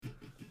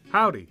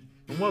Howdy,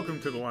 and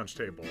welcome to the Lunch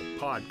Table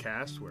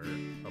podcast, where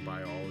a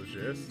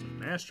biologist,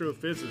 an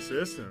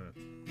astrophysicist, and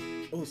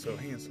an oh-so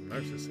handsome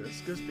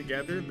narcissist get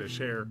together to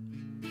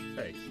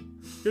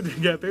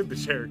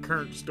share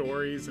current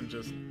stories and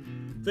just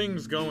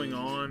things going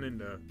on in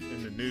the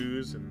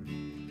news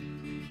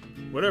and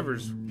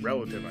whatever's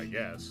relative, I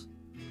guess.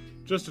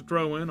 Just to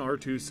throw in our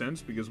 2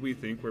 cents because we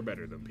think we're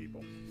better than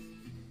people.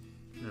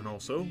 And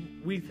also,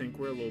 we think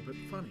we're a little bit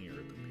funnier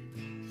than people.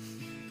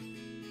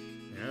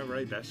 Yeah,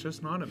 right, that's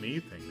just not a me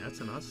thing, that's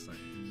an us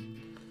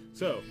thing.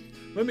 So,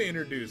 let me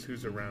introduce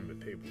who's around the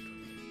table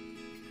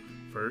tonight.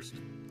 First,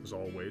 as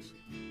always,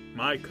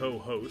 my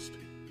co-host,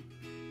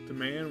 the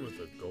man with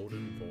the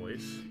golden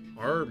voice,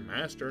 our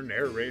master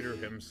narrator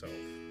himself.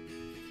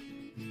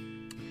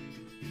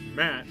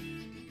 Matt,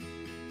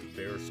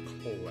 there's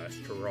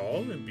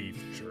cholesterol in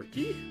beef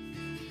jerky.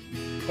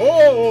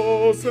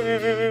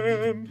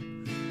 Colson!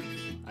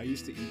 I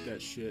used to eat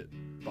that shit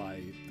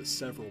by the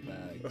several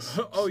bags.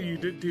 Oh, so. You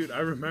did, dude. I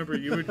remember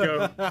you would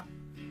go.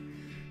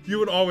 You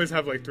would always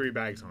have like 3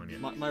 bags on you.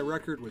 My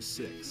record was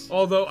 6.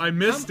 Although I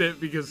missed it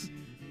because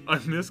I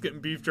miss getting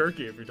beef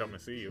jerky every time I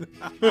see you.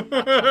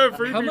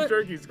 Free beef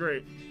jerky's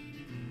great.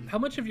 How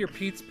much of your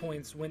Pete's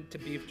points went to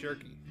beef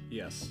jerky?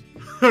 Yes.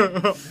 All.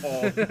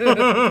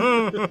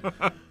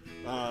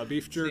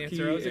 Beef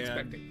jerky I was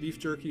expecting. Beef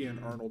jerky and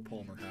Arnold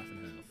Palmer half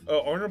and half.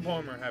 Oh, Arnold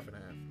Palmer half and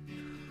half.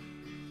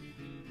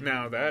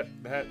 Now that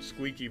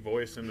squeaky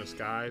voice in the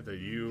sky that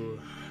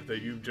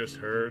you've just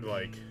heard,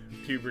 like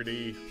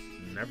puberty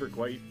never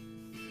quite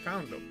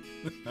found him,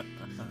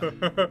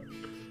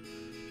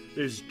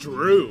 is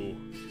Drew.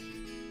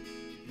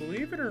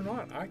 Believe it or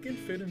not, I can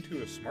fit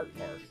into a smart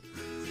car.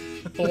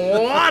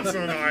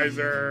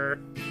 Watsonizer.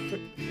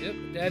 Yep,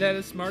 Dad had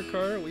a smart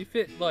car. We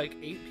fit like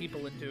 8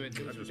 people into it.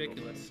 It was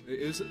ridiculous.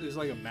 It was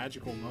like a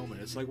magical moment.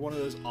 It's like one of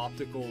those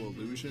optical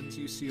illusions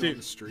you see on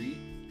the street.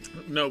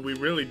 No, we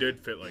really did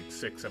fit like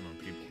 6, 7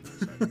 people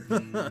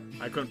inside.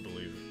 I couldn't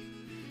believe it.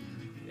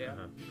 Yeah.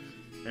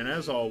 And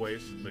as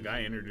always, the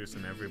guy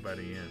introducing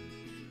everybody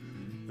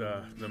in,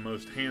 the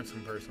most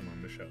handsome person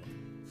on the show.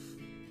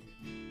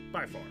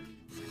 By far.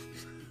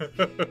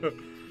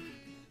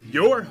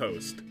 Your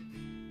host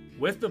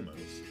with the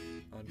most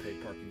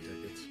unpaid parking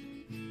tickets.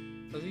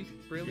 Does he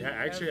really? Yeah,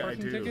 actually I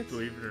do, tickets?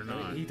 believe it or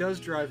not. He does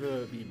drive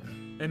a Beamer.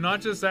 And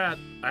not just that,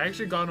 I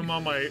actually got him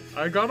on my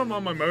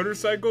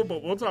motorcycle,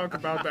 but we'll talk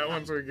about that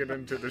once we get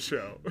into the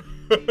show.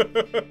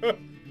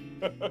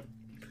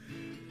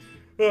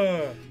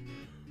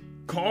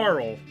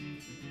 Carl,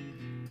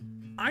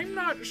 I'm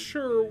not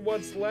sure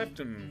what's left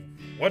and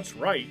what's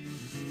right.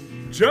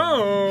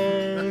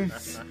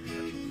 Jones!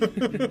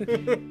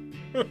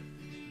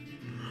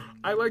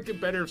 I like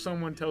it better if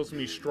someone tells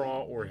me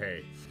straw or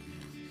hay.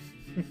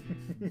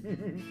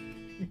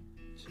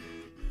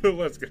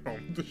 Let's get on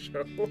with the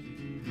show.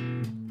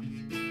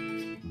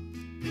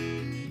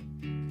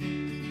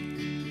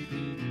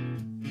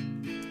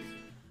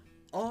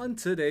 On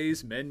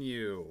today's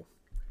menu,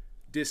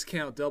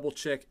 discount double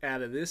check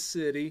out of this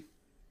city.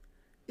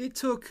 It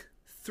took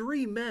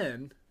 3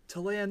 men to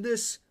land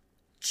this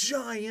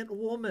giant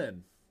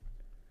woman.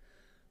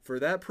 For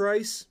that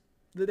price,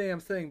 the damn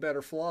thing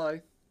better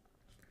fly.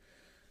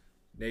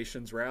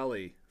 Nations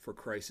rally for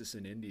crisis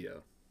in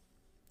India.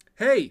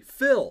 Hey,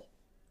 Phil,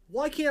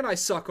 why can't I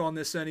suck on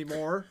this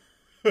anymore?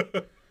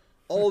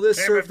 All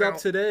this served up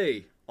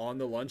today on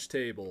the lunch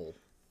table.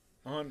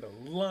 On the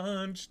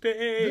lunch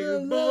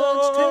table. The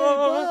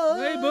lunch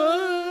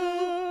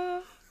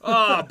table.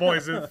 Ah,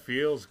 boys, it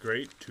feels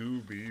great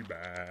to be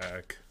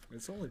back.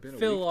 It's only been a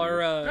Phil, week. our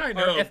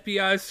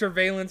FBI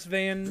surveillance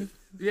van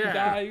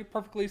guy,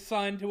 perfectly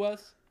signed to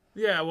us.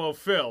 Yeah, well,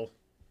 Phil,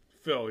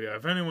 yeah.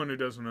 If anyone who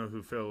doesn't know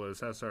who Phil is,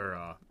 that's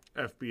our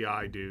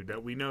FBI dude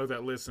that we know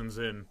that listens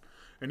in.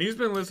 And he's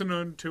been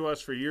listening to us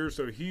for years,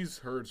 so he's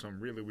heard some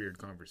really weird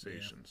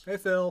conversations. Yeah. Hey,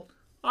 Phil.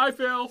 Hi,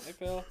 Phil. Hey,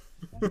 Phil.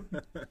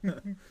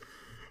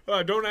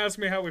 Don't ask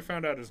me how we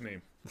found out his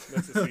name.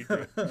 That's a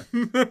secret.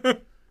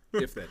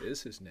 If that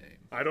is his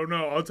name. I don't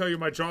know. I'll tell you,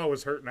 my jaw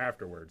was hurting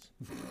afterwards.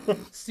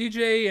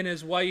 CJ and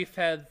his wife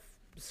had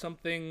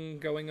something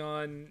going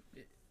on.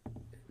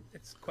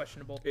 It's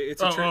questionable.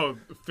 It's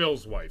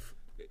Phil's wife.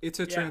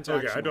 It's a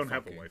transaction. Okay, I don't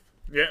have a wife.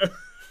 Yeah.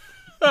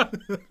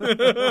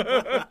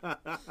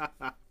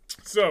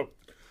 So,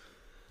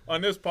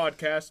 on this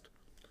podcast,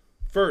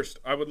 first,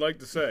 I would like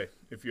to say,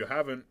 if you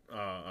haven't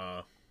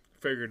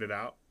figured it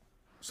out,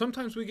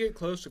 sometimes we get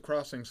close to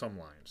crossing some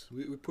lines.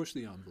 We push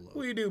the envelope.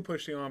 We do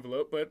push the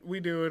envelope, but we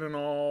do it in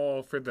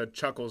all for the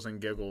chuckles and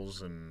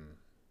giggles and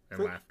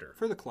laughter.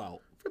 For the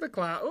clout. For the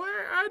clout.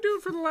 I do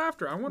it for the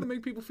laughter. I want to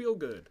make people feel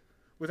good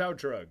without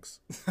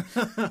drugs.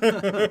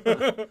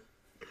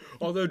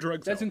 Although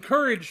drugs That's help.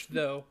 Encouraged,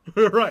 though.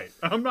 Right.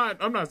 I'm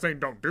not saying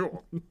don't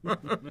do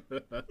them.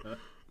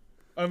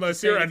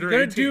 Unless you're under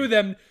 18. If you're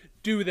going to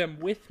do them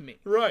with me.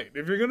 Right.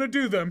 If you're going to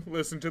do them,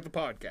 listen to the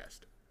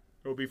podcast.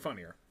 It'll be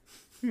funnier.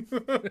 It's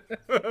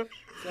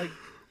like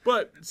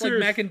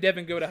Mac and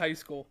Devin go to high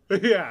school.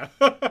 Yeah.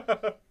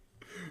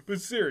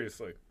 But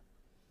seriously,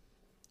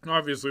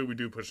 Obviously, we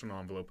do push an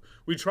envelope.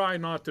 We try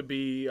not to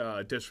be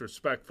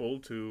disrespectful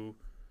to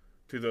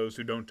those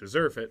who don't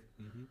deserve it.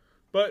 Mm-hmm.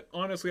 But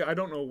honestly, I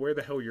don't know where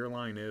the hell your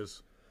line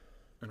is,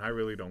 and I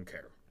really don't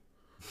care.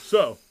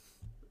 So,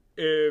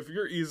 if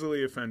you're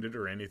easily offended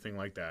or anything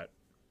like that,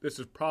 this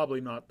is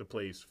probably not the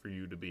place for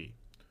you to be.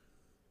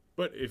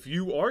 But if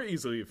you are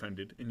easily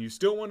offended and you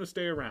still want to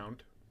stay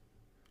around,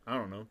 I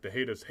don't know, to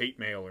hate us hate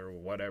mail or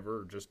whatever,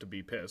 or just to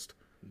be pissed,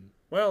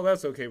 well,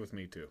 that's okay with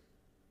me too.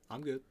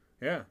 I'm good.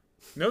 Yeah.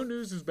 No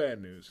news is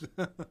bad news.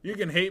 You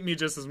can hate me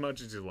just as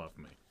much as you love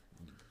me.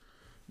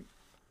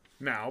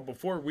 Now,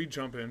 before we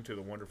jump into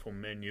the wonderful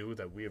menu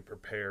that we have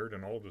prepared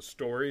and all the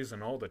stories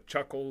and all the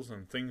chuckles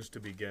and things to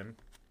begin,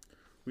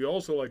 we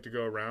also like to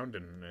go around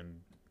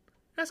and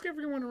ask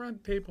everyone around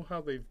the table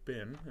how they've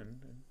been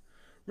and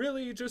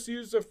really just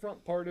use the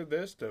front part of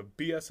this to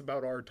BS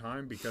about our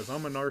time because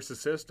I'm a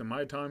narcissist and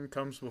my time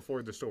comes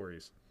before the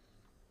stories.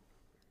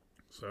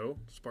 So,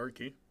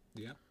 Sparky.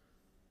 Yeah.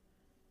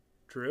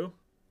 Drew?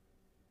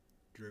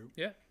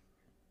 Yeah.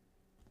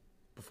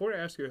 Before I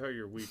ask you how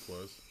your week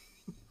was,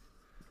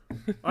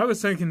 I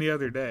was thinking the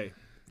other day.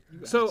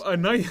 So a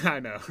night, I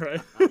know,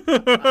 right?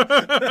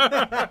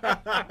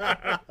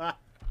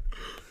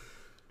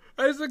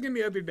 I was thinking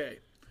the other day,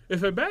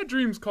 if a bad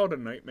dream's called a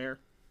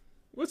nightmare,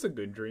 what's a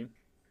good dream?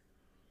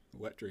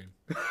 Wet dream.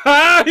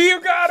 Ah,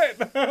 you got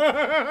it!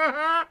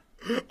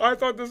 I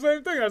thought the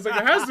same thing. I was like,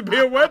 it has to be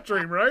a wet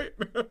dream, right?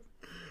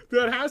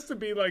 That has to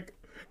be like,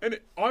 and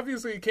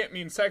obviously it can't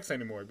mean sex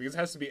anymore because it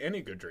has to be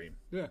any good dream.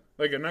 Yeah.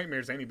 Like a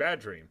nightmare's any bad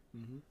dream.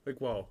 Mm-hmm. Like,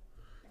 well,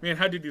 man,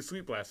 how did you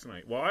sleep last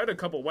night? Well, I had a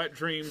couple wet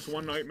dreams,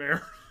 one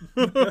nightmare.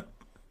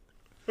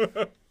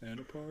 And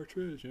a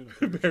partridge in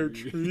a pear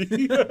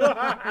tree.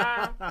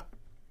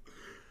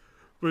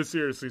 But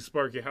seriously,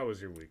 Sparky, how was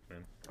your week,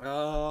 man?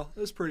 It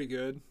was pretty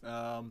good.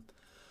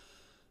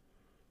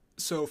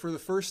 So for the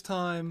first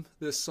time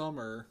this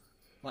summer,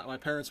 my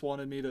parents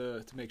wanted me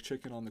to make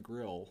chicken on the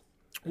grill.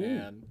 Ooh.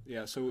 And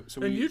yeah, so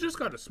and you just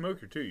got a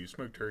smoker too. You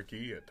smoked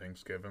turkey at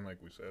Thanksgiving, like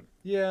we said.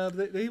 Yeah,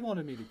 they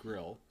wanted me to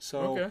grill.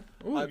 So okay.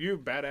 Ooh, you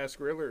badass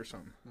griller or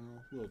something?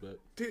 A little bit.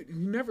 Dude, you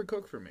never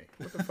cook for me.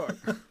 What the fuck?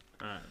 All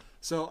right.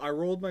 So I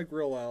rolled my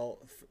grill out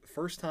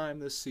first time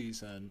this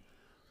season.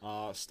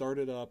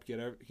 Started up, get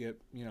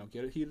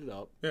it heated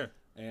up. Yeah.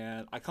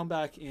 And I come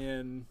back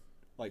in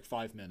like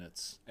 5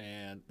 minutes,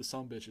 and the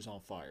sumbitch is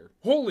on fire.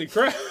 Holy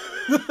crap!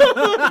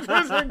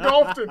 Just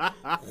engulfed it.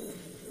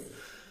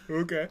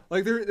 Okay.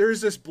 Like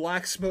there's this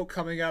black smoke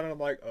coming out, and I'm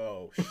like,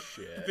 oh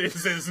shit!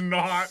 This is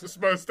not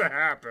supposed to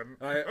happen.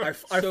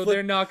 So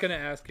they're not going to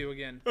ask you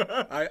again.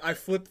 I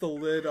flip the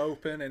lid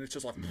open, and it's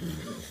just like,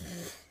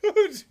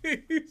 Oh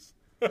jeez.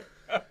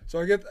 So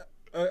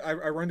I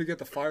run to get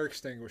the fire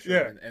extinguisher,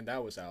 Yeah. and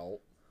that was out.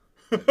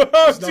 Oh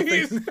Nothing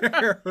jeez.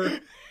 there.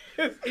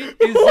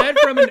 Is that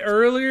from an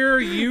earlier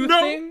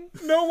thing?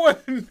 No one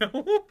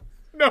told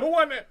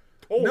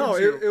No,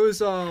 you. it was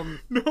No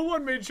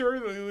one made sure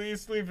to at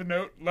least leave a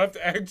note, left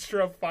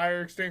extra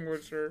fire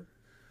extinguisher.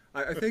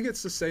 I think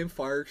it's the same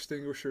fire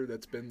extinguisher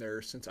that's been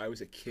there since I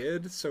was a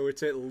kid, so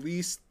it's at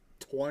least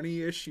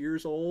 20-ish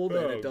years old,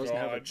 and it doesn't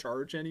have a God.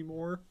 charge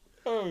anymore.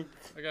 Oh,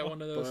 I got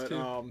one of those But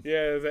too.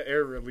 yeah, the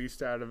air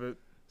released out of it.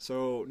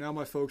 so now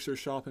my folks are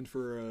shopping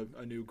for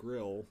a new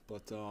grill,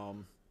 but You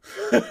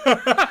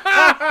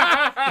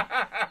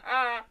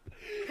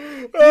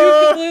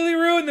completely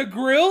ruined the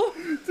grill?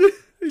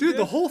 dude,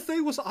 the whole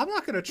thing was, I'm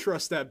not gonna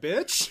trust that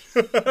bitch.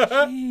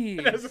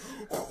 Jeez.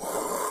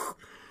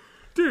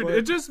 Dude,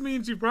 it just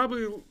means you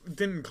probably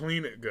didn't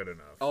clean it good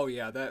enough. Oh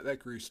yeah, that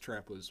grease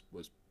trap was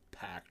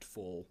packed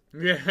full.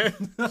 Yeah.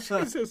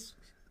 Jesus.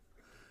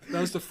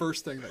 That was the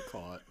first thing that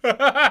caught.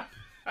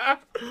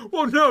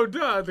 Well, no,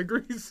 duh. The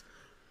grease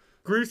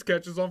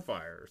catches on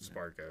fire,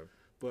 Sparko.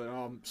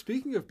 But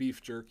speaking of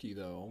beef jerky,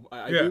 though,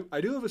 I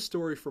do have a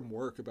story from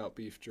work about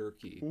beef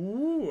jerky.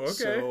 Ooh,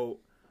 okay. So,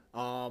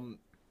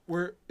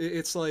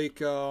 it's like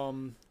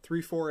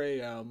 3-4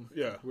 a.m.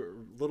 Yeah. We're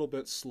a little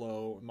bit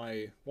slow.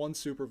 My one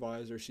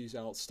supervisor, she's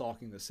out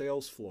stalking the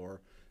sales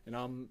floor, and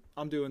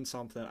I'm doing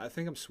something. I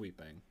think I'm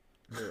sweeping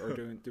or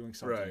doing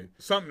something. Right.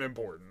 Something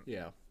important.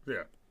 Yeah.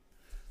 Yeah.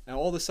 And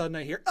all of a sudden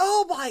I hear,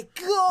 "Oh my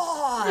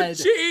God!"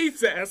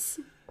 Jesus!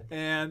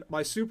 And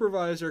my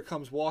supervisor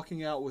comes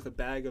walking out with a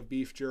bag of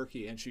beef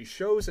jerky, and she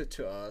shows it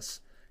to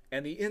us,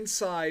 and the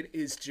inside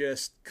is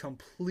just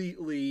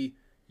completely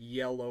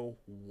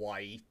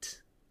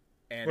yellow-white.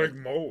 And Like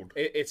mold.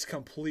 it's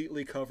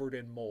completely covered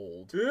in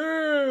mold.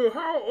 Ew,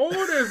 how old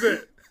is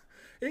it?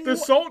 The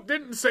salt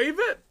didn't save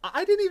it?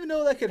 I didn't even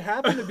know that could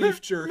happen to beef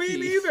jerky. Me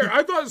neither.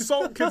 I thought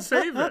salt could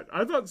save it.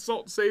 I thought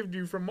salt saved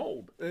you from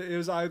mold. It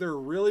was either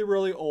really,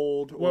 really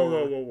old or...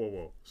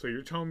 Whoa. So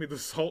you're telling me the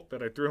salt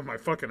that I threw in my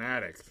fucking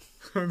attic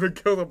to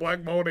kill the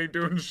black mold ain't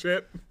doing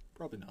shit?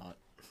 Probably not.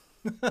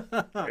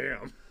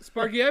 Damn.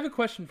 Sparky, I have a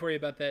question for you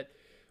about that.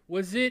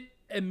 Was it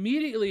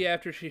immediately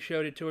after she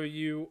showed it to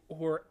you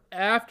or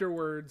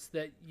afterwards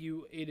that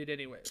you ate it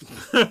anyways?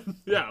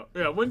 Yeah.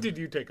 When did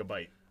you take a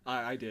bite?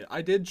 I did.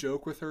 I did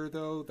joke with her,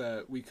 though,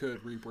 that we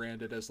could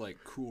rebrand it as, like,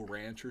 Cool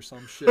Ranch or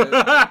some shit. and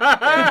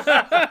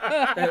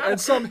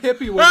some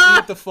hippie would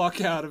eat the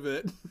fuck out of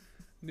it.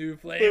 New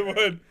flavor. It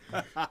would.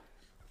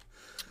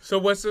 So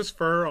what's this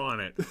fur on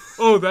it?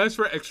 Oh, that's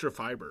for extra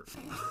fiber.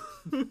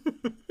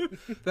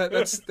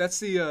 That's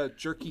the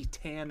jerky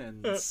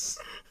tannins.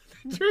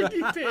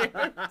 Jerky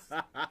tannins.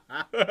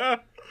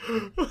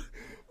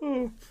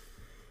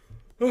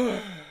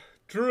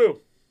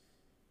 Drew.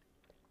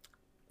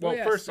 Well,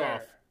 yes, first sir.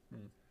 off,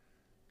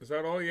 is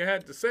that all you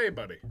had to say,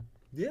 buddy?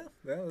 Yeah,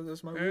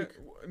 that's my week.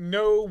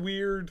 No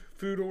weird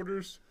food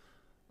orders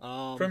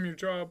From from your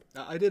job?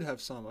 I did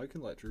have some. I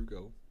can let Drew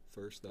go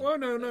first, though. Oh,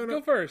 no.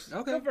 Go first.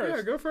 Okay. Go first.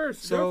 Yeah, go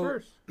first. So- Go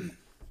first.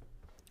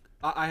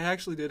 I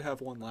actually did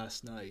have one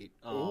last night.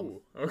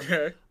 Ooh,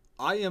 okay.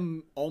 I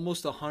am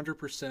almost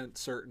 100%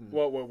 certain.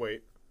 Well,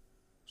 wait.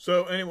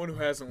 So anyone who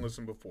hasn't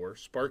listened before,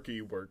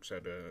 Sparky works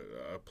at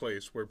a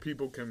place where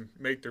people can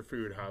make their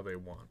food how they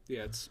want.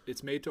 Yeah,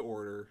 it's made to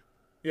order.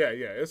 Yeah.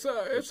 It's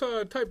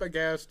a type of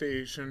gas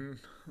station.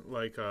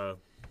 Like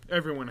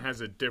everyone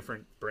has a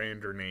different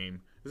brand or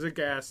name. It's a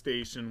gas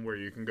station where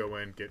you can go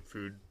in and get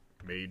food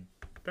made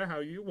to how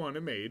you want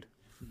it made.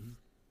 Mm-hmm.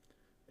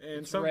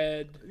 And It's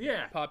red.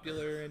 Yeah.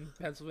 Popular in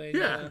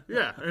Pennsylvania.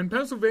 Yeah. In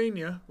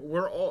Pennsylvania,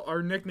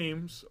 our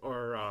nicknames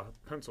are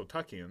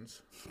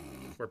Pennsyltuckians.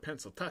 We're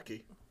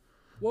Pennsyltucky.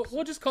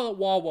 We'll just call it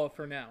Wawa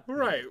for now.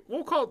 Right.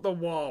 We'll call it the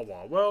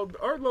Wawa. Well,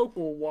 our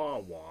local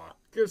Wawa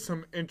gives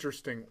some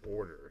interesting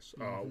orders.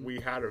 We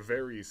had a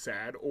very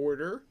sad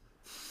order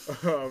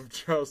of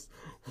just,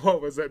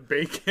 what was it,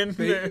 bacon?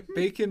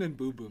 Bacon and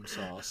boom boom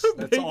sauce.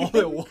 That's all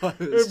it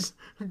was.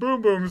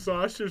 Boom boom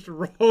sauce just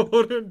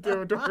rolled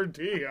into a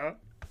tortilla,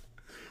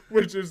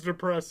 which is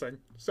depressing.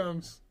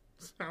 Sounds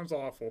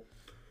awful.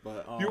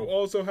 But You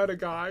also had a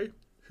guy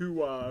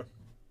who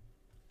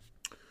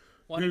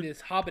Wanted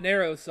his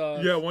habanero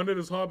sauce. wanted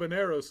his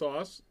habanero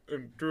sauce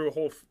and drew a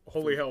whole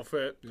holy hell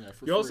fit. Yeah,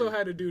 for You also free.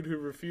 had a dude who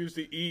refused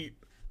to eat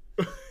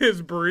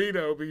his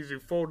burrito because you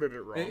folded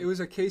it wrong. It was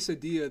a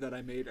quesadilla that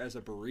I made as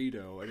a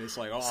burrito, and it's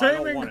like, oh, I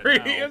Same don't want it now.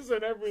 ingredients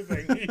and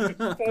everything. He just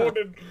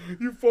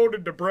you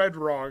folded the bread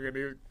wrong,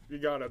 and he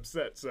got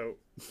upset. So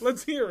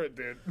let's hear it,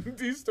 dude.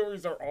 These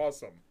stories are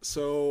awesome.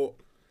 So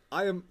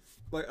I'm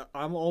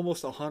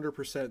almost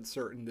 100%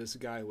 certain this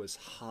guy was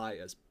high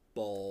as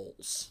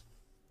balls.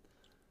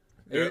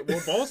 Yeah,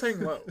 well, balls hang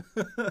low,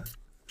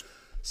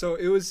 So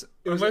it was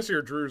unless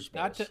you're Drew's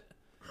balls.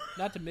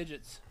 Not to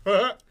midgets.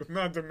 Not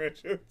to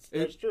mention,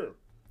 that's true.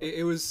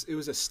 it was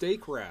a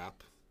steak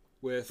wrap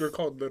with They're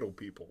called little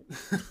people.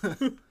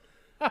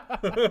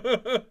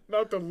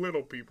 Not the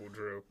little people,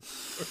 Drew.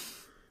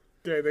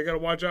 Okay, they gotta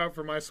watch out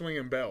for my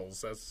swinging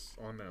bells. That's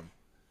on them.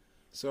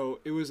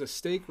 So it was a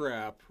steak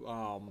wrap,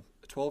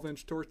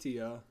 12-inch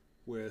tortilla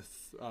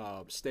with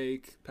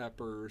steak,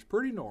 peppers,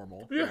 pretty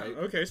normal. Yeah, right?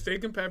 okay,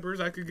 steak and peppers,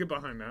 I could get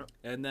behind that.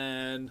 And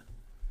then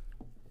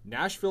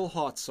Nashville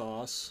hot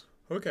sauce,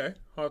 Okay,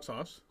 hot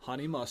sauce.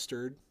 honey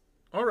mustard,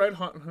 All right,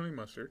 hot and honey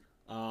mustard.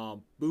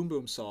 boom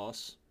boom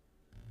sauce,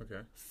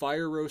 Okay.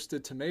 fire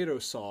roasted tomato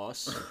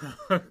sauce,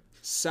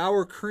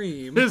 sour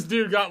cream. This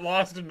dude got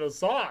lost in the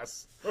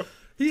sauce.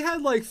 He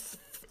had like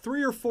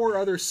 3 or 4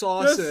 other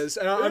sauces,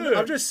 and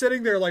I'm just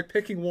sitting there like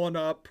picking one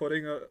up,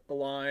 putting a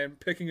line,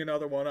 picking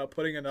another one up,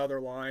 putting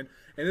another line,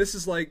 and this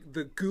is like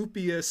the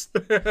goopiest,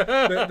 the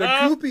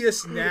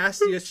goopiest,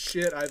 nastiest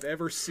shit I've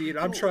ever seen.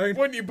 I'm trying.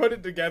 When you put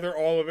it together,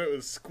 all of it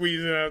was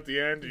squeezing out at the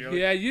end. And you're like,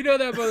 Yeah, you know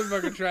that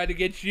motherfucker tried to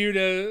get you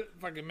to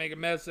fucking make a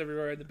mess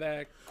everywhere in the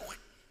back.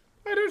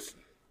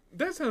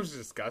 that sounds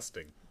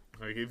disgusting.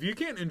 Like, if you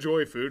can't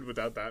enjoy food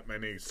without that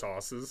many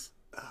sauces.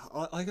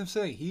 Like I'm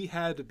saying, he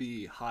had to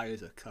be high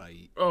as a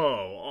kite.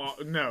 Oh,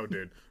 no,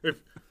 dude.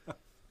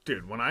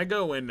 Dude, when I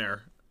go in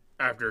there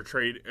after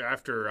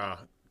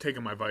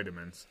taking my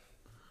vitamins,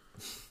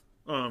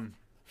 I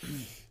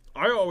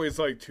always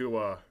like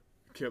to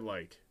get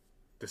like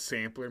the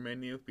sampler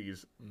menu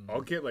because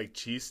I'll get like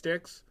cheese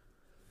sticks,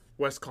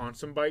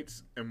 Wisconsin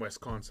bites, and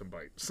Wisconsin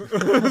bites.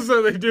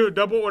 So they do a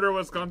double order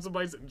Wisconsin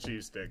bites and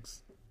cheese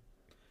sticks.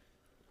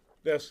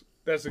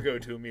 That's a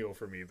go-to meal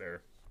for me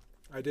there.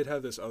 I did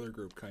have this other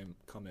group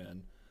come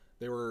in.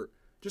 They were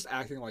just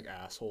acting like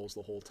assholes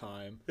the whole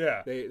time.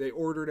 Yeah. They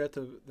ordered at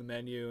the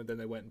menu, and then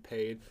they went and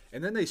paid.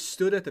 And then they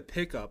stood at the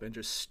pickup and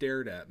just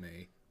stared at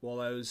me while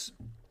I was...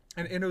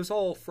 And it was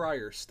all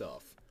fryer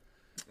stuff.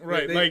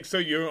 Right, so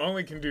you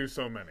only can do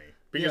so many.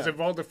 Because Yeah. if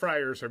all the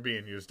fryers are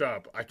being used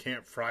up, I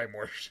can't fry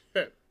more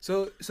shit.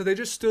 So they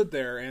just stood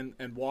there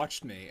and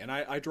watched me. And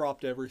I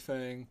dropped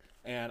everything,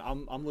 and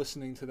I'm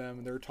listening to them,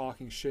 and they're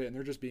talking shit, and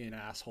they're just being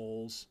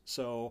assholes.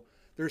 So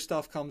their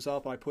stuff comes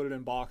up, I put it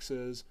in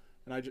boxes,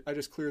 and I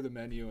just clear the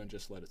menu and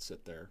just let it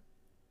sit there.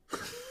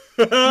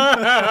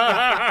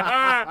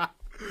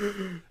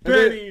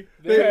 Betty,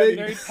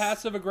 Very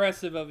passive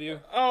aggressive of you.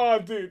 Oh,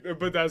 dude,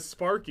 but that's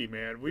Sparky,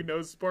 man. We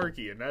know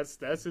Sparky, and that's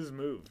his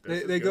move.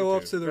 That's They his go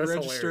up go-to. to the That's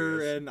register,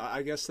 hilarious. and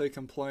I guess they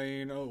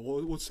complain, oh,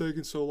 what's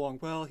taking so long?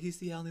 Well, he's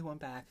the only one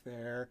back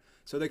there.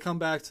 So they come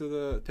back to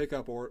the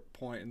pickup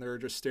point, and they're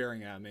just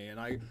staring at me. And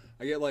I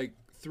get like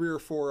 3 or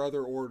 4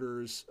 other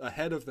orders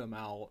ahead of them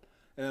out.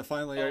 And then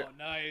finally,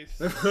 nice.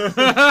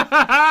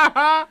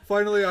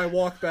 Finally, I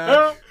walk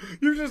back.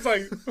 You're just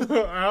like,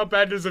 how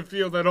bad does it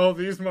feel that all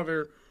these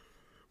motherfuckers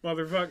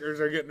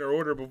are getting their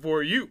order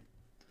before you?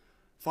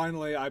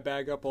 Finally, I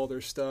bag up all their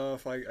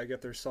stuff. I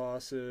get their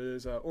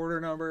sauces, order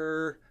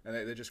number, and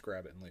they just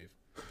grab it and leave.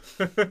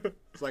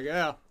 It's like,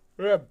 yeah.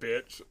 Yeah,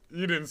 bitch.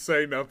 You didn't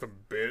say nothing,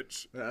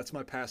 bitch. That's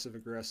my passive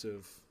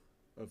aggressive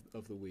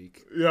of the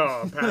week.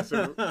 Yeah,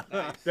 passive.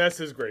 That's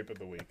his grape of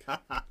the week.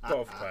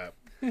 Golf clap.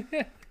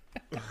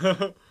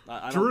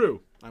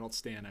 True. I don't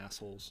stand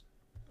assholes.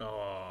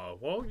 Oh,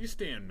 well, you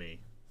stand me,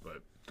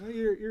 but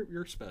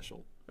You're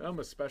special. I'm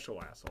a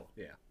special asshole.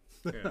 Yeah.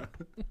 Yeah.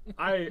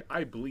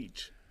 I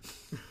bleach.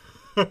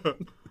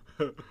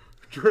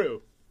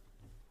 True.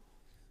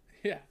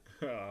 Yeah.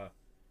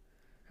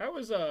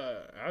 How's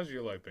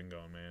your life been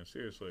going, man?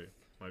 Seriously.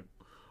 Like,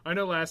 I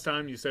know last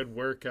time you said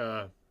work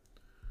You're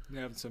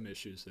having some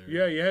issues there.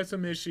 yeah, you had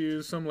some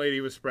issues. Some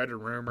lady was spreading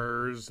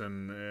rumors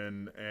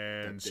and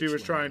she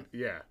was trying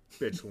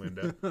bitch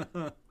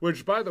Linda.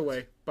 Which by the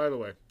way,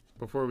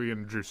 before we get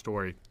into your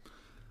story,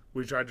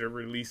 we tried to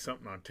release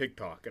something on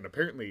TikTok, and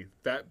apparently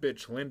that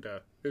bitch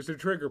Linda is a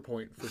trigger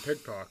point for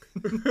TikTok.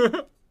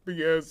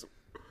 Because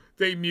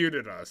they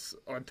muted us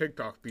on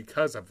TikTok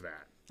because of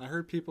that. I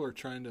heard people are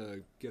trying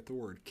to get the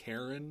word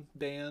Karen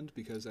banned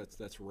because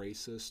that's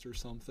racist or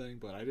something,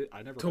 but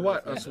I never. To heard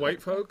what? of Us that.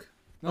 white folk?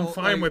 No, I'm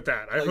fine with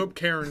that. I hope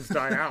Karens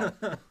die out.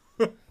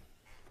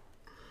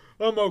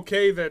 I'm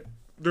okay that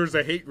there's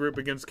a hate group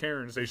against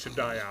Karens. They should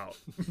die out.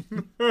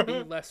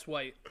 Be less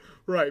white.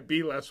 Right,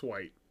 be less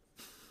white.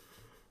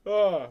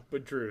 Oh,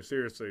 but Drew,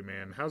 seriously,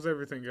 man, how's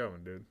everything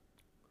going, dude?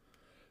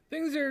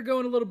 Things are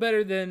going a little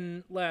better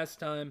than last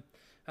time.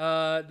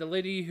 The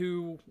lady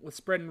who was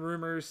spreading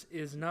rumors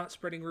is not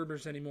spreading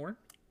rumors anymore.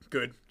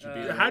 Good.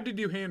 How did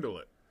you handle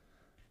it?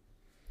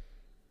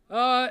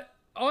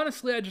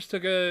 Honestly, I just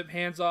took a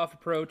hands-off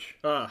approach.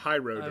 High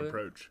road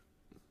approach.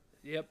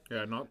 Yep.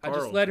 Yeah, not I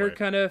Carl's just let her way.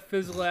 kind of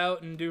fizzle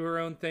out and do her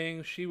own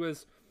thing.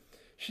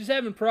 She's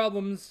having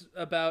problems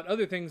about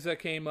other things that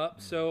came up,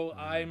 so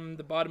I'm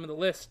the bottom of the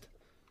list.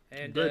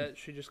 And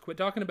she just quit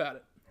talking about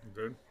it.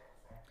 Good.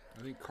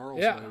 I think Carl's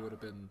way would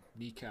have been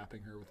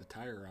kneecapping her with a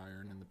tire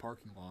iron in the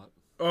parking lot.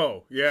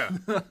 Oh, yeah.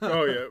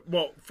 Oh, yeah.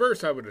 Well,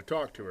 first I would have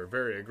talked to her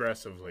very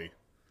aggressively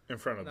in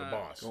front of the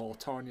boss. Oh,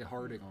 Tanya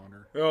Harding on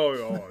her.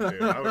 Oh,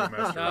 dude. I would have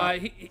messed her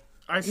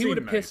up. He would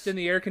have pissed in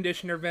the air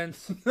conditioner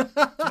vents.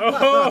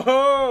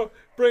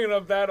 Bringing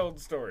up that old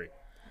story.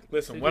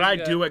 Listen, So what I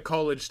just, do at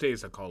college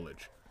stays at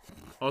college.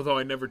 Although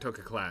I never took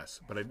a class,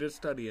 but I did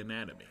study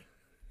anatomy.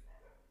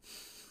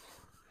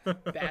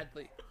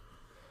 Badly.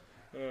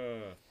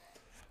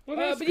 Well,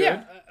 that's But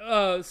good.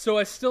 yeah, so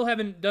I still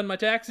haven't done my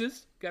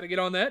taxes. Got to get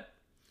on that.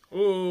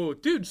 Oh,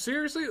 dude,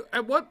 seriously?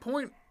 At what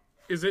point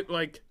is it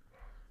like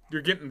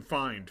you're getting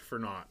fined for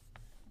not?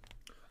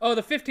 Oh,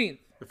 the 15th.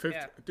 The 15th?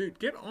 Yeah. Dude,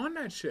 get on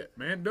that shit,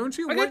 man. Don't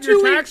you I want got your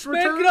 2 tax weeks,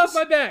 returns? man. Get off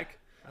my back.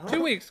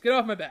 2 weeks. Get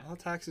off my back. All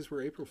taxes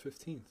were April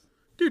 15th.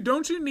 Dude,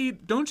 don't you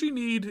need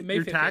May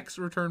your 15th. tax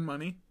return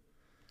money?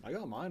 I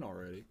got mine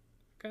already.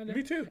 Kinda.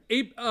 Me too.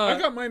 I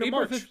got mine in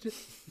March.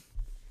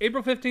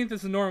 April 15th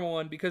is the normal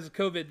one because of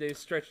COVID. They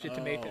stretched it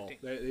to May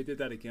 15th. They did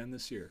that again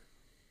this year.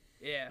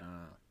 Yeah.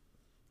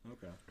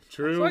 Okay.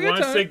 True, So I got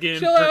once time. again,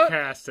 Chill out.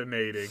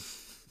 procrastinating.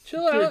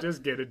 Chill Dude, out.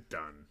 just get it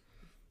done.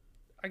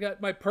 I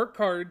got my perk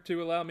card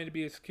to allow me to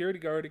be a security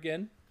guard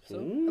again. So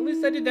at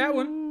least I did that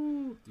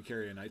one. You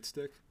carry a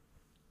nightstick?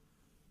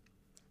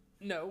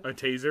 No. A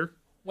taser?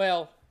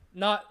 Well,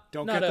 not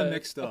Don't not get them a-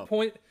 mixed a up.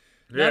 Point,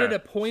 Yeah. Not an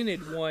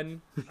appointed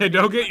one. Hey,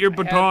 don't get your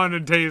baton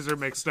and taser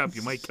mixed up.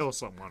 You might kill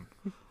someone.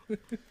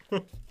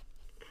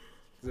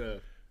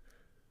 The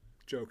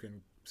joke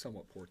in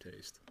somewhat poor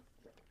taste.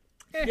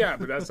 Yeah,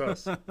 but that's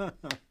us.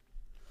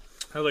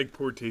 I like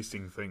poor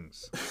tasting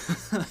things.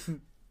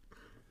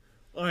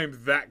 I'm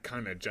that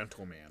kind of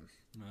gentleman.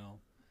 Well,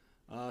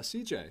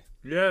 CJ.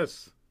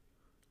 Yes.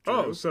 Drew?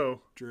 Oh,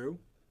 so. Drew?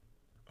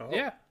 Oh.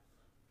 Yeah.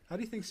 How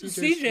do you think CJ's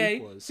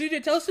week was?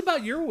 CJ, tell us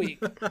about your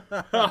week.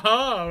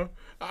 Oh,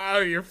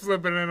 you're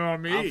flipping it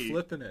on me. I'm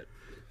flipping it.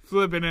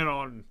 Flipping it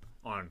on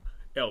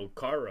El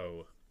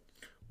Caro.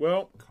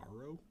 Well,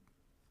 Caro?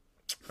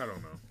 I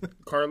don't know.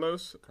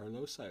 Carlos?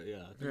 Carlos? Yeah. I think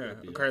Yeah,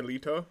 that'd be it.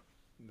 Carlito?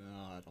 No,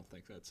 I don't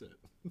think that's it.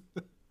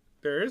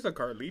 There is a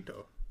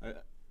Carlito.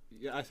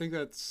 I think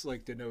that's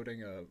like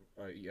denoting a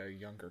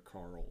younger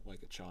Carl,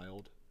 like a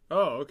child.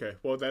 Oh, okay.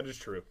 Well, that is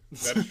true.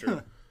 That is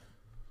true.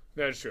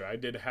 That is true. I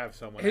did have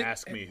someone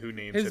ask me who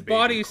names His a baby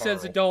body Carl.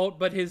 says adult,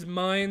 but his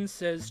mind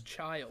says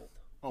child.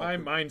 My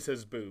mind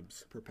says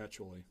boobs.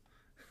 Perpetually.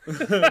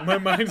 My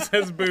mind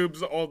says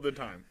boobs all the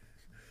time.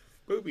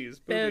 Boobies.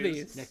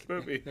 Boobies.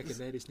 Boobies. Naked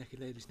ladies, naked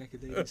ladies,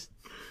 naked ladies.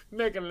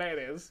 Naked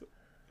ladies.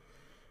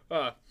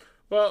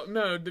 Well,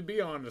 no, to be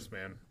honest,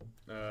 man.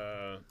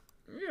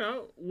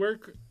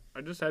 Work.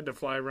 I just had to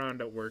fly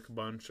around at work a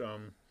bunch.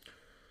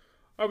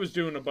 I was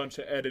doing a bunch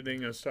of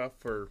editing and stuff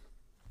for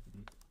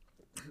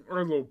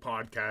our little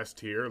podcast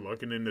here,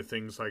 looking into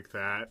things like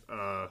that.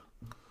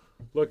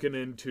 Looking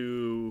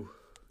into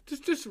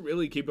just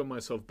really keeping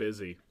myself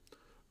busy.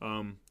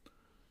 I'm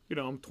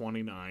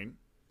 29,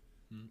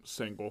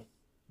 single,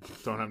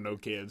 don't have no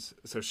kids.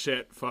 So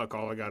fuck,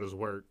 all I got is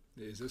work.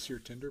 Is this your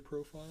Tinder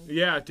profile?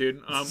 Yeah,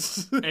 dude.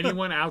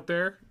 Anyone out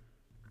there,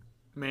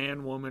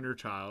 man, woman, or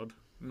child?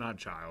 Not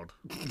child.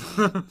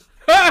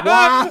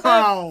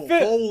 Wow!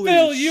 Holy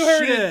Phil, you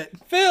heard it.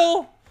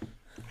 Phil!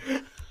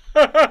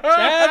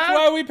 That's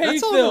why we pay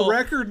That's Phil. on the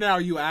record now,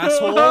 you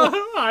asshole.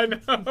 I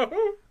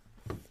know.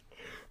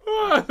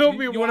 They'll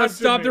be You want to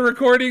stop the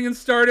recording and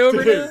start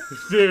over now?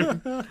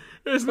 Dude,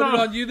 it's Put not it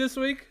on you this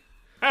week?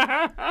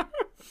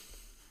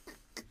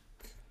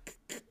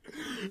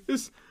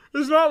 It's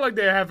not like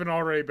they haven't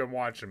already been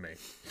watching me.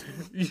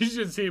 You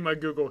should see my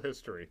Google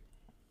history.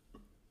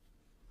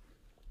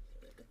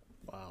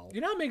 Wow.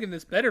 You're not making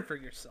this better for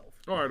yourself.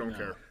 Oh, I don't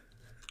care.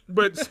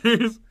 But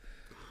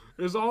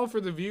it's all for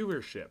the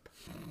viewership.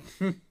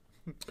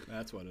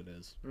 That's what it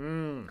is.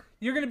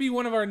 You're going to be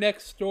one of our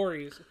next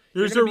stories.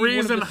 There's You're a gonna be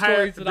one of reason. the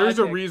stories that I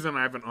picked. Reason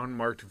I have an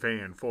unmarked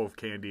van full of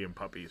candy and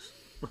puppies.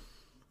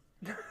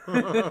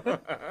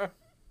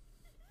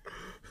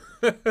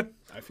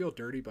 I feel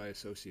dirty by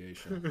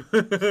association.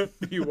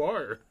 You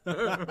are.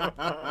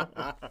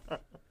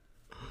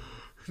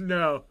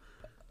 No,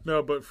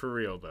 but for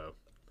real though.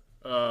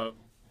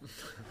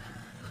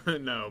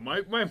 No,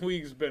 my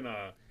week's been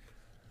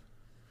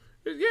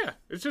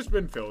it's just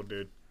been filled,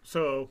 dude.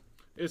 So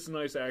it's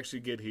nice to actually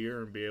get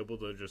here and be able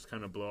to just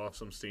kind of blow off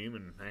some steam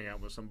and hang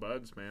out with some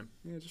buds, man.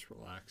 Yeah, just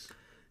relax.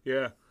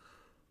 Yeah.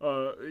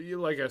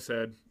 Like I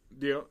said,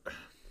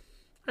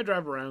 I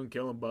drive around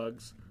killing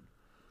bugs.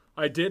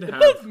 I did have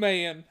Bug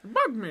man.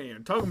 Bug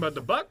man. Talking about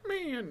the bug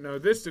man. No,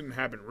 this didn't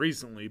happen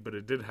recently, but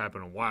it did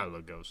happen a while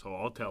ago. So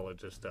I'll tell it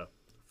just to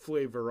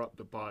flavor up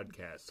the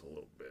podcast a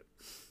little bit.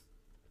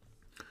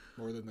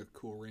 More than the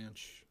Cool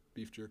Ranch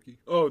beef jerky.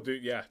 Oh,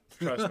 dude, yeah.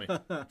 Trust me.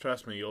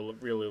 Trust me. You'll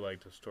really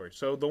like the story.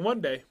 So the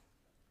one day,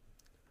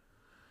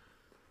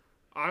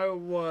 I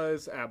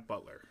was at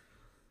Butler.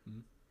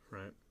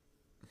 Right?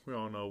 We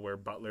all know where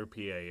Butler,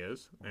 PA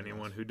is.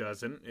 Anyone who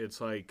doesn't,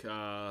 it's like...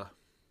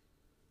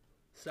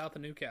 South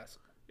of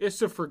Newcastle.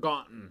 It's a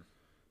forgotten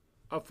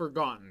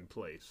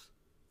place.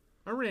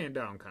 A ran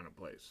down kind of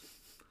place.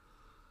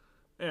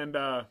 And,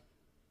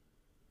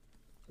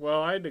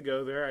 well, I had to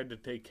go there. I had to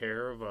take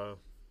care of an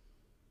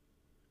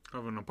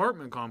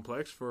apartment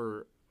complex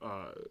for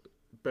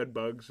bed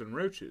bugs and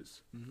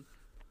roaches. Mm-hmm.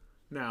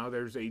 Now,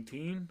 there's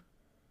 18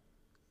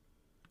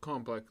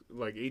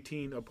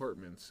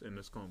 apartments in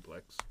this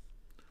complex.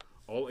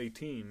 All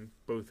 18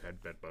 both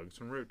had bed bugs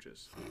and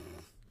roaches.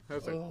 I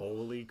was like,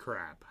 holy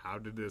crap, how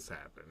did this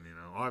happen?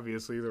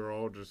 Obviously they're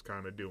all just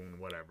kind of doing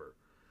whatever.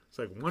 It's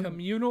like one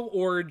communal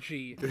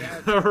orgy.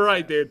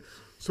 Right, dude.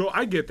 So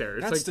I get there.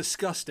 It's That's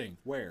disgusting.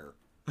 Where?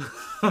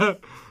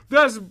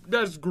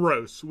 That's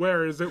gross.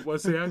 Where is it?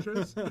 What's the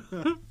address?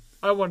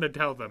 I want to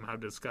tell them how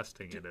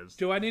disgusting it is.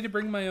 Do I need to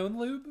bring my own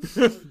lube?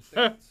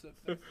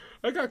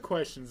 I got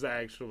questions,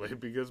 actually,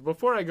 because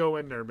before I go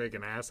in there and make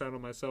an ass out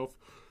of myself,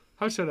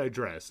 how should I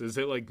dress? Is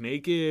it like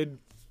naked,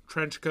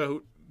 trench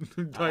coat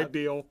type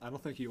deal? I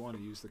don't think you want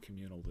to use the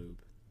communal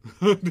lube.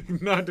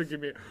 Not to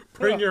give me...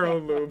 Bring your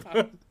own lube.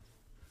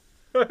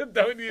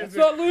 Don't use That's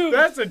not lube.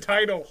 That's a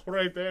title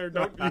right there.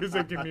 Don't use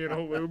a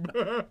communal lube.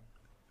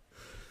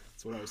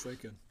 That's what I was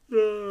thinking.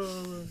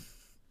 But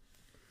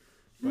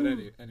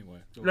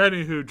anyway.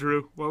 Anywho,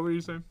 Drew, what were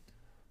you saying?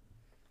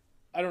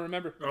 I don't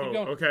remember. Keep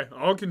going. Okay.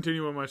 I'll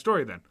continue with my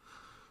story then.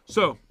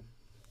 So,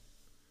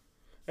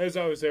 as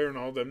I was there and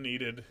all them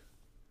needed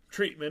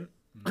treatment,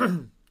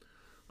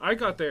 I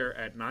got there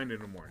at 9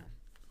 in the morning.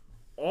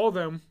 All of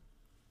them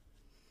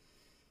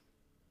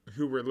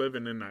who were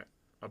living in that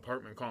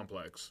apartment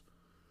complex,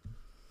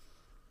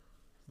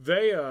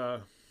 they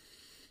were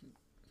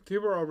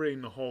already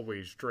in the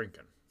hallways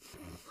drinking.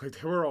 Like,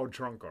 they were all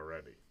drunk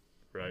already,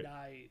 right?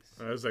 Nice.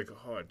 I was like,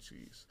 oh,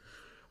 jeez.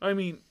 I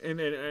mean,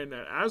 and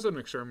as an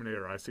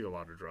exterminator, I see a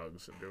lot of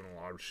drugs and doing a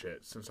lot of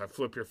shit. Since I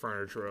flip your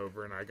furniture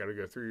over and I got to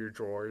go through your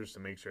drawers to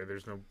make sure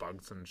there's no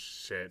bugs and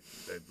shit.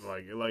 That,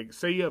 like,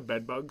 say you have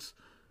bed bugs,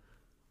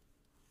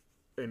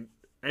 and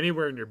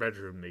anywhere in your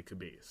bedroom they could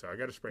be. So I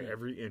got to spray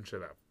every inch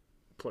of that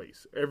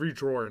place, every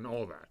drawer and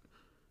all that.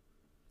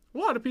 A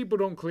lot of people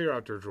don't clear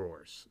out their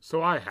drawers,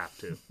 so I have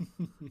to.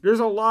 There's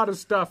a lot of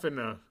stuff in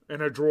a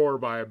drawer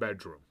by a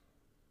bedroom.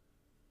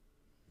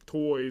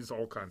 Toys,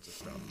 all kinds of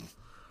stuff.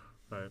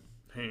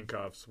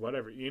 Handcuffs,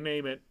 whatever. You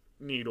name it.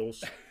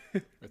 Needles.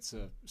 It's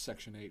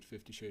Section 8,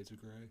 50 Shades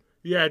of Grey.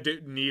 Yeah,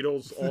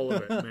 needles, all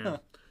of it, man.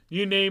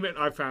 You name it,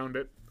 I found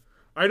it.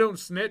 I don't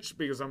snitch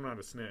because I'm not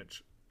a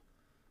snitch.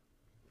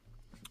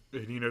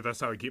 And,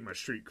 that's how I keep my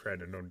street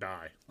cred and don't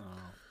die.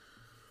 Oh.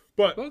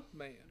 But Bug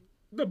man.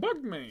 The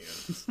bug man.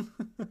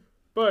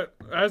 But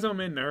as I'm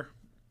in there,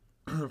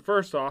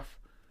 first off,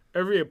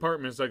 every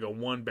apartment is like a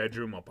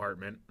 1-bedroom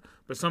apartment,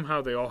 but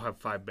somehow they all have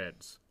 5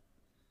 beds.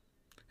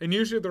 And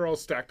usually they're all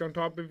stacked on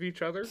top of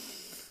each other,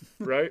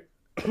 right?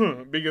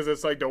 because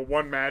it's like the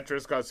one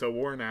mattress got so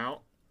worn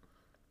out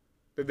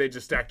that they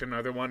just stacked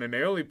another one, and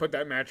they only put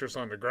that mattress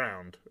on the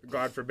ground.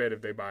 God forbid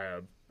if they buy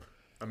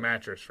a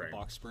mattress frame.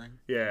 Box spring?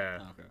 Yeah.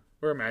 Oh, okay.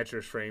 Or a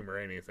mattress frame or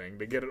anything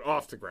to get it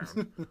off the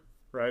ground.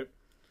 Right?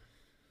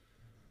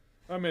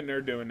 I'm in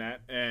there doing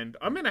that, and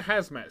I'm in a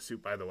hazmat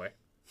suit, by the way.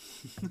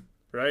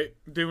 Right?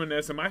 Doing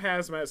this, and my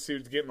hazmat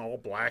suit's getting all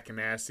black and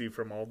nasty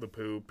from all the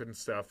poop and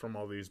stuff from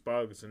all these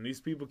bugs, and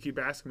these people keep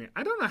asking me,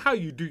 I don't know how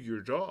you do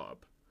your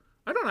job.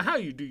 I don't know how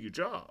you do your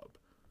job.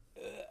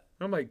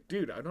 I'm like,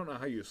 dude, I don't know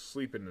how you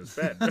sleep in this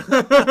bed. I'm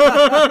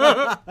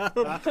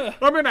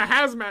in a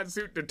hazmat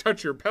suit to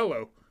touch your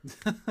pillow.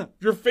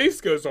 Your face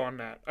goes on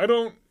that.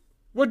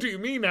 What do you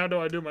mean, how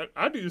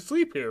do you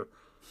sleep here?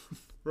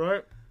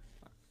 Right?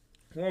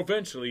 Well,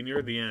 eventually,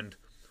 near the end,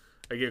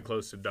 I get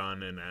close to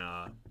done, and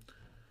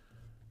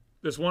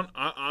this one,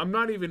 I'm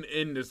not even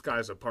in this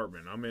guy's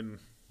apartment. I'm in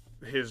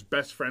his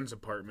best friend's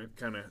apartment,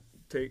 kind of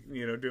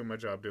doing my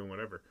job, doing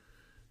whatever.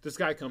 This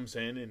guy comes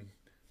in, and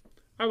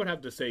I would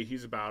have to say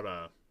he's about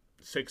a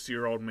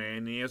 6-year-old man.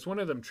 And he has one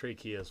of them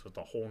tracheas with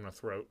a hole in the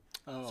throat,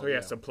 so he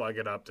has to plug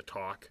it up to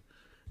talk.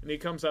 And he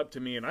comes up to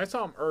me, and I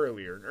saw him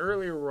earlier. And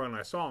earlier when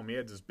I saw him, he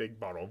had this big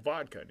bottle of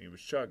vodka, and he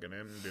was chugging it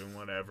and doing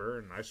whatever.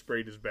 And I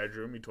sprayed his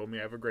bedroom. He told me,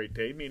 have a great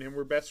day. Me and him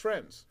were best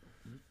friends.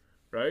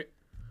 Right?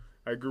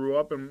 I grew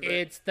up in...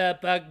 It's the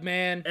bug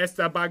man. It's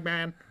the bug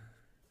man.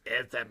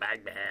 It's the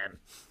bug man.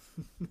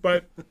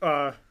 But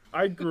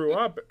I grew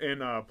up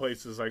in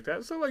places like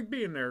that. So, like,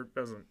 being there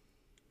doesn't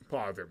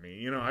bother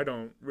me. I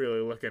don't really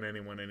look at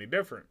anyone any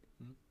different.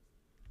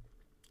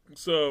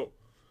 So,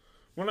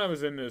 when I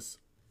was in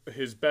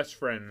his best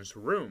friend's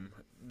room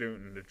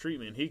doing the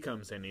treatment, he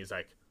comes in, he's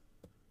like,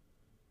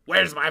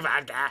 where's my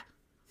vodka?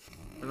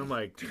 And I'm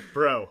like,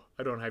 bro,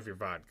 I don't have your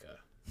vodka.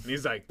 And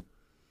he's like,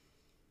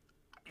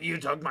 you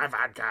took my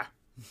vodka.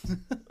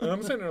 And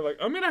I'm sitting there like,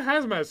 I'm in a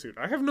hazmat suit.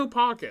 I have no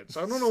pockets.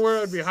 I don't know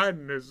where I'd be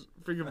hiding his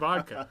freaking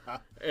vodka.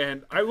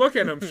 And I look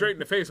at him straight in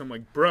the face. I'm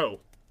like, bro,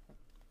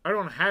 I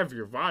don't have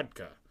your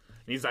vodka.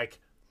 And he's like,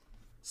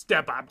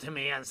 step up to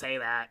me and say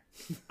that.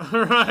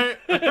 All right?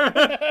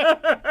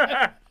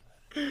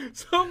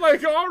 So I'm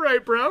like, all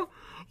right, bro.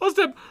 I'll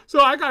step. So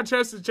I got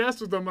chest to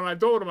chest with him, and I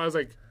told him, I was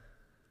like,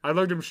 I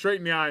looked him straight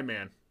in the eye,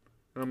 man.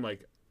 And I'm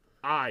like,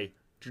 I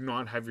do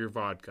not have your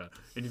vodka.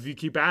 And if you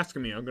keep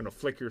asking me, I'm going to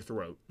flick your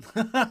throat.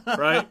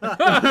 Right?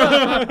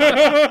 I'm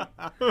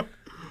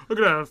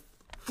going to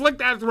flick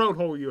that throat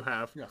hole you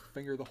have. Yeah,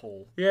 finger the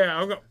hole. Yeah,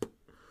 I'm going to.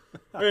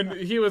 And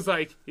he's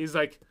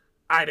like,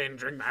 I didn't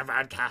drink my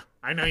vodka.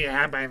 I know you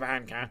have my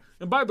vodka.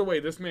 And by the way,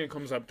 this man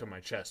comes up to my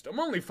chest. I'm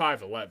only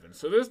 5'11",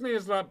 so this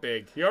man's not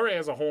big. He already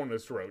has a hole in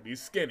his throat.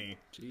 He's skinny.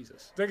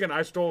 Jesus. Thinking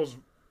I stole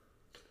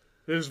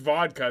his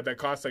vodka that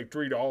cost like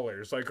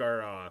 $3, like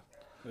our...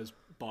 Those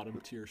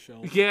bottom tier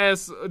shelf.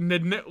 Yes,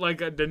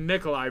 the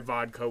Nikolai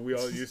vodka we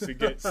all used to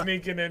get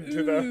sneaking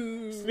into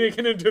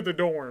the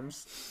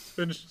dorms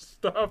and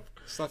stuff.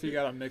 Stuff you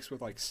gotta mix with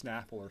like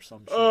Snapple or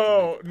some shit.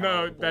 Oh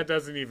no, that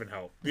doesn't even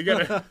help. You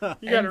gotta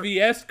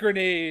MVS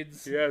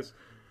grenades. Yes,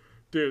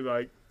 dude,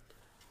 like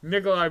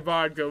Nikolai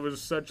vodka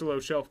was such a low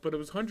shelf, but it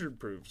was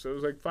 100 proof, so it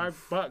was like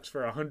 $5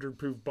 for a 100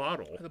 proof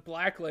bottle. The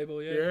black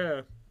label, yeah.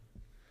 Yeah,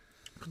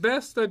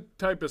 that's the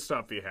type of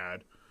stuff he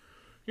had.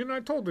 I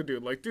told the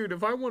dude, like, dude,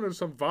 if I wanted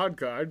some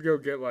vodka, I'd go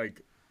get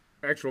like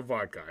actual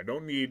vodka. I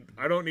don't need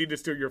to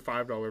steal your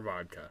 $5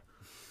 vodka.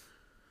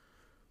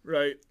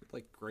 Right?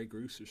 Like Grey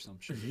Goose or some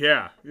shit.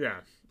 Yeah.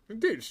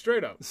 Dude,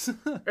 straight up.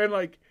 And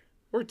like,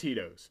 we're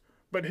Tito's.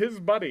 But his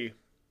buddy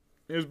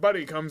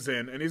comes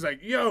in and he's like,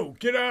 yo,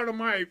 get out of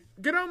my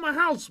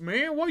house,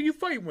 man. Why are you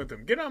fighting with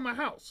him? Get out of my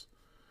house.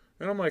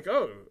 And I'm like,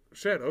 oh,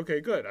 shit,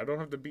 okay, good. I don't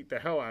have to beat the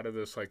hell out of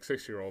this, like,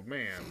 6-year-old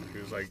man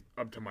who's, like,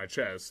 up to my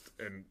chest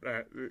and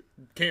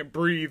can't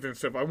breathe and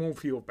stuff. I won't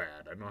feel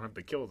bad. I don't have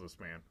to kill this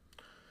man.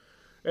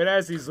 And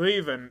as he's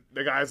leaving,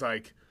 the guy's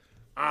like,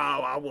 oh,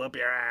 I'll whoop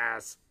your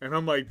ass. And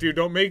I'm like, dude,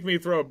 don't make me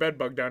throw a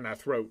bedbug down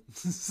that throat.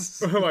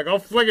 I'm like, I'll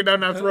flick it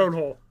down that throat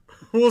hole.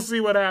 We'll see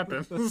what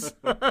happens.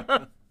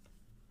 A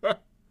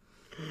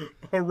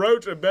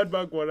roach, a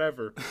bedbug,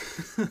 whatever.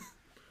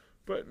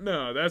 But,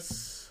 no,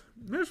 that's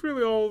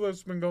really all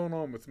that's been going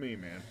on with me,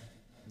 man.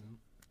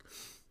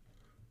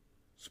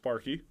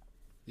 Sparky.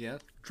 Yeah?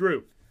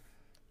 Drew.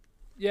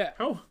 Yeah.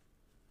 How?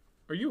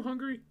 Are you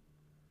hungry?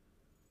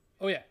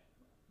 Oh, yeah.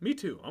 Me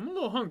too. I'm a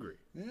little hungry.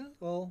 Yeah,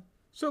 well...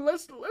 So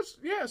let's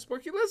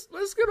Sparky,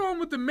 let's get on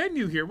with the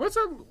menu here. What's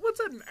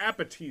an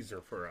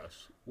appetizer for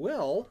us?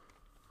 Well,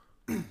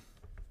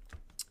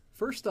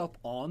 first up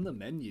on the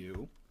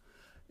menu...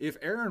 If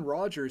Aaron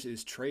Rodgers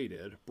is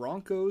traded,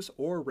 Broncos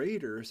or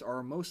Raiders are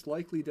a most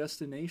likely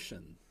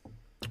destination.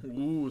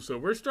 Ooh, so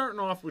we're starting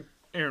off with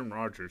Aaron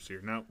Rodgers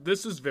here. Now,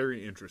 this is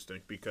very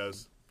interesting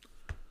because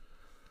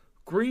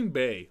Green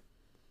Bay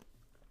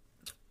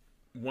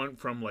went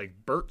from like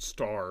Bert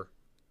Starr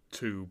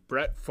to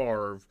Brett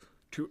Favre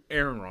to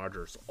Aaron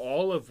Rodgers,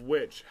 all of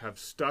which have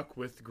stuck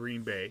with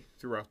Green Bay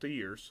throughout the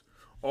years.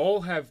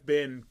 All have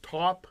been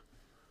top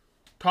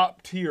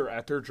top tier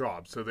at their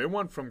job. So they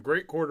went from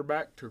great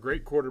quarterback to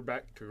great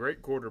quarterback to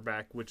great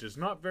quarterback, which is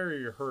not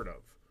very heard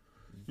of.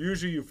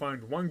 Usually you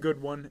find one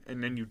good one,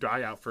 and then you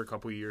die out for a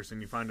couple of years,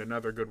 and you find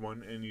another good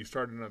one, and you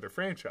start another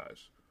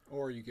franchise.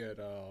 Or you get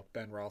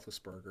Ben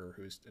Roethlisberger,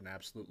 who's an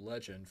absolute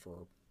legend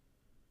for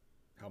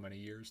how many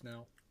years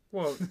now?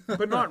 Well,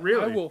 but not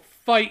really. I will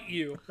fight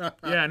you.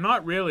 Yeah,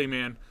 not really,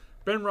 man.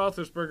 Ben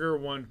Roethlisberger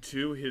won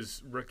 2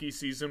 his rookie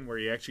season where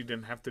he actually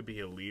didn't have to be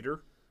a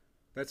leader.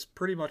 That's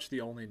pretty much the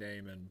only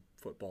name in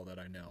football that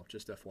I know,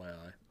 just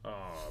FYI.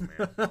 Oh,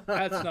 man.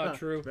 That's not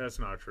true. That's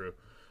not true.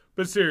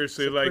 But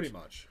seriously, So like... pretty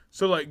much.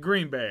 So, like,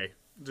 Green Bay,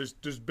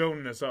 just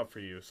building this up for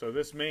you. So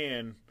this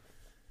man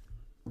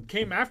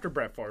came after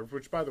Brett Favre,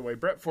 which, by the way,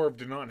 Brett Favre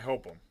did not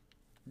help him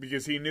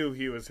because he knew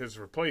he was his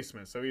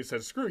replacement. So he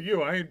said, screw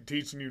you, I ain't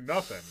teaching you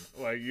nothing.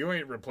 Like, you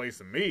ain't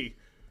replacing me,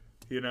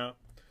 you know?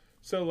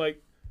 So,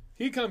 like,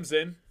 he comes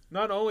in.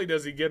 Not only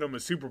does he get him a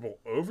Super Bowl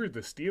over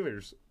the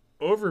Steelers,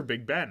 over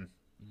Big Ben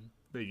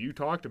that you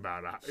talked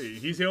about.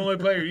 He's the only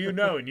player you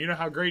know, and you know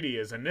how great he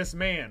is. And this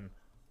man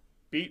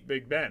beat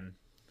Big Ben.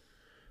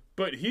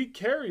 But he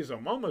carries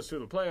them almost to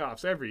the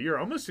playoffs every year,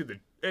 almost to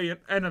the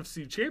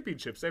NFC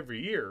championships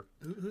every year.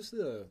 Who's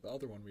the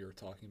other one we were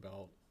talking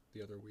about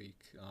the other week?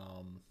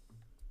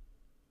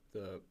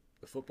 The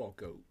football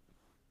goat.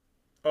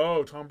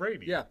 Oh, Tom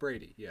Brady. Yeah,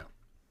 Brady, yeah.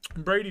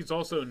 Brady's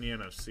also in the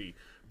NFC,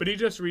 but he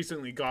just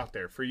recently got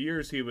there. For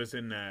years, he was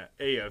in the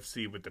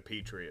AFC with the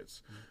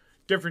Patriots.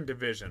 Different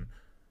division.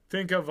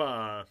 Think of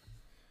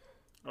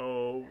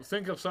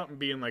something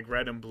being like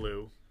red and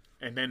blue.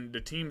 And then the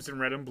teams in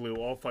red and blue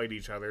all fight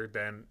each other.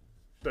 Then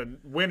the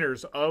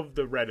winners of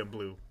the red and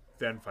blue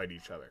then fight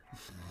each other.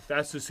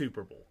 That's the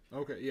Super Bowl.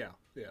 Okay, yeah.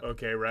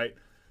 Okay, right?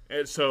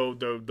 And so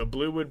the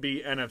blue would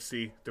be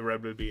NFC, the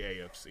red would be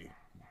AFC.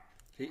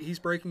 He's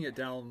breaking it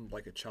down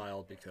like a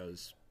child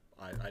because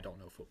I don't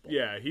know football.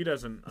 Yeah, he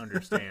doesn't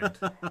understand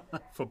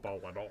football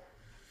at all.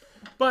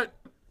 But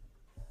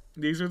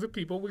these are the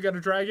people we got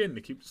to drag in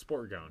to keep the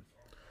sport going.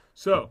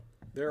 So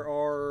there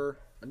are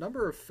a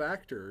number of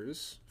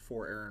factors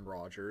for Aaron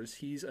Rodgers.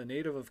 He's a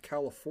native of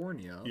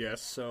California.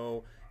 Yes.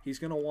 So he's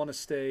going to want to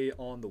stay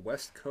on the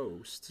West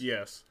Coast.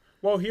 Yes.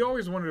 Well, he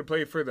always wanted to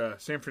play for the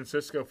San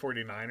Francisco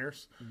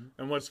 49ers. Mm-hmm.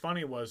 And what's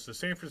funny was the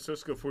San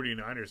Francisco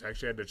 49ers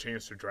actually had the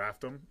chance to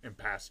draft him and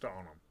passed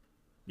on him.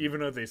 Even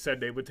though they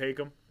said they would take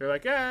him. They're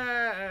like,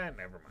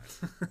 never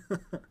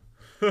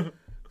mind.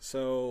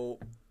 So,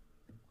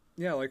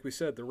 yeah, like we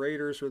said, the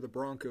Raiders or the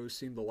Broncos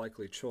seem the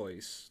likely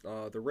choice.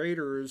 The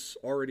Raiders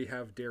already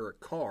have Derek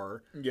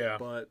Carr. Yeah.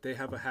 But they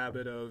have a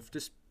habit of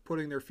just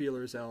putting their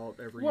feelers out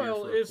every year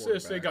Well, for a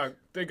quarterback.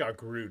 they got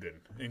Gruden.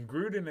 And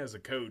Gruden as a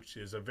coach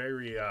is a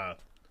very,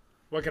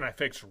 what can I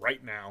fix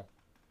right now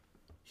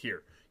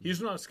here?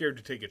 He's not scared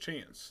to take a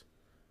chance.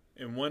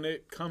 And when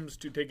it comes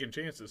to taking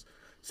chances,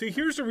 see,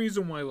 here's the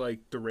reason why, like,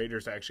 the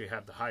Raiders actually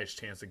have the highest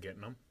chance of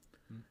getting them.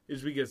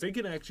 Is because they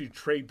can actually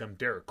trade them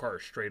Derek Carr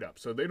straight up.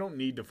 So they don't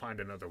need to find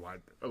another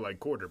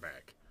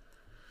quarterback.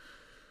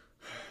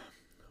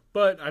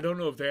 But I don't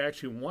know if they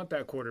actually want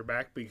that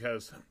quarterback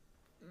because...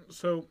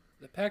 So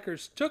the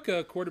Packers took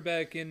a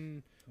quarterback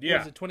in, yeah.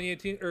 Was it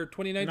 2018 or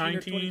 2019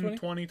 or 2020?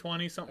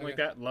 2020, something like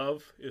that.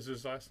 Love is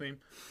his last name.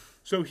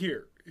 So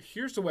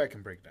here's the way I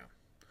can break down.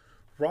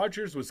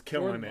 Rodgers was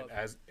killing it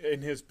as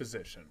in his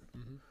position.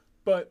 Mm-hmm.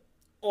 But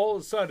all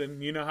of a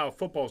sudden, you know how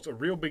football's a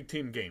real big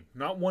team game.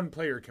 Not one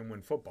player can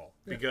win football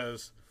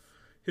because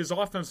his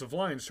offensive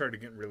line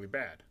started getting really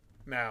bad.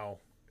 Now,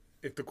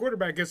 if the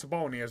quarterback gets the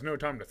ball and he has no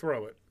time to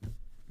throw it,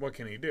 what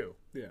can he do?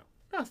 Yeah.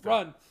 Nothing.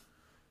 Run.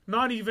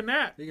 Not even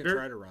that. He can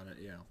try to run it,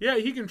 yeah. Yeah,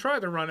 he can try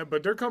to run it,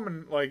 but they're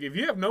coming, like, if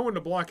you have no one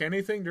to block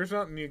anything, there's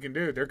nothing you can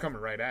do. They're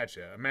coming right at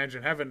you.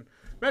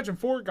 Imagine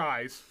 4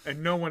 guys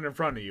and no one in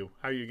front of you.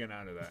 How are you getting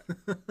out of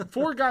that?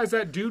 4 guys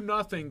that do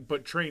nothing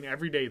but train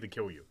every day to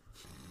kill you.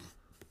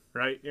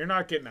 Right? You're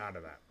not getting out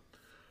of that.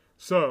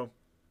 So,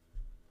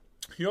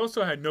 he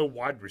also had no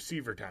wide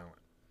receiver talent.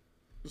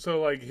 So,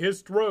 like,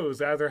 his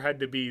throws either had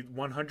to be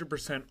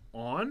 100%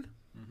 on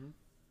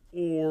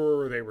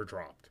or they were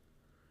dropped.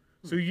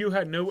 So you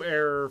had no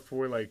error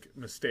for, like,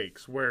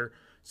 mistakes, where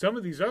some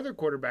of these other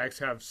quarterbacks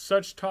have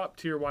such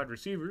top-tier wide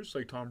receivers,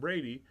 like Tom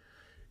Brady.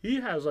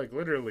 He has, like,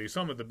 literally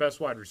some of the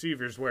best wide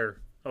receivers where,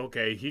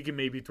 okay, he can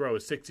maybe throw a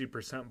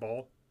 60%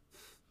 ball.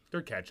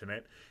 They're catching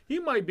it. He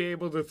might be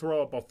able to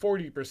throw up a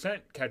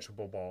 40%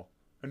 catchable ball,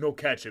 and they'll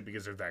catch it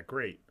because they're that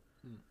great.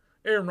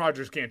 Aaron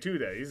Rodgers can't do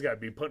that. He's got to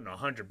be putting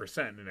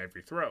 100% in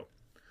every throw,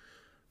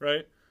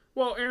 right?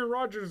 Well, Aaron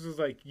Rodgers is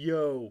like,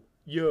 yo,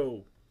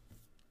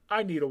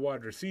 I need a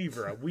wide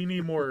receiver. We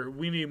need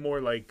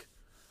more, like,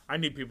 I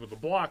need people to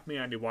block me.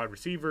 I need wide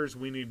receivers.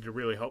 We need to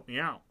really help me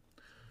out.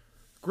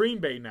 Green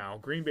Bay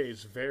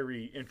is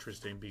very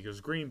interesting because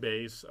Green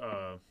Bay's,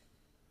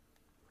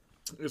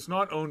 it's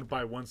not owned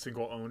by one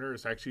single owner.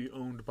 It's actually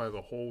owned by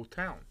the whole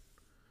town,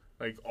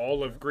 like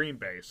all of Green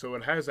Bay. So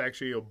it has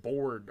actually a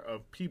board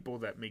of people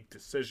that make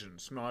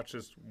decisions, not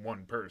just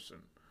one person.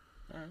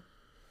 All right.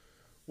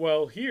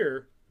 Well,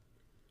 here,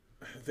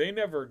 they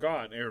never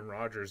got Aaron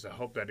Rodgers the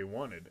help that he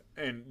wanted.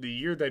 And the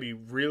year that he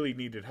really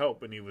needed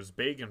help and he was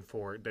begging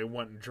for it, they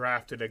went and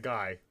drafted a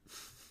guy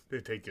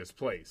to take his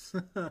place.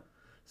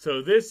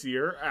 So this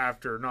year,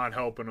 after not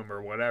helping him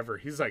or whatever,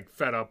 he's like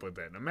fed up with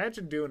it.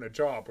 Imagine doing a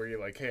job where you're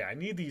like, hey, I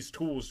need these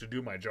tools to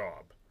do my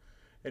job.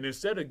 And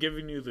instead of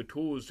giving you the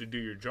tools to do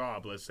your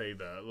job, let's say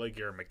like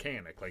you're a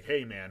mechanic, like,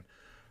 hey man,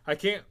 I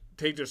can't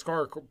take this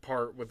car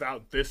apart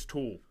without this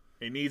tool.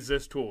 It needs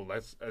this tool.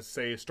 Let's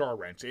say a star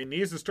wrench. It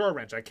needs a star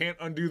wrench. I can't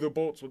undo the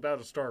bolts without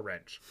a star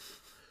wrench.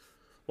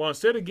 Well,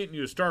 instead of getting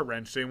you a star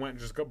wrench, they went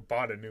and just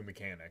bought a new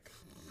mechanic.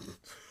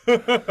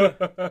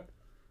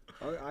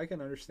 I can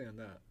understand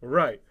that.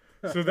 Right.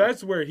 So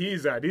that's where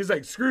he's at. He's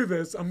like, screw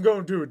this. I'm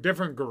going to a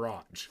different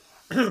garage.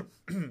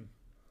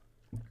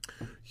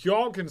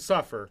 Y'all can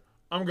suffer.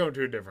 I'm going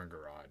to a different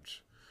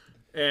garage.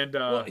 And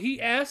well, he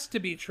asked to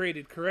be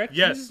traded, correct?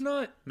 Yes. He's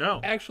not No.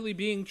 actually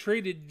being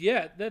traded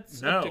yet.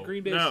 That's up to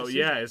Green Bay's decision.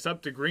 Yeah, it's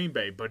up to Green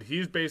Bay. But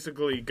he's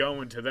basically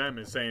going to them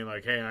and saying,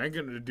 like, hey, I ain't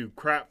going to do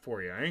crap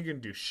for you. I ain't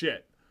going to do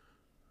shit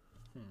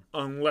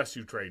unless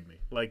you trade me.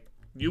 Like,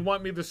 you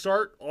want me to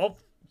start? I'll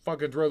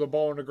fucking throw the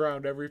ball on the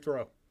ground every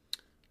throw.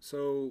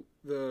 So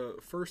the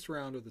first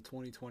round of the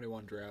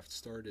 2021 draft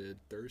started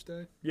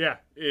Thursday? Yeah,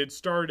 it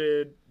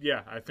started,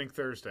 I think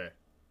Thursday.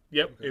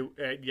 Yep,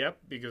 okay. Yep,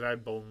 because I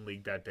had bowling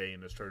league that day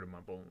and it started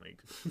my bowling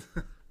league.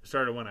 It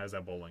started when I was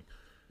at bowling.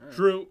 Right.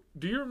 Drew,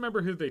 do you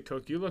remember who they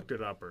took? You looked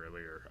it up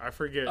earlier. I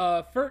forget.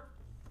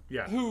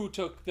 Yeah. Who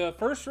took the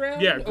first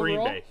round? Yeah, Green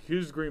overall? Bay.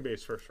 Who's Green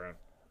Bay's first round?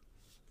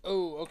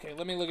 Oh, okay.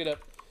 Let me look it up.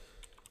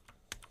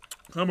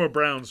 I'm a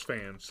Browns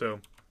fan,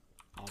 so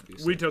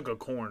obviously we took a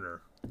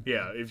corner.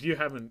 Yeah, if you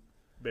haven't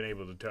been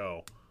able to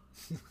tell,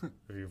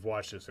 if you've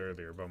watched this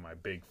earlier about my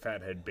big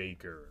fathead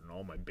baker and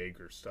all my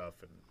baker stuff,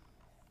 and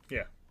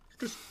yeah.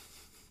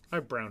 I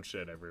have brown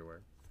shit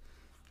everywhere.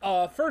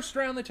 First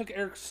round, they took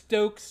Eric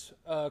Stokes,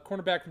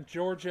 cornerback from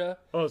Georgia.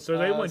 Oh, so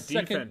they went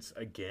defense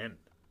again.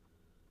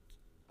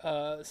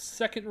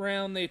 Second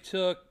round, they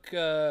took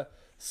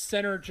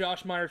center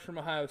Josh Myers from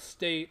Ohio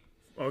State.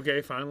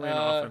 Okay, finally an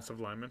offensive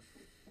lineman.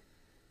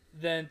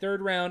 Then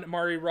third round,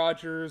 Amari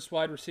Rogers,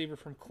 wide receiver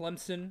from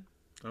Clemson.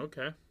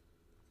 Okay.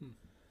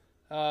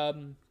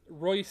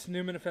 Royce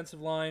Newman,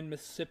 offensive line,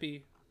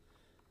 Mississippi.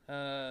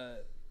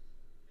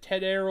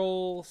 Ted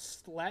Errol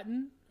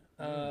Slatton,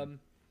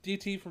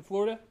 DT from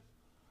Florida.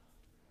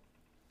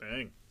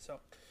 Dang. So,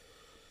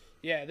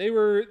 yeah, they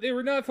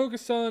were not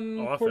focused on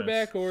offense.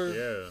 Quarterback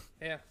or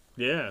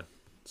yeah.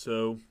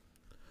 So,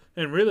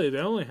 and really they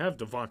only have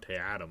Devontae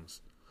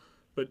Adams,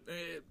 but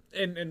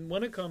and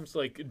when it comes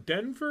like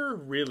Denver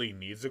really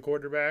needs a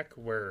quarterback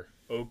where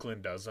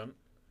Oakland doesn't,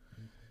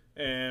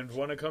 and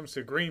when it comes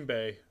to Green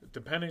Bay,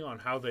 depending on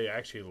how they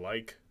actually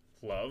like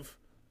Love.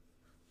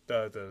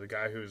 The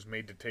guy who's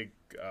made to take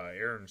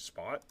Aaron's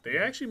spot, they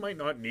actually might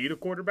not need a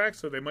quarterback,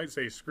 so they might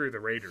say, screw the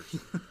Raiders.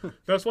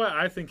 That's why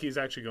I think he's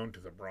actually going to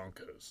the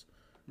Broncos.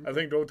 I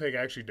think they'll take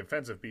actually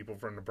defensive people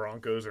from the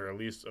Broncos or at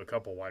least a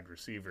couple wide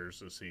receivers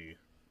to see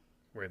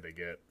where they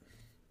get.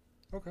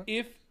 Okay.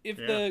 If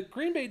the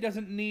Green Bay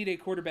doesn't need a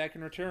quarterback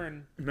in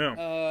return,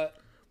 no.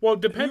 Well,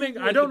 depending,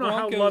 I don't know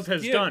how Love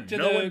has done.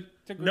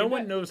 No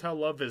one knows how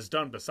Love has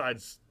done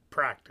besides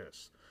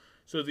practice.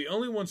 So the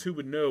only ones who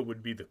would know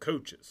would be the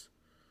coaches.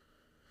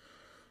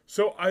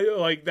 So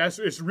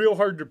it's real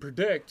hard to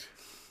predict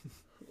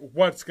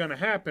what's going to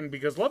happen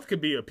because Love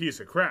could be a piece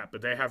of crap,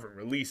 but they haven't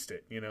released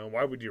it. You know,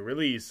 why would you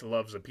release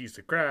Love's a piece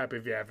of crap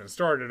if you haven't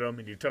started him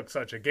and you took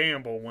such a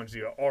gamble once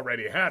you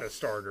already had a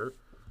starter?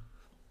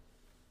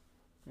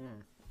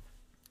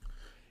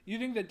 You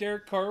think that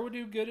Derek Carr would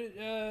do good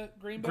at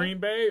Green Bay? Green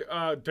Bay,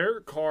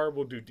 Derek Carr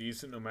will do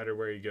decent no matter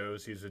where he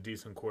goes. He's a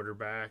decent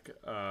quarterback.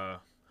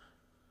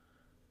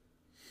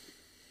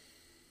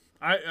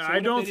 I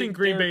don't think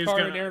Green Bay is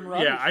going to.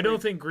 Yeah, I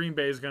don't think Green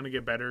Bay is going to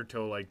get better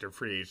till like their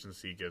free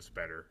agency gets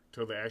better.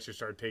 Till they actually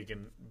start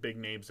taking big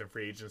names in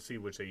free agency,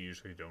 which they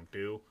usually don't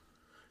do.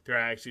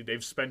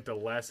 They've spent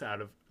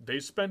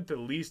they've spent the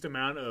least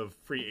amount of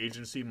free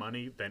agency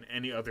money than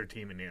any other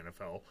team in the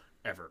NFL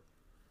ever.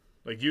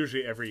 Like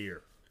usually every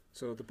year.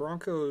 So the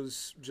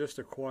Broncos just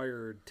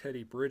acquired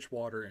Teddy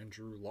Bridgewater and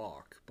Drew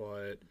Lock,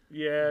 but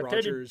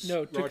Rodgers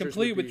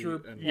complete with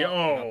Drew.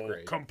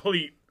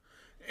 Complete.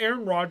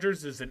 Aaron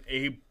Rodgers is an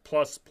A++.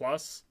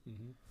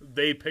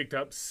 They picked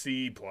up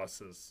C++.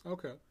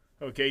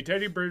 Okay.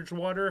 Teddy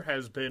Bridgewater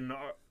has been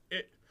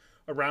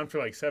around for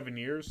like 7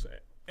 years,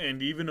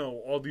 and even though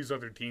all these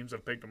other teams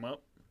have picked him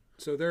up,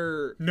 so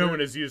no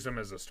one has used him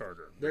as a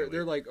starter.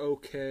 They're like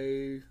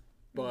okay,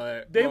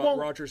 but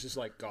Rodgers is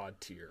like God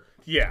tier.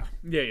 Yeah.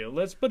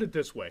 Let's put it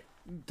this way: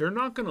 they're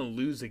not going to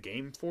lose a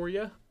game for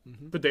you,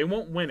 but they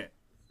won't win it.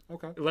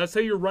 Okay. Let's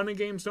say your running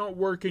game's not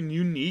working,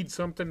 you need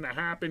something to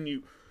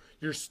happen.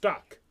 You're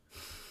stuck,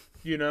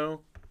 you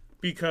know?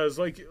 Because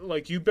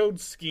like you build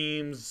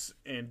schemes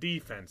and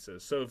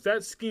defenses. So if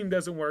that scheme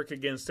doesn't work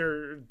against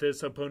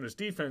this opponent's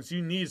defense,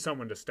 you need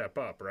someone to step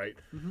up, right?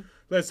 Mm-hmm.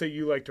 Let's say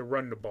you like to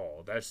run the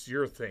ball. That's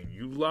your thing.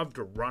 You love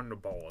to run the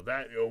ball.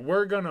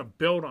 We're gonna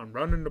build on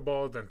running the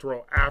ball, then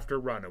throw after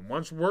running.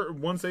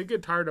 Once they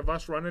get tired of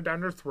us running down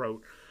their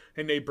throat,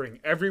 and they bring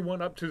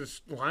everyone up to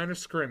the line of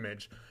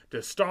scrimmage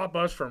to stop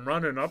us from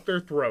running up their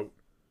throat,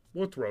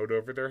 we'll throw it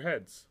over their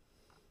heads,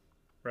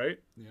 right?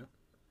 Yeah.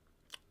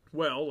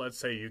 Well, let's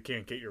say you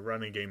can't get your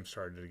running game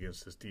started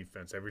against this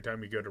defense. Every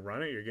time you go to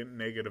run it, you're getting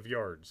negative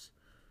yards.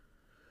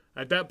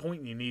 At that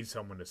point, you need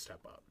someone to step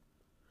up.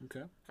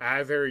 Okay.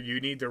 Either you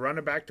need the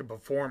running back to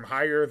perform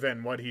higher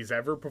than what he's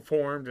ever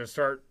performed and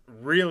start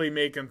really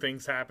making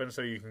things happen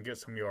so you can get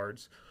some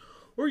yards,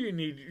 or you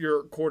need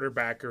your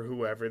quarterback or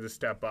whoever to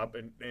step up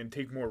and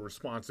take more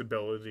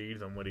responsibility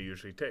than what he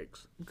usually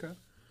takes. Okay.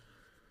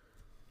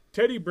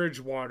 Teddy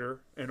Bridgewater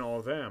and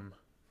all them,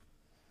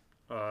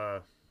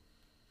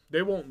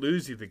 they won't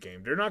lose you the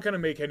game. They're not going to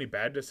make any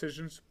bad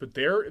decisions, but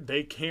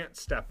they can't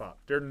step up.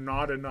 They're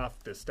not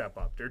enough to step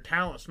up. Their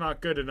talent's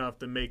not good enough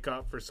to make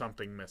up for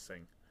something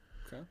missing.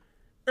 Okay.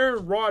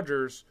 Aaron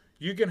Rodgers,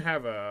 you can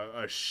have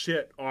a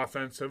shit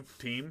offensive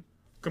team,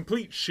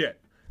 complete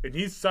shit, and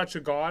he's such a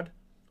god,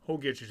 he'll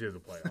get you to the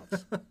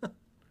playoffs.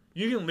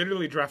 You can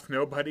literally draft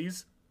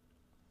nobodies,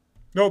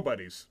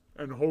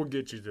 and he'll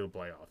get you to the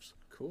playoffs.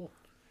 Cool.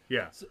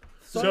 Yeah.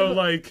 So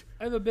I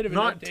have a bit of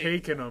not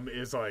taking them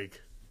is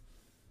like,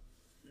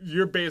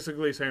 you're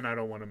basically saying I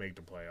don't want to make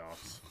the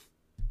playoffs.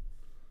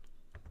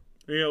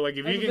 You know, like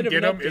if you can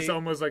get them, it's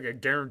almost like a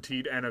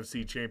guaranteed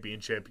NFC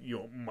championship.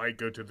 You might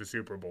go to the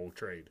Super Bowl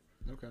trade.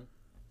 Okay.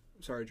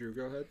 Sorry, Drew,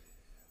 go ahead.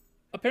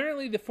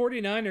 Apparently, the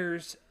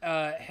 49ers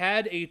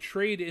had a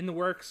trade in the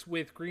works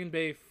with Green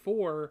Bay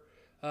for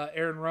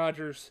Aaron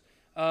Rodgers.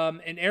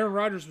 And Aaron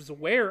Rodgers was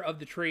aware of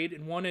the trade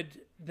and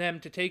wanted them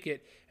to take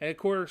it. And, of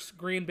course,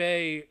 Green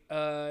Bay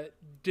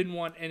didn't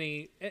want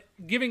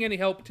giving any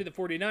help to the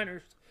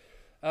 49ers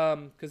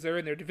because they're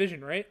in their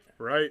division, right?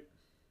 Right.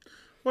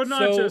 Well,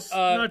 not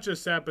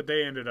just that, but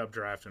they ended up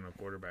drafting a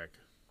quarterback.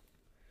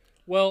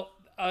 Well,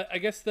 I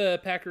guess the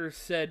Packers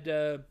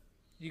said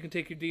you can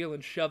take your deal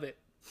and shove it.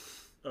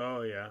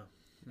 Oh, yeah.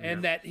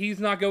 And that he's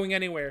not going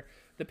anywhere.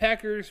 The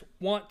Packers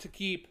want to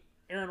keep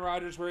Aaron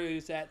Rodgers where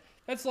he's at.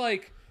 That's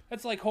like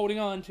holding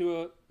on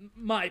to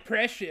my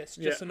precious,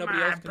 just so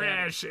nobody else can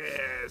have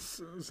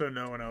it. So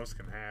no one else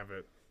can have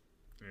it.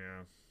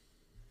 Yeah.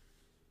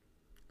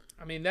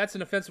 I mean, that's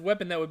an offensive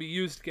weapon that would be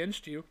used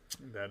against you.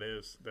 That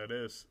is.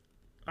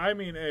 I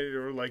mean,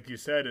 or like you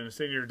said, in a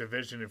senior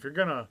division, if you're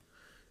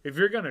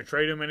gonna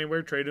trade him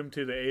anywhere, trade him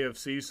to the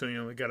AFC, so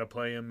you only got to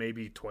play him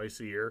maybe twice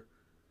a year,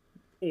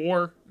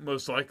 or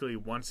most likely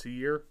once a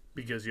year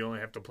because you only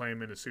have to play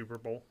him in a Super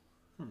Bowl.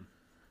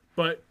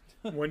 But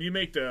when you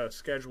make the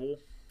schedule,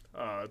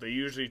 they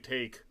usually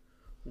take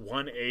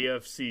one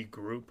AFC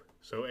group.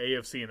 So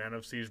AFC and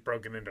NFC is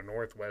broken into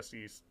North, West,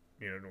 East,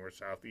 North,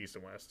 South, East,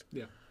 and West.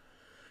 Yeah.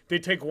 They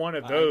take one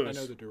of those. I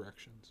know the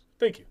directions.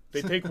 Thank you.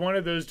 They take one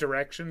of those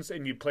directions,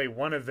 and you play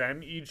one of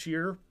them each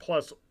year,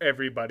 plus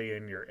everybody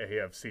in your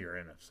AFC or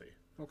NFC.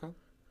 Okay.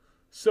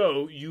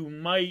 So you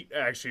might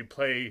actually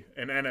play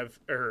an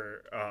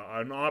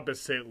an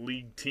opposite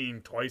league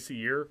team twice a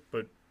year,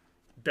 but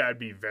that'd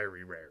be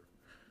very rare.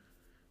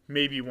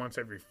 Maybe once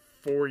every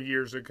 4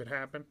 years it could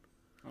happen.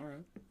 All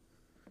right.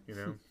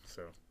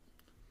 So.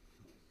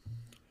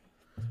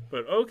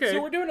 But okay.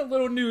 So we're doing a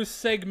little news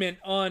segment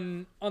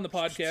on the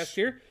podcast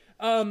here.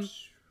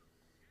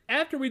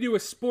 After we do a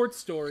sports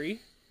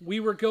story, we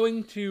were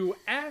going to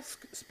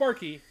ask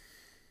Sparky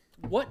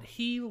what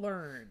he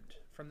learned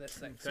from this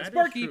thing. So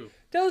Sparky,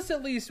 tell us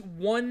at least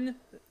one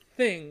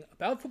thing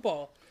about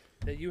football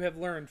that you have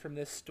learned from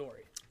this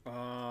story.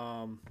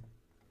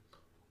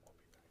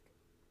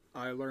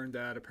 I learned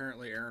that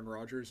apparently Aaron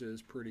Rodgers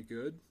is pretty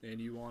good, and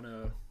you want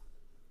to...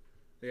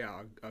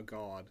 Yeah, a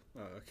god,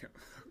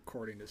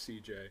 according to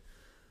CJ.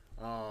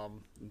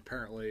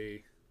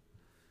 Apparently,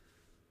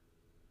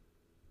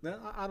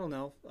 I don't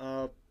know.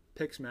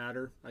 Picks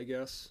matter, I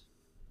guess.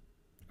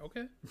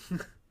 Okay.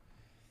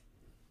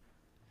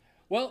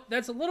 Well,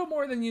 that's a little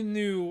more than you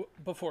knew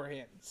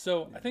beforehand,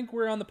 so I think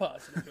we're on the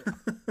positive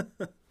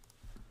here.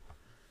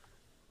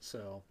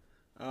 So,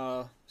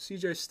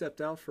 CJ stepped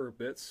out for a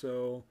bit,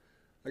 so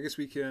I guess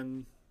we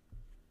can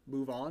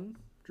move on,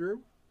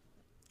 Drew?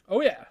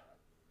 Oh, yeah.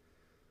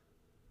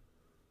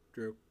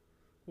 Drew.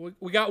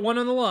 We got one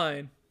on the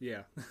line.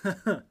 Yeah.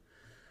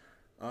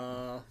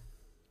 So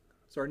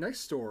our next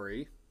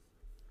story,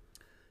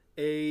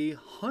 a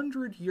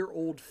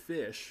 100-year-old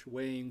fish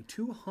weighing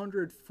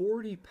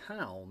 240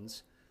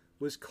 pounds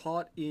was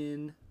caught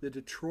in the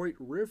Detroit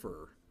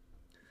River.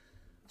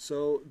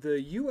 So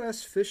the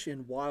U.S. Fish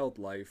and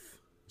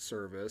Wildlife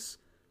Service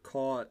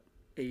caught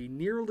a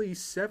nearly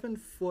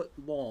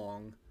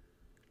 7-foot-long,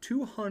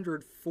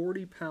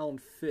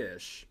 240-pound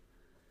fish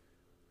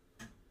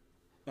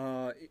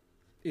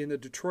in the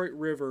Detroit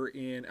River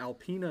in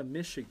Alpena,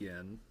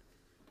 Michigan,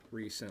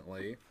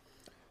 recently.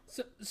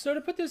 So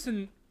to put this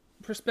in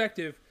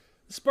perspective,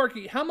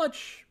 Sparky, how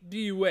much do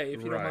you weigh, if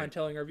you don't Right. mind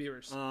telling our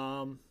viewers?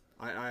 I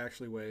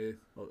actually weigh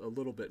a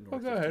little bit north. Oh,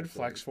 go of ahead. 240.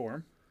 Flex for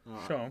him.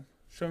 Show him.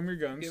 Show him your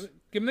guns.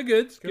 Give him the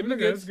goods. Give him the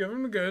goods. Give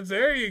him the goods.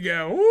 There you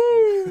go.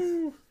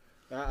 Woo!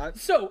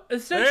 So,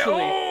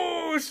 essentially...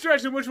 Oh,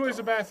 stretching. Which way's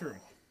the bathroom?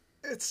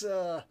 It's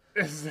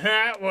It's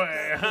that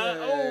way. Huh?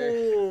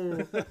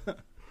 Oh.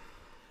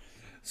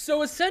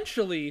 So,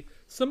 essentially,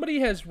 somebody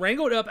has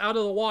wrangled up out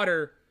of the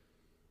water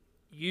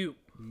you.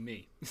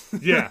 me.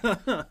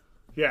 Yeah.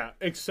 Yeah,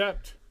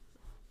 except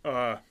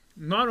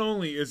not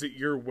only is it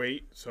your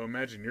weight, so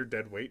imagine your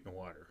dead weight in the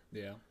water,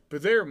 Yeah.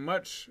 but they're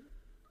much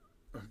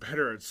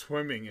better at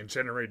swimming and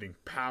generating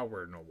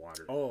power in the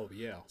water. Oh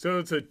yeah. So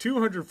it's a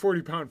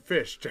 240-pound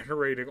fish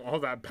generating all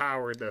that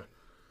power.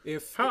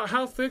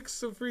 How thick's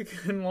the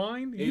freaking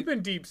line? You've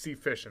been deep sea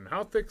fishing.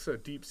 How thick's a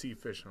deep sea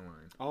fishing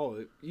line?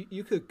 Oh,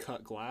 you could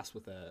cut glass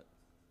with that.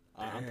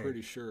 I'm Dang.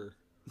 pretty sure.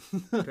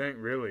 Dang,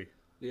 really?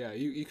 Yeah,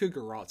 you could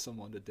garrote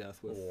someone to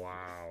death with.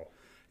 Wow.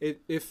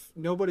 If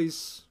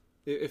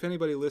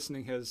anybody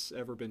listening has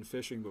ever been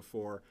fishing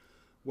before,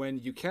 when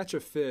you catch a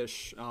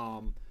fish,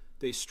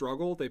 they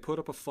struggle, they put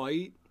up a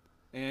fight,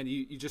 and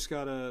you just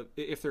gotta,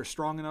 if they're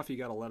strong enough, you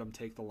gotta let them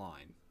take the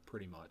line,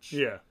 pretty much.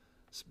 Yeah.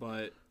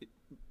 But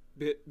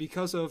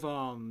because of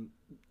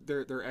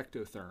their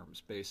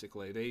ectotherms,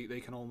 basically, they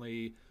can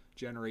only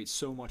generate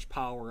so much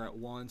power at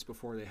once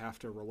before they have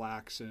to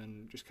relax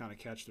and just kind of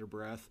catch their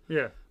breath.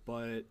 Yeah.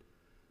 But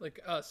Like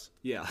us.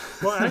 yeah.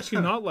 Well,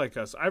 actually, not like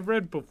us. I've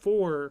read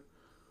before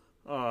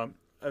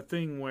a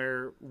thing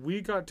where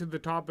we got to the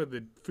top of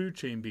the food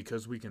chain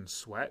because we can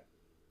sweat,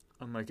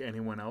 unlike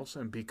anyone else,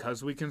 and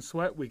because we can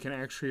sweat, we can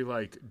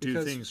actually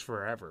do things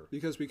forever.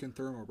 Because we can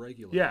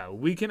thermoregulate. Yeah,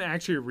 we can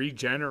actually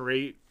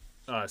regenerate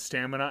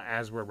stamina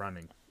as we're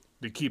running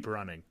to keep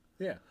running.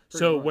 Yeah.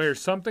 So much. where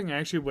something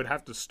actually would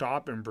have to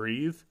stop and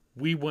breathe,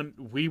 we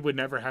would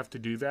never have to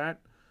do that.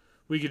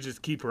 We could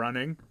just keep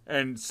running,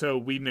 and so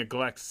we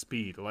neglect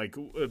speed.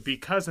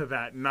 Because of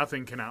that,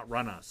 nothing can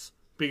outrun us.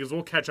 Because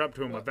we'll catch up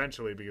to them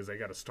eventually because they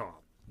got to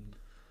stop.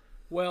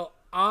 Well,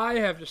 I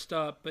have to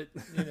stop, but,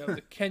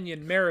 the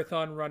Kenyan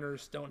marathon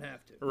runners don't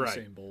have to. Right.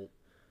 Usain Bolt.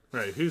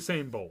 Right.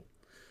 Usain Bolt.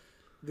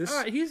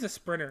 He's a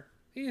sprinter.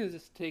 He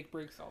just take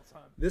breaks all the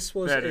time. This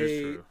was That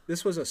is true.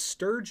 This was a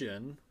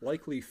sturgeon,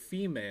 likely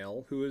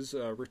female, who was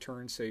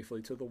returned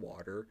safely to the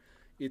water.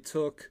 It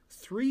took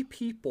 3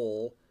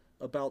 people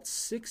about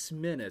 6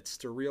 minutes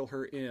to reel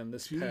her in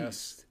this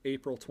past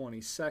April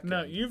 22nd.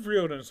 Now, you've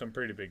reeled in some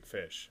pretty big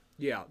fish.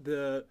 Yeah,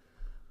 the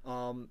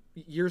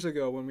years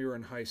ago when we were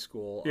in high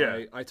school,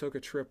 Yeah. I took a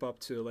trip up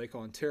to Lake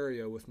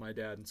Ontario with my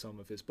dad and some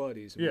of his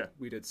buddies. And Yeah.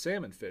 we did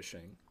salmon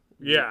fishing.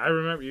 Yeah, I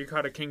remember you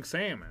caught a king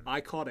salmon.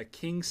 I caught a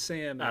king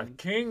salmon.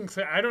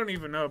 I don't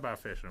even know about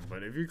fishing,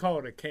 but if you call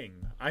it a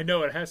king, I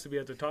know it has to be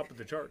at the top of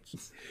the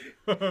charts.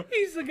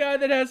 He's the guy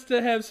that has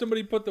to have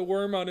somebody put the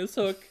worm on his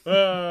hook.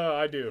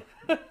 I do.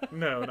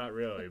 No, not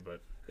really,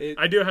 but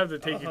I do have to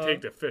take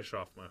the fish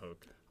off my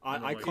hook. I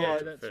Like,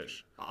 caught yeah,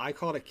 fish. I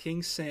caught a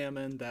king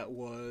salmon that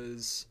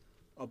was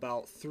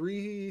about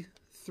 3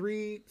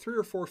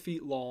 or 4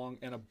 feet long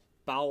and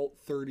about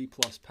 30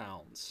 plus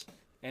pounds.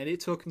 And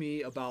it took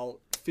me about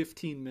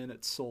 15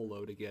 minutes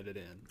solo to get it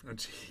in. Oh,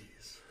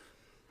 jeez.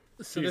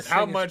 So Jeez, this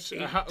how thing is much?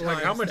 8 How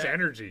times much that.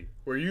 energy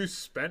were you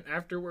spent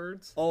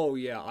afterwards? Oh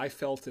yeah, I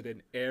felt it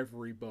in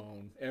every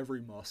bone,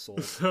 every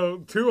muscle. So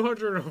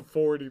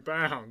 240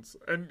 pounds,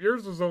 and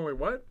yours was only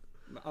what?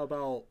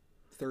 About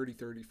 30,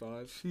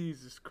 35.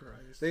 Jesus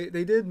Christ! They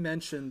did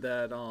mention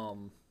that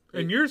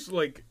And yours,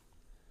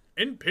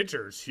 in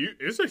pictures,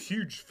 it's a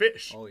huge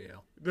fish. oh yeah.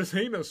 This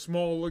ain't a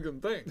small looking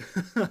thing.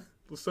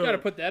 So Got to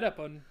put that up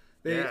on.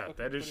 yeah,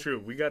 that is true.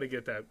 We got to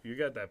get that. You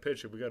got that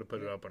picture. We got to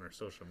put it up on our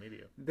social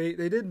media. They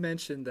did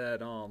mention that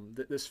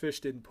this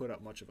fish didn't put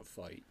up much of a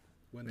fight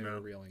when they No.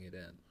 were reeling it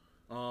in.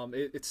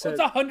 It It's says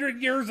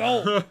 100 years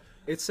old.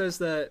 it says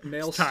that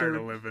Tired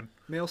of living.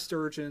 male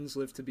sturgeons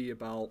live to be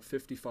about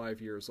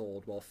 55 years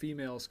old, while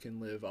females can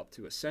live up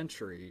to a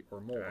century or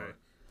more.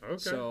 Okay.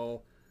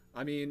 So,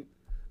 I mean,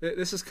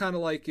 this is kind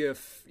of like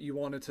if you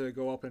wanted to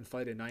go up and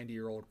fight a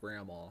 90-year-old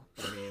grandma.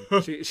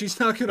 I mean, she's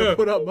not going to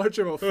put up much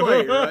of a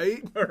fight,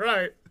 right? All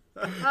right.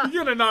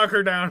 You're gonna knock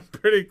her down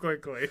pretty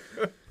quickly.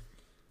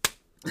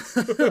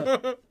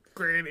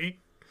 Granny,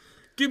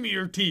 give me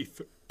your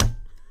teeth.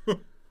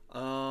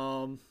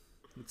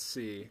 Let's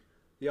see.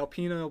 The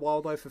Alpena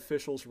wildlife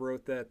officials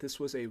wrote that this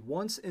was a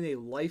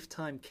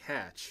once-in-a-lifetime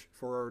catch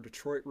for our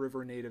Detroit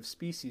River Native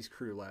Species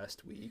crew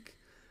last week.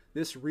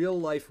 This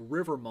real-life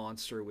river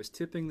monster was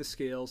tipping the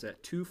scales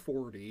at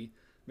 240,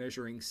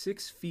 measuring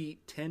 6 feet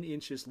 10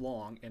 inches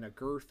long and a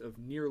girth of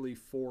nearly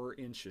 4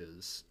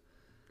 inches.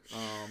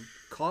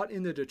 Caught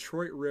in the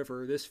Detroit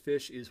River, this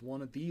fish is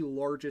one of the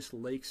largest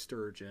lake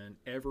sturgeon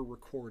ever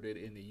recorded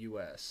in the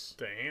U.S.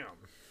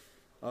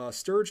 Damn.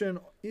 Sturgeon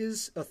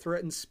is a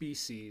threatened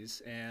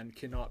species and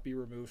cannot be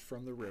removed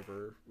from the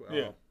river.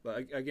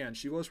 But again,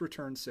 she was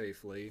returned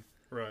safely.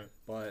 Right.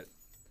 But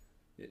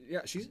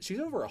yeah, she's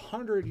over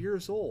 100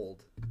 years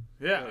old.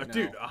 Yeah, right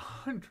dude, now.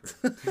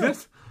 100.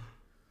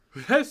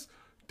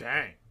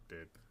 Dang,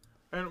 dude.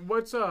 And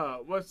what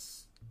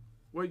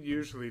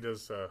usually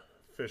does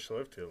fish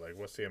live to? Like,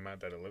 what's the amount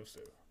that it lives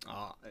to?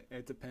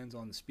 It depends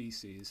on the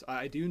species.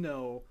 I do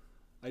know.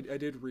 I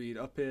did read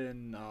up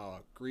in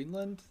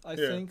Greenland. I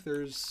think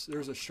there's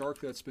a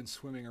shark that's been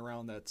swimming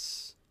around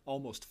that's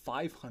almost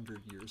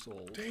 500 years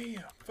old.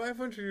 Damn,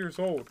 500 years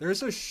old.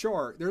 There's a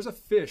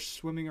fish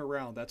swimming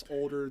around that's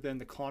older than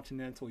the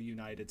continental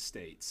United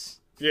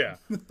States. Yeah,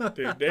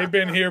 dude, they've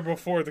been here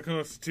before the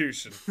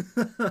Constitution.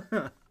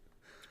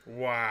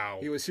 Wow.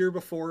 He was here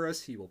before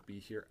us. He will be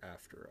here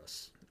after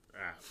us.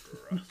 After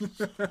us.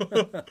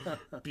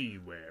 Be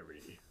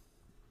wary.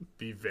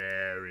 Be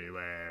very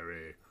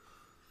wary.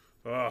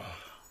 Oh.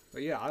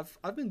 But yeah,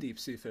 I've been deep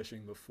sea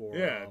fishing before.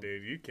 Yeah,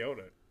 dude, you killed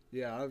it.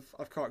 Yeah,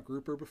 I've caught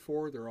grouper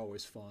before. They're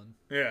always fun.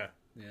 Yeah.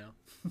 Yeah.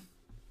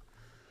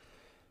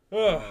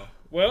 Oh,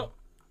 well,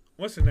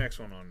 what's the next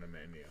one on the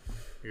menu?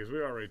 Because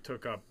we already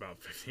took up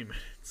about 15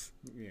 minutes.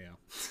 Yeah.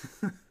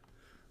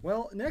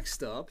 Well,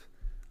 next up,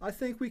 I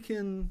think we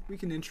can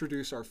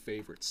introduce our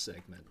favorite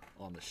segment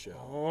on the show.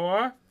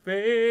 Our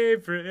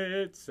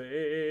favorite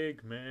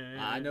segment.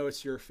 I know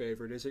it's your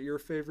favorite. Is it your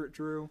favorite,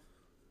 Drew?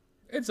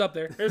 It's up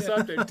there. It's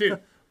up there, dude.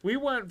 We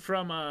went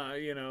from,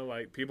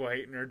 like people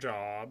hating their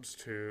jobs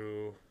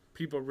to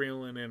people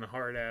reeling in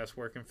hard-ass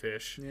working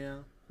fish. Yeah.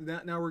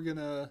 Now we're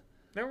gonna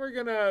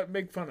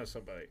make fun of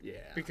somebody.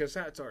 Yeah. Because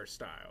that's our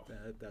style.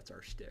 That's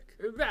our shtick.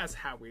 That's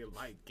how we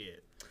like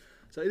it.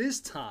 So it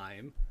is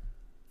time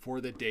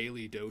for the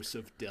Daily Dose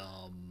of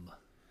Dumb.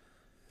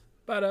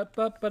 Triple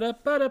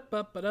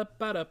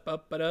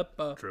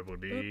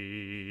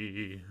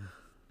D.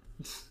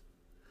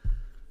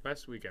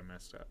 Last week I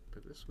messed up,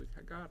 but this week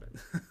I got it.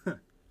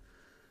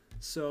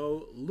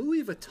 So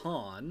Louis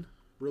Vuitton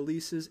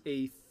releases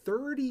a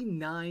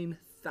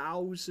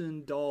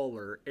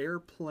 $39,000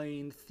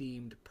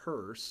 airplane-themed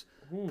purse,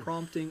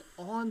 prompting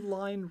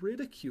online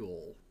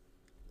ridicule.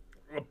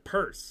 A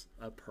purse.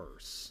 A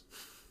purse.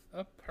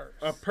 A purse.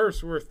 A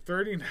purse worth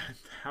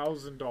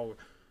 $39,000.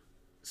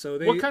 So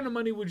what kind of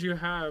money would you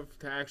have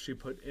to actually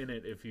put in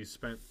it if you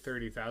spent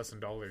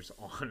 $30,000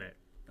 on it?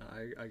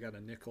 I got a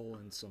nickel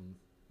and some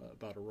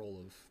about a roll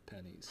of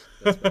pennies.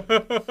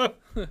 A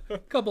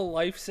couple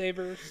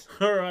lifesavers.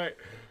 All right.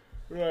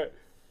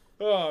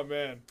 Oh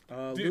man.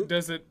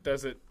 Does it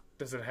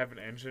have an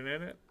engine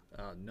in it?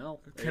 No.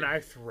 Can I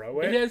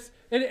throw it? It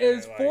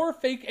has four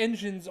fake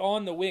engines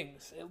on the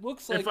wings. It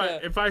looks like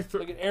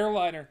like an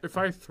airliner. If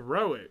I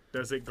throw it,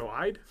 does it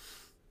glide?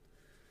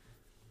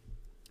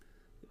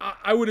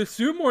 I would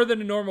assume more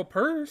than a normal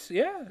purse.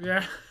 Yeah.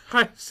 Yeah,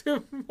 I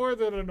assume more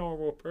than a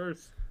normal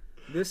purse.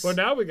 Well,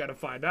 now we got to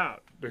find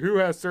out who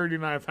has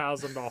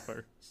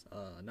 $39,000.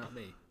 Not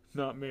me.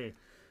 Not me.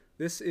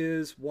 This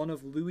is one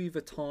of Louis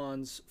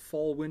Vuitton's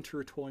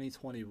Fall/Winter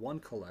 2021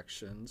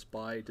 collections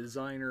by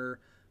designer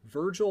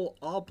Virgil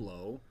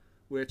Abloh,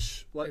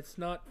 which it's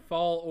not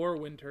fall or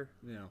winter.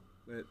 Yeah,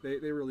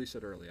 they released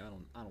it early. I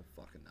don't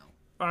fucking know.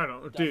 I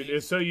don't, dude.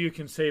 It's so you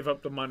can save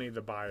up the money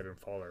to buy it in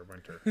fall or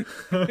winter.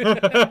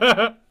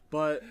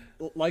 But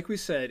like we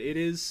said,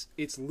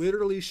 it's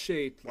literally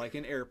shaped like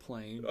an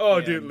airplane. Oh,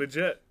 dude,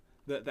 legit.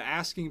 The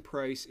asking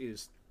price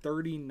is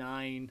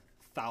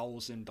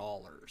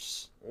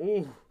 $39,000.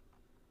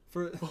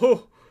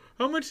 Oh,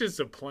 how much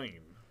is a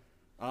plane?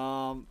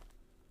 Well,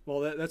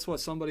 that's what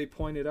somebody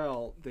pointed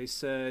out. They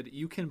said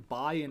you can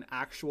buy an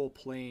actual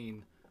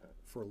plane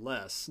for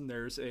less. And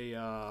there's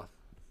a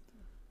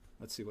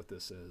let's see what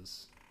this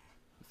is.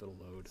 If it'll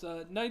load. It's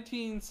a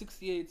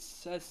 1968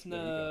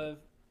 Cessna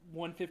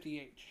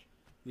 150H.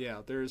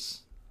 Yeah,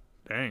 there's...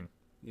 Dang.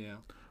 Yeah.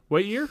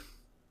 What year?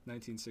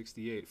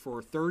 1968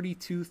 for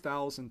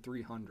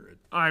 $32,300.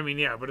 I mean,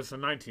 yeah, but it's a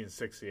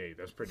 1968.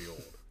 That's pretty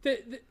old.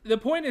 The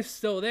point is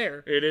still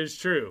there. It is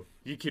true.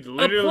 You could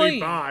literally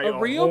buy a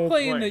real whole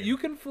plane that you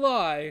can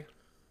fly.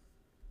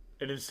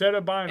 And instead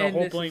of buying a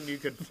whole plane you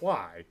could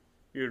fly,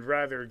 you'd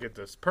rather get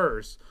this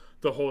purse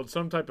to hold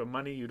some type of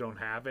money you don't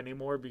have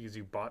anymore because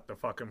you bought the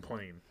fucking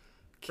plane.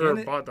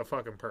 Bought the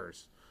fucking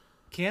purse.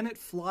 Can it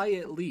fly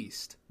at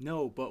least?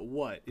 No, but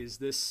what? Is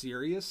this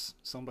serious?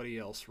 Somebody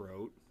else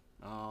wrote.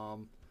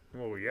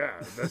 Well,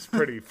 yeah, that's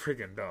pretty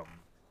freaking dumb.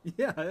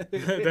 Yeah,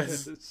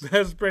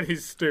 that's pretty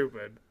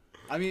stupid.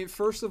 I mean,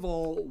 first of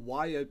all,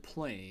 why a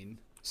plane?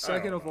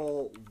 Second of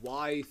all,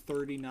 why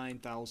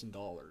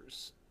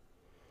 $39,000?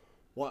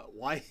 What?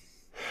 Why?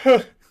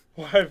 Why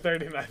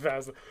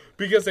 $39,000?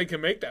 Because they can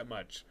make that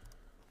much.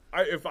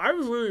 If I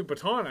was Louis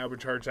Vuitton, I would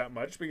charge that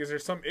much because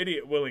there's some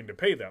idiot willing to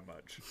pay that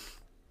much.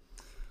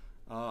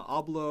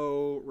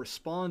 Abloh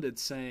responded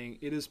saying,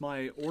 "It is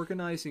my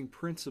organizing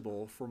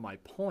principle for my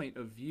point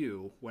of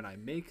view when I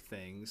make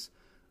things.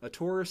 A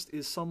tourist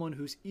is someone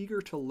who's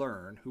eager to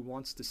learn, who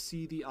wants to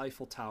see the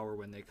Eiffel Tower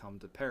when they come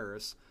to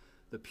Paris.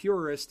 The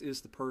purist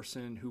is the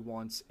person who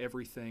wants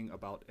everything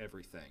about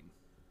everything."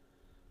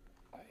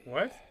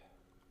 What?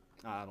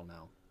 I don't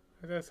know.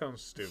 That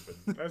sounds stupid.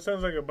 That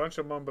sounds like a bunch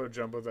of mumbo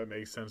jumbo that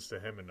makes sense to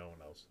him and no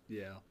one else.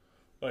 Yeah.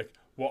 Like,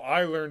 well,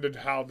 I learned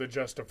how to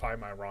justify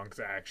my wrong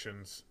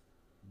actions.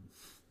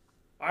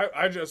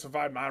 I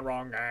justified my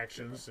wrong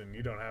actions, and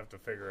you don't have to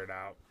figure it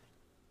out.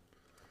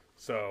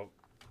 So,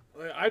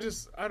 I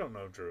don't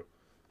know, Drew.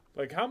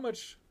 Like, how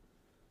much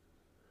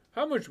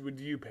would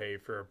you pay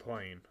for a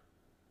plane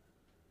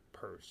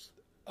purse?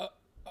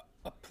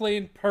 A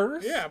plain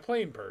purse? Yeah, a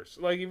plane purse.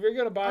 Like, if you're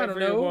gonna buy it for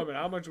your woman,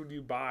 how much would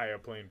you buy a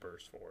plane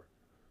purse for?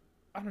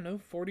 I don't know,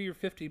 $40 or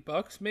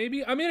 $50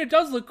 maybe. I mean, it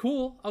does look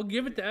cool. I'll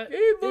give it that.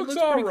 It looks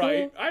all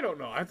right. Cool. I don't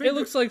know. I think it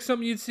looks like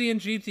something you'd see in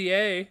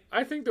GTA.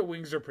 I think the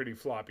wings are pretty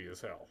floppy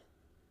as hell.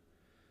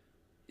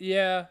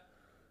 Yeah.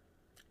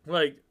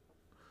 Like,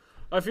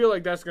 I feel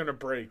like that's gonna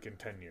break in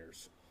 10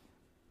 years.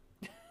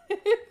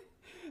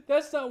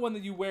 That's not one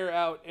that you wear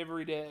out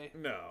every day.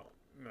 No,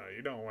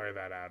 you don't wear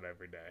that out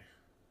every day.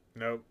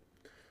 Nope.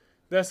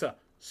 That's a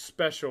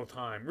special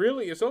time.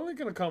 Really, it's only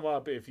going to come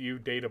up if you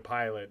date a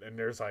pilot and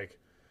there's like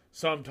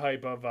some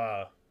type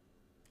of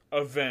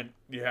event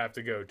you have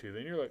to go to.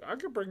 Then you're like, I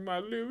could bring my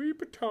Louis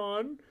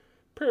Vuitton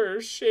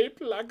purse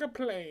shaped like a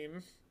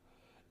plane.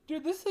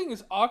 Dude, this thing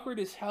is awkward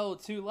as hell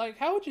too. Like,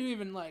 how would you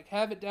even like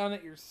have it down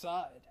at your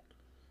side?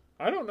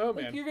 I don't know,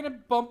 like, man. You're going to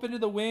bump into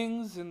the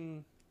wings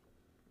and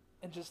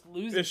just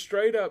lose it. It's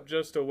straight up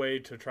just a way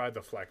to try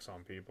the flex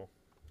on people.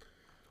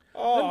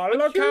 Oh,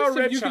 look how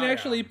rich I am.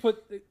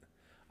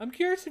 I'm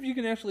curious if you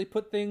can actually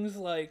put things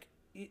like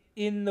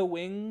in the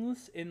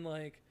wings, in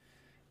like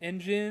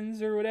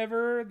engines or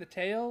whatever, the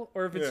tail,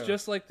 or if it's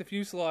just like the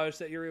fuselage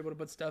that you're able to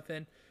put stuff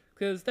in,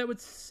 because that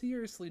would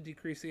seriously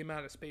decrease the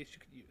amount of space you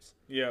could use.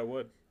 Yeah, it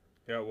would.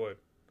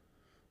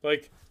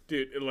 Like,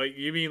 dude, like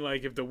you mean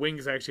like if the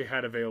wings actually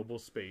had available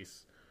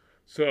space.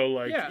 So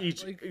like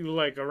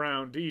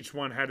around each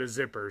one had a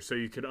zipper, so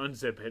you could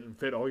unzip it and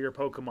fit all your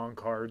Pokemon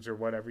cards or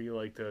whatever you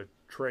like to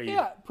trade.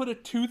 Yeah, put a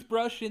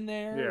toothbrush in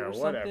there. Yeah, or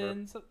whatever.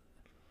 Something.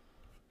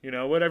 You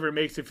know, whatever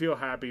makes you feel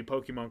happy.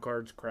 Pokemon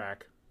cards,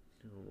 crack,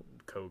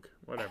 Coke,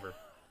 whatever.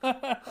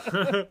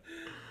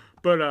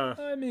 But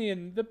I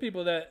mean, the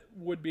people that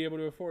would be able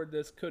to afford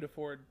this could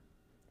afford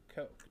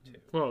Coke too.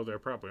 Well, they're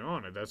probably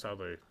on it. That's how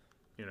they,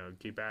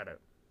 keep at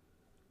it.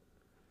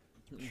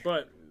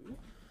 But.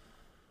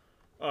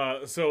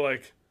 So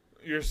like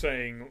you're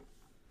saying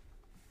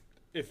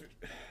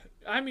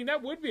that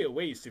would be a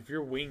waste if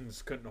your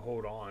wings couldn't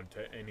hold on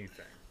to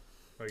anything.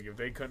 Like if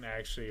they couldn't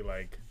actually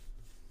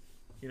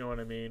you know what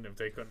I mean? If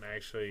they couldn't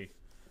actually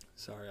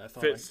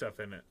fit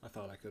stuff in it. I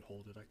thought I could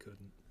hold it. I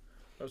couldn't.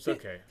 That's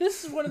okay.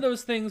 This is one of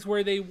those things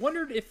where they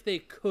wondered if they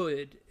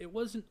could. It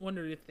wasn't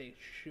wondered if they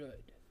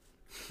should.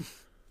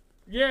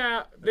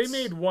 Yeah, they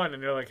made one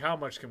and they're like, how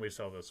much can we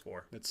sell this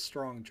for? That's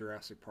strong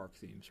Jurassic Park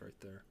themes right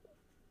there.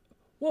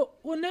 Well,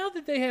 now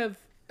that they have,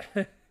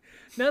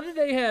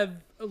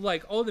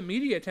 like all the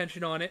media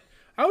attention on it,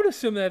 I would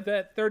assume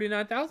that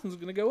 39,000 is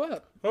going to go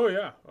up. Oh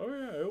yeah,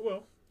 it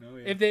will. Oh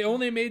yeah. If they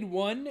only made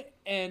one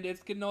and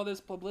it's getting all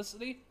this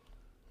publicity.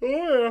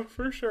 Oh yeah,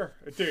 for sure,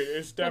 dude.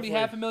 It's definitely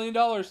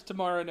 $500,000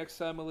 tomorrow. Next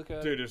time I look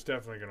at. Dude, it's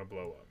definitely going to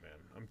blow up, man.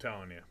 I'm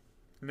telling you.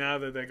 Now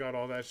that they got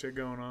all that shit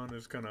going on,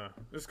 it's gonna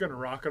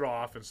rocket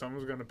off, and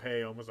someone's gonna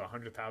pay almost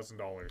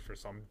 $100,000 for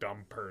some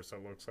dumb purse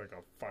that looks like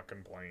a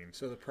fucking plane.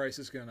 So the price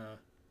is gonna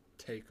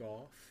take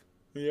off.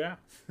 Yeah.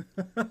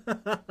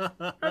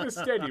 At a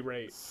steady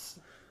rate.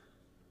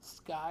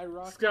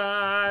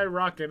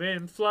 Skyrocket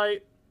in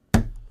flight.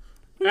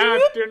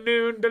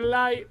 Afternoon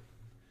delight.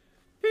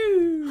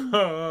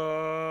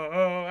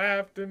 Oh,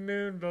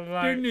 afternoon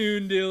delight.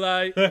 Afternoon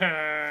delight.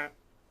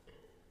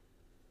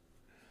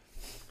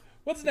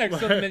 What's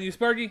next on the menu,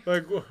 Sparky?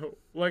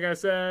 Like I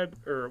said,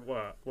 or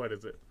what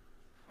is it?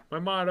 My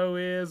motto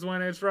is,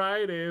 when it's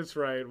right, it's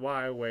right.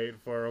 Why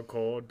wait for a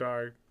cold,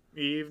 dark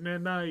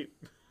evening night?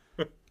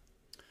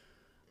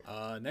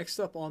 Next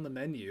up on the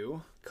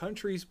menu,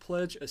 countries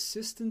pledge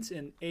assistance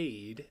and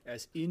aid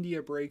as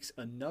India breaks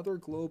another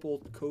global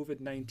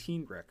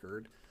COVID-19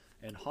 record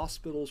and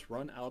hospitals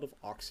run out of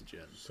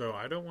oxygen. So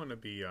I don't want to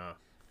be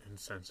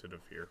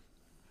insensitive here,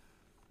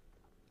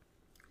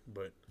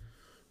 but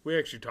we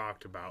actually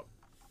talked about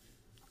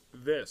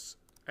this.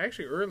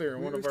 Actually, earlier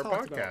in one of our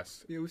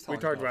podcasts, we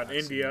talked about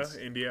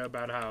India,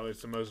 about how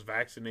it's the most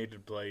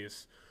vaccinated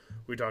place.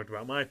 We talked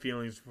about my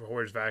feelings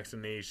towards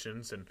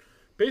vaccinations, and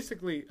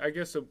basically, I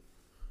guess,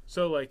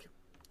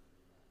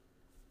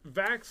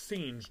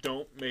 vaccines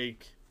don't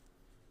make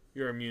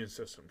your immune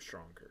system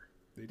stronger.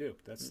 They do.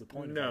 That's the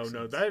point.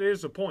 No, that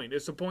is the point.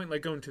 It's the point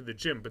like going to the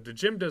gym, but the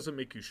gym doesn't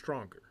make you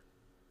stronger.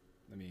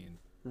 I mean,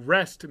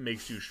 rest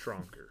makes you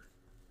stronger,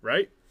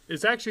 right?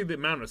 It's actually the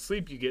amount of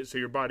sleep you get so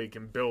your body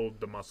can build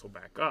the muscle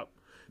back up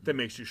that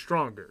makes you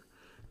stronger.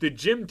 The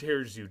gym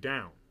tears you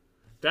down.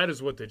 That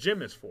is what the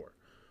gym is for.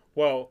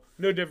 Well,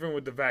 no different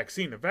with the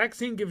vaccine. A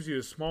vaccine gives you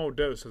a small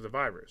dose of the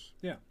virus.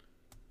 Yeah.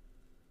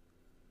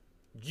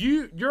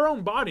 Your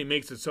own body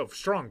makes itself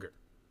stronger.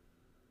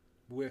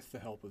 With the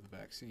help of the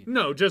vaccine.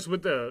 No, just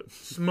with the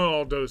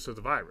small dose of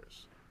the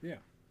virus. Yeah.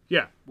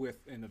 Yeah.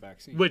 In the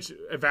vaccine. Which,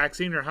 a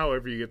vaccine or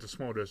however you get the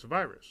small dose of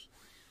virus.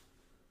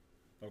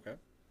 Okay.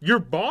 Your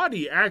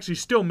body actually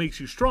still makes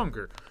you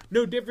stronger.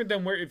 No different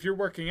than where if you're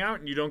working out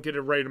and you don't get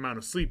a right amount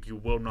of sleep, you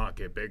will not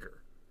get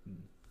bigger.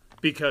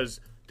 Because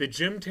The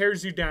gym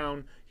tears you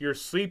down. Your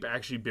sleep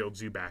actually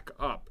builds you back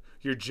up.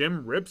 Your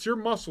gym rips your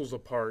muscles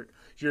apart.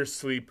 Your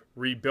sleep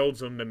rebuilds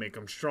them to make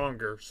them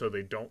stronger so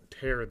they don't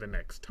tear the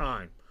next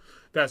time.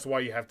 That's why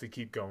you have to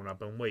keep going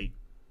up in weight.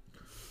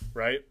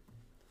 Right?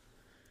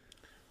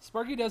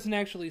 Sparky doesn't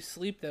actually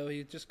sleep, though.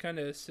 He just kind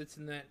of sits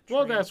in that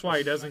Well, trance. that's why he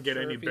I'm doesn't not get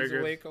sure any if he's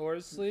bigger. awake or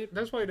asleep.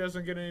 That's why he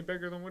doesn't get any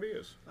bigger than what he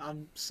is.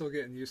 I'm still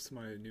getting used to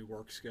my new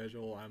work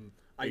schedule.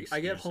 I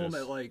get home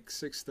at like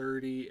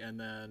 6:30, and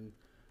then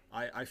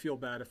I feel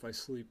bad if I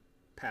sleep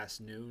past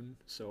noon,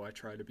 so I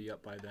try to be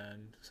up by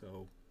then.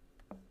 So,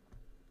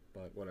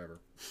 but whatever.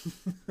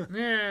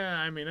 Yeah,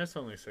 I mean, that's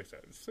only 6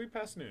 hours. Sleep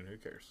past noon, who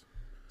cares?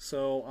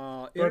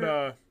 So,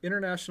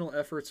 international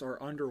efforts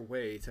are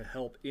underway to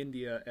help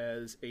India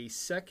as a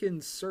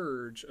second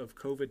surge of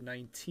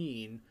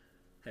COVID-19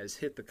 has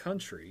hit the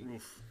country.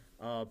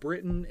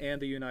 Britain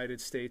and the United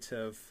States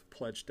have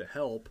pledged to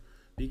help.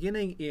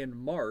 Beginning in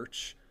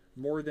March,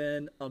 more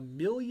than 1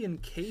 million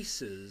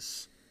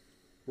cases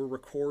were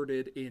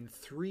recorded in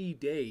 3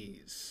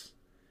 days.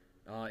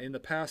 In the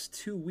past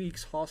 2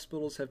 weeks,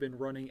 hospitals have been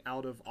running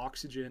out of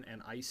oxygen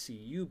and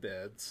ICU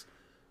beds,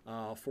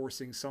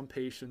 forcing some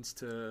patients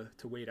to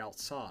wait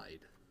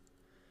outside.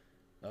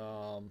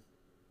 On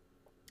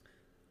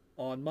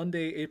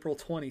Monday, April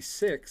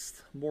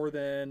 26th, more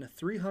than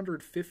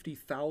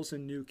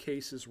 350,000 new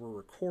cases were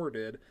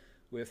recorded,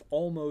 with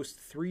almost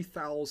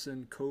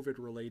 3,000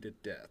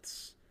 COVID-related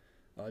deaths.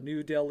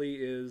 New Delhi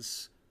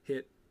is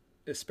hit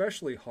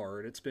especially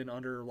hard. It's been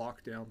under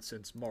lockdown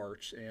since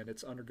March, and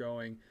it's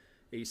undergoing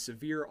a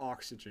severe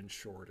oxygen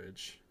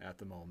shortage at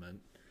the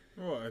moment.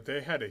 Well, they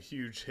had a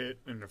huge hit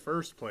in the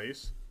first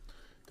place.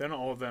 Then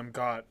all of them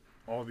got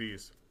all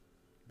these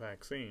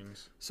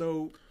vaccines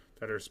So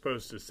that are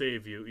supposed to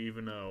save you,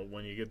 even though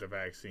when you get the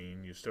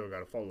vaccine, you still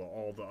got to follow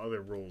all the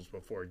other rules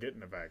before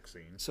getting the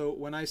vaccine. So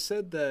when I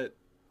said that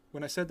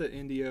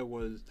India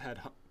had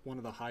one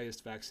of the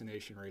highest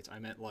vaccination rates, I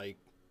meant like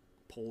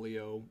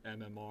polio,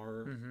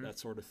 MMR, that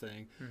sort of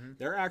thing.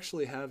 They're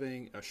actually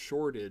having a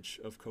shortage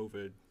of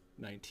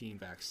COVID-19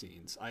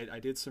 vaccines. I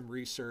did some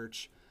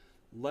research.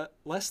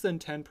 Less than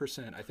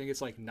 10%. I think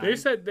it's like 9.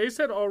 They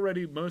said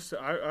already most.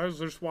 I was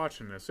just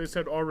watching this. They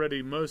said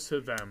already most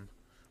of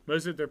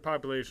their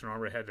population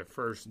already had the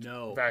first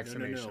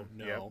vaccination.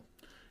 No.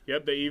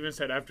 Yep. They even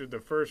said after the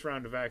first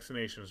round of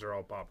vaccinations, they're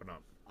all popping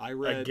up. I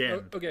read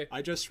again. Okay.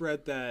 I just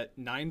read that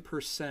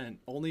 9%,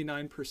 only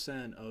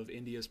 9% of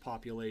India's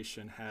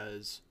population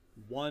has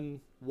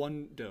one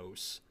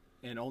dose,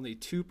 and only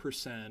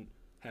 2%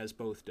 has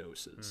both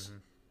doses.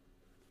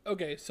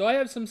 Okay, so I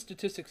have some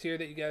statistics here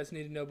that you guys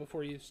need to know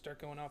before you start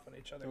going off on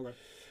each other. Okay.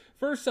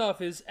 First off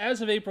is,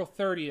 as of April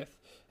 30th,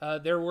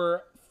 there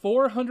were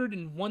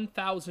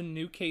 401,000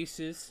 new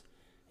cases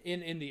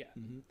in India.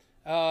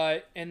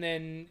 And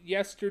then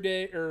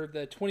yesterday, or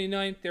the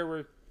 29th, there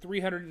were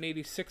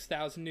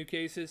 386,000 new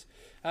cases,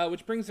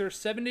 which brings their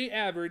 7-day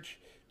average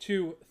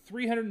to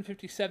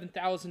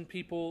 357,000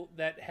 people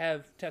that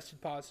have tested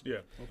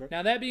positive. Yeah. Okay.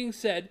 Now, that being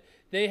said,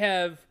 they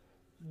have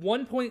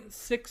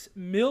 1.6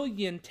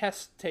 million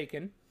tests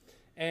taken,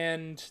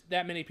 and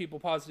that many people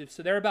positive.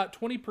 So they're about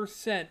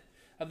 20%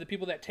 of the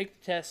people that take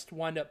the test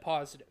wind up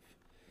positive.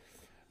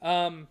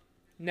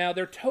 Now,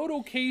 their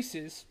total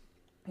cases,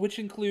 which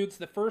includes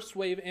the first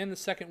wave and the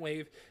second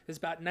wave, is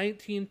about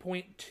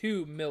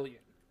 19.2 million.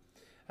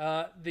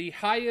 The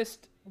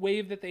highest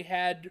wave that they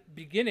had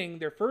beginning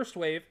their first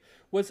wave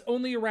was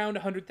only around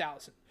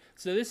 100,000.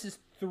 So this is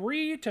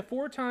 3 to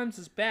 4 times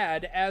as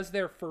bad as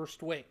their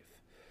first wave.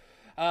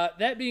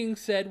 That being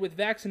said, with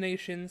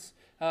vaccinations,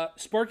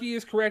 Sparky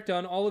is correct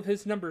on all of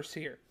his numbers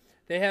here.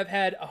 They have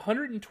had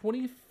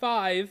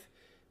 125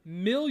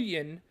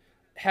 million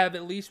have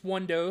at least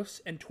one dose,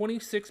 and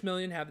 26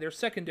 million have their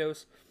second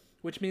dose,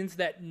 which means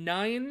that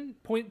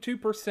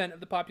 9.2% of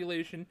the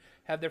population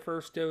have their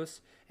first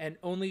dose, and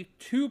only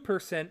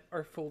 2%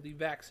 are fully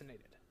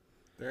vaccinated.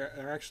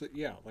 They're actually,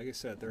 like I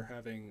said, they're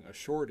having a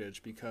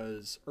shortage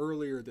because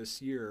earlier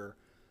this year,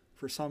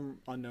 for some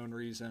unknown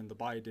reason, the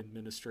Biden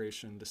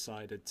administration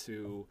decided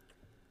to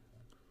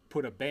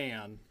put a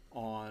ban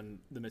on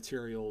the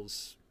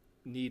materials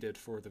needed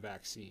for the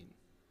vaccine.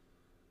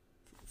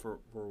 For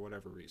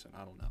whatever reason.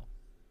 I don't know.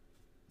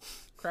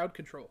 Crowd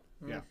control.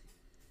 Yeah.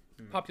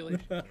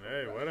 Population.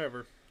 Hey,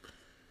 whatever.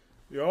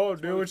 Y'all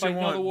do what you fighting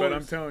all the want, but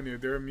I'm wars. telling you,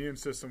 their immune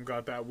system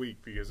got that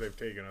weak because they've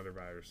taken other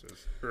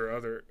viruses or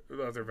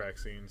other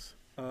vaccines.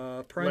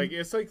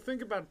 It's like,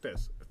 think about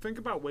this. Think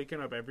about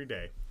waking up every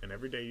day, and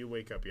every day you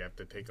wake up, you have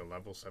to take a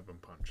level 7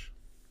 punch,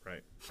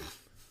 right?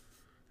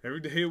 Every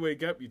day you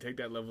wake up, you take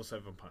that level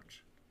 7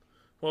 punch.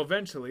 Well,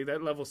 eventually,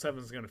 that level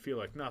 7 is going to feel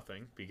like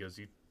nothing because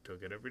you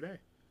took it every day.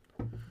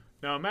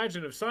 Now,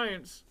 imagine if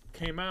science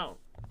came out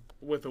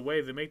with a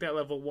way to make that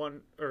level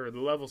 1 or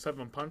the level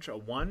 7 punch a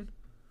 1,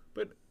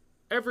 but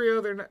every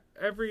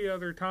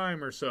other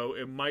time or so,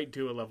 it might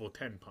do a level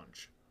 10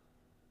 punch.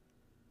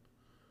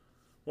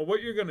 Well,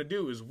 what you're going to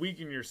do is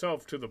weaken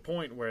yourself to the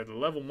point where the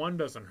level 1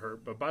 doesn't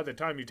hurt, but by the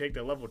time you take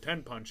the level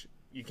 10 punch,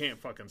 you can't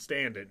fucking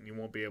stand it and you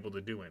won't be able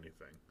to do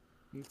anything.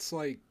 It's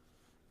like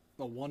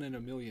a 1 in a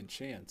million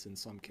chance in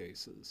some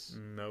cases.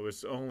 No,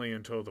 it's only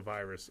until the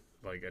virus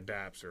like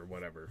adapts or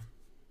whatever.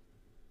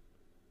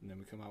 And then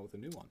we come out with a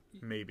new one.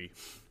 Maybe.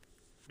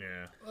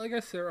 Yeah. Well, I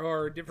guess there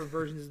are different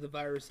versions of the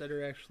virus that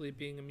are actually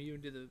being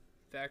immune to the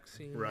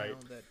vaccine Right.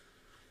 now. That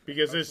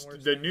Because the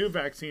things. new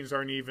vaccines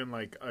aren't even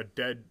like a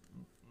dead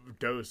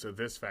dose of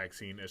this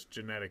vaccine. It's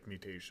genetic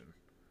mutation.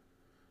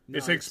 No,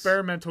 it's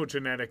experimental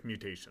genetic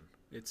mutation.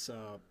 It's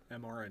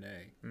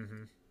mRNA.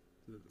 Mm-hmm.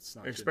 It's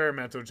not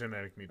Experimental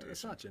genetic mutation.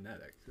 It's not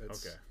genetic.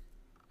 That's, Okay.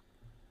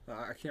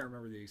 I can't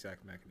remember the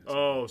exact mechanism.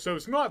 Oh, so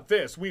it's not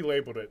this. We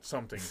labeled it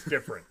something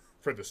different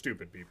for the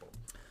stupid people.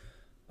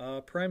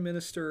 Prime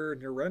Minister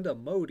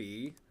Narendra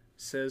Modi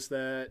says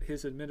that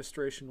his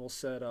administration will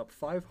set up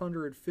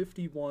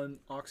 551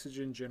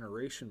 oxygen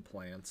generation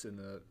plants in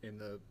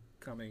the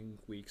coming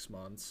weeks,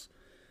 months.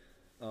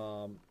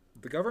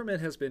 The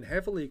government has been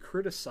heavily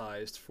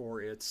criticized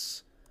for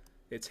its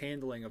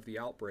handling of the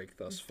outbreak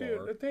thus far.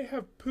 Dude, they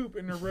have poop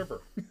in the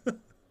river.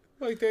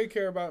 Like they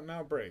care about an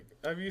outbreak.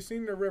 Have you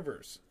seen the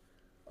rivers?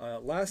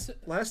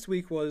 Last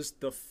week was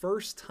the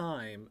first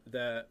time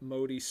that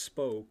Modi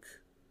spoke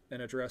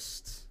and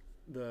addressed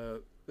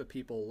the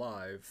people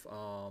live.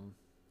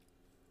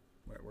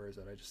 Where is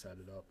it? I just had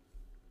it up.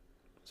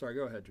 Sorry,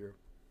 go ahead, Drew.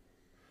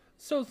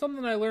 So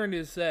something I learned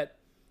is that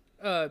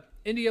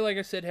India, like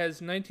I said, has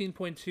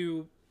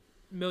 19.2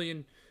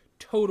 million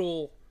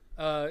total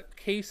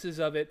cases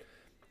of it.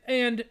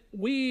 And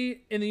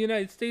we, in the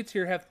United States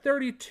here, have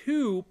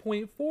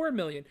 32.4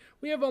 million.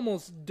 We have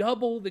almost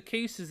double the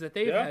cases that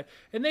they've had.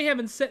 And they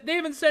haven't sent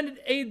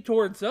aid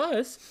towards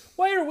us.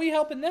 Why are we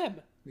helping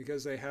them?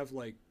 Because they have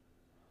like...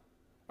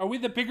 Are we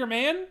the bigger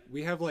man?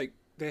 They have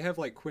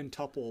like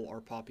quintuple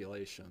our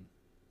population.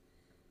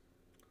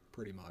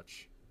 Pretty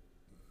much.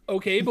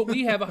 Okay, but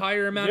we have a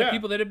higher amount of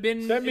people that have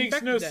been That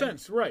makes no infected then.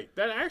 sense. Right.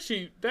 That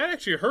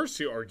actually hurts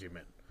the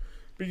argument.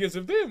 Because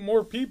if they have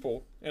more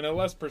people and a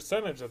less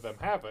percentage of them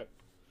have it,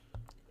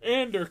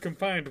 and they're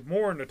confined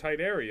more in a tight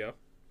area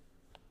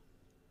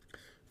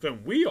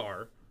than we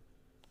are,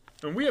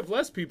 and we have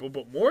less people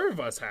but more of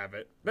us have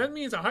it, that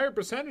means a higher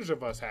percentage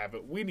of us have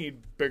it. We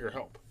need bigger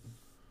help.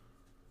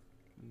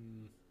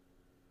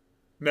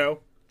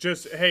 No.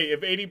 Just, hey, if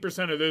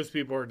 80% of those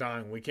people are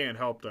dying, we can't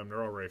help them.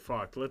 They're already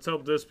fucked. Let's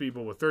help those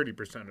people with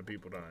 30% of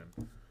people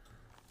dying.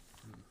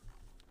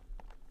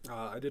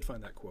 I did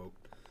find that quote.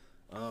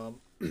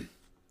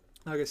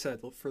 Like I said,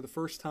 for the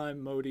first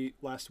time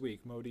last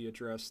week, Modi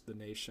addressed the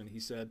nation. He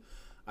said,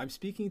 "I'm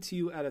speaking to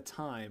you at a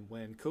time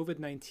when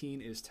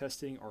COVID-19 is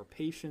testing our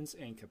patience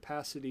and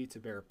capacity to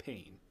bear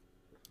pain.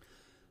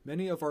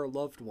 Many of our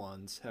loved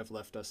ones have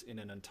left us in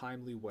an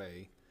untimely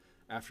way.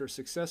 After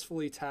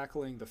successfully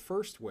tackling the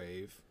first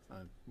wave,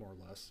 more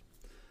or less,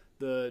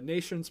 the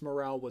nation's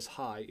morale was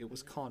high, it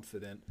was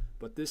confident,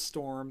 but this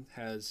storm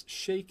has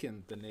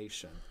shaken the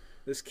nation.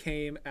 This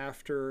came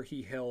after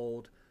he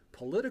held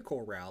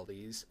political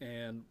rallies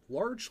and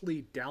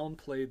largely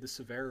downplayed the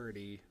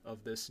severity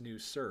of this new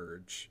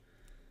surge.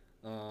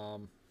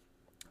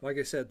 Like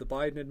I said, the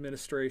Biden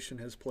administration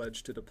has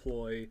pledged to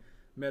deploy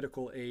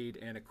medical aid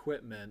and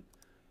equipment,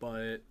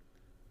 but,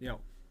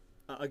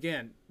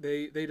 again,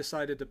 they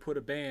decided to put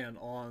a ban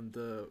on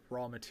the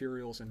raw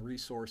materials and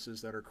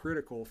resources that are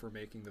critical for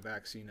making the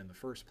vaccine in the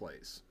first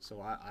place.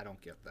 So I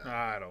don't get that.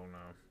 I don't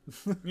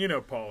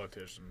know.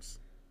 Politicians.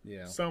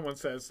 Yeah. Someone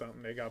says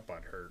something, they got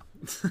butt hurt.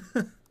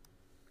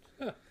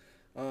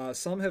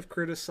 Some have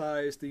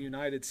criticized the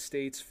United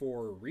States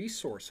for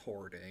resource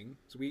hoarding.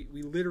 So we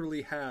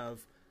literally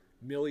have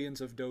millions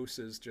of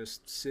doses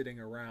just sitting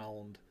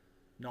around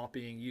not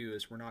being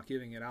used. We're not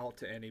giving it out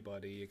to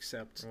anybody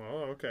except...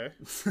 Well, okay.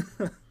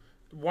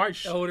 Why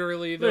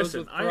elderly, those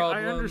with problems,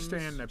 I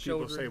understand that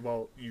people children. say,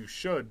 well, you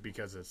should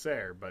because it's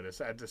there, but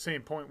it's at the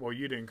same point, well,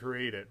 you didn't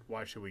create it.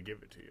 Why should we give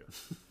it to you?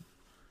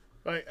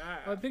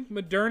 I think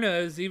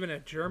Moderna is even a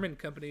German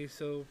company,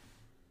 so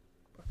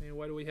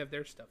why do we have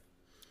their stuff?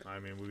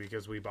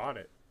 Because we bought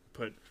it.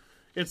 But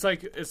it's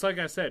like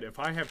I said, if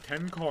I have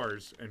 10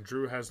 cars and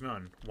Drew has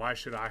none, why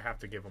should I have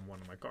to give him one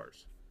of my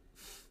cars?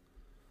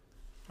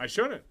 I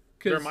shouldn't.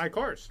 They're my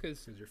cars.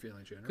 Because you're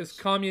feeling generous. Because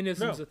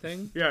communism's a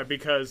thing? Yeah,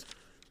 because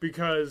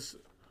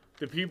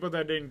the people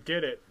that didn't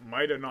get it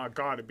might have not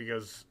got it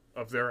because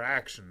of their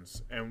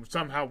actions. And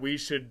somehow we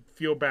should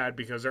feel bad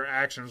because their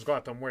actions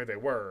got them where they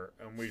were,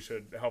 and we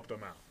should help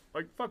them out.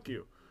 Like, fuck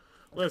you.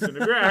 Listen,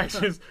 if your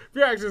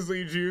actions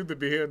lead you to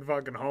being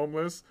fucking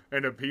homeless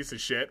and a piece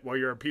of shit, well,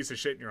 you're a piece of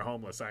shit and you're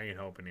homeless. I ain't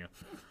helping you.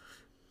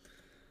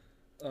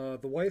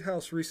 The White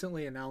House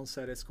recently announced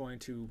that it's going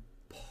to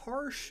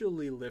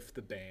partially lift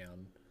the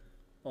ban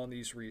on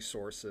these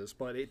resources,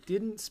 but it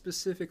didn't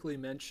specifically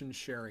mention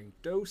sharing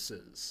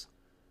doses.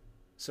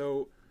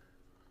 So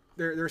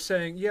they're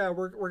saying, yeah,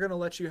 we're going to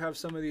let you have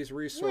some of these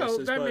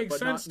resources,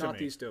 but not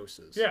these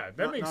doses. Yeah,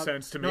 that makes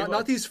sense to me.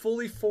 Not these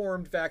fully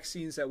formed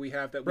vaccines that we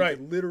have that we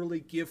could literally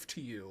give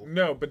to you.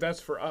 No, but that's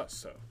for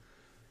us, though.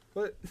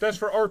 But that's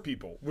for our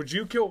people. Would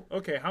you kill?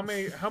 Okay, how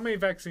many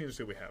vaccines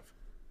do we have?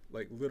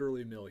 Like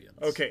literally millions.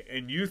 Okay,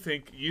 and you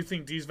think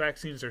these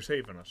vaccines are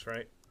saving us,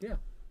 right? Yeah.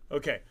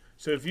 Okay,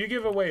 so if you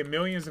give away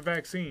millions of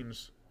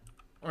vaccines,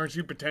 aren't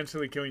you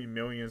potentially killing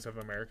millions of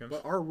Americans?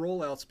 But our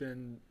rollout's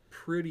been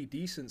pretty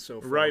decent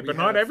so far. Right, but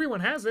not everyone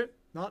has it.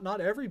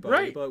 Not everybody.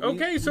 Right. But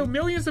okay, so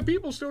millions of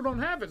people still don't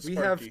have it, We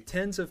Sparky. have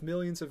tens of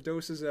millions of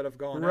doses that have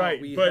gone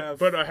Right, out.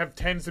 but I have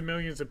tens of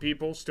millions of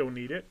people still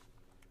need it.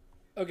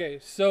 Okay,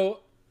 so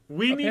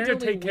We need to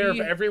take care of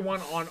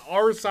everyone on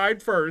our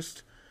side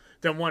first.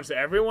 Then once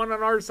everyone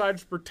on our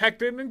side's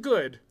protected and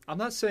good, I'm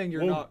not saying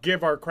you're we'll not.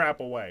 give our crap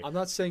away. I'm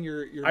not saying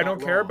you're. I don't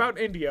not care wrong. about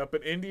India,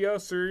 but India,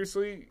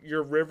 seriously,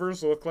 your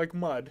rivers look like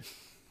mud,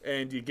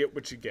 and you get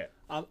what you get.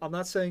 I'm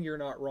not saying you're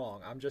not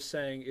wrong. I'm just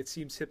saying it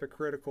seems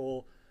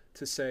hypocritical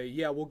to say,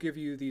 yeah, we'll give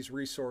you these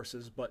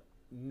resources, but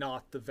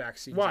not the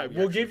vaccines. Why? that we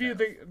We'll actually give you have.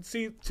 the...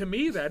 See, to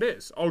me, that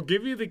is. I'll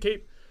give you the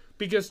cape...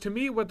 Because to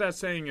me, what that's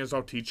saying is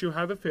I'll teach you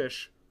how to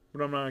fish,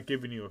 but I'm not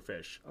giving you a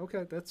fish.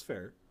 Okay, that's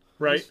fair.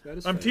 Right? That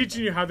is I'm fair.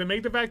 teaching you how to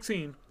make the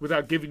vaccine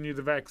without giving you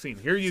the vaccine.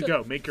 Here you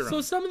go. Make your So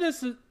own. some of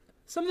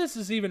this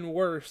is even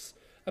worse.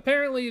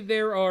 Apparently,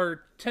 there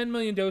are 10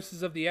 million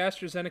doses of the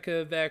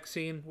AstraZeneca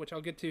vaccine, which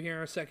I'll get to here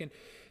in a second,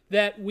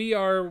 that we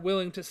are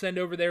willing to send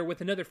over there, with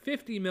another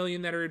 50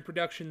 million that are in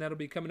production that'll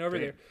be coming over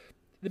there.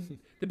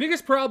 The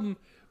biggest problem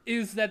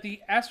is that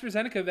the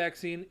AstraZeneca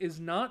vaccine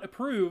is not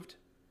approved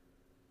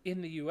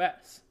in the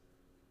U.S.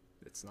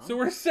 It's not. So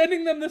we're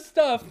sending them the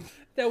stuff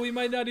that we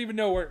might not even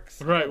know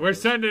works. Right. We're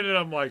sending it.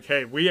 I'm like,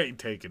 hey, we ain't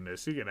taking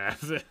this. You can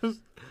have this.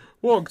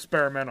 We'll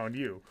experiment on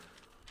you.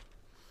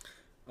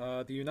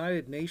 The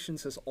United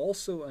Nations has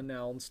also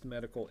announced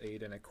medical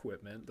aid and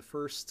equipment. The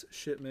first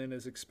shipment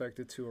is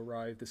expected to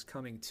arrive this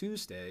coming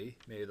Tuesday,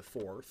 May the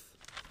 4th.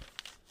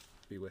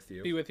 Be with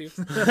you. Be with you.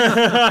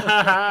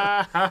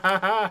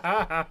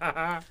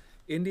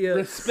 India.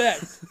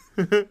 Respect.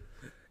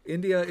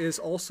 India is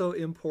also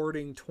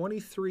importing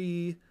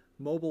 23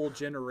 mobile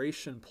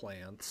generation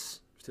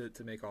plants to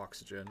make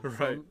oxygen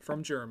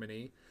from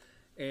Germany.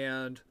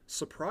 And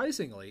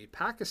surprisingly,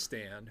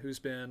 Pakistan, who's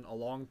been a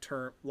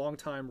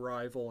long-time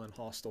rival and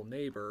hostile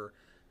neighbor,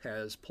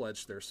 has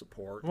pledged their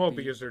support. Well,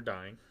 because they're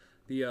dying.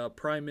 The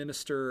Prime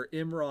Minister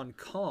Imran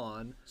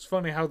Khan. It's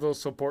funny how they'll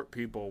support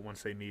people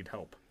once they need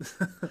help.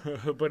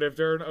 But if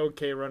they're an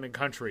okay running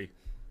country,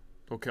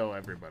 they'll kill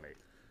everybody.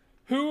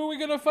 Who are we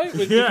going to fight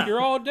with? Yeah.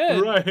 You're all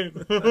dead. Right.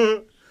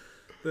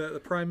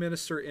 The Prime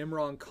Minister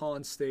Imran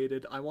Khan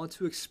stated, "I want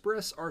to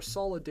express our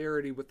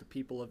solidarity with the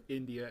people of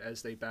India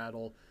as they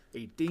battle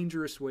a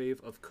dangerous wave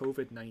of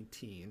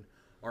COVID-19.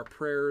 Our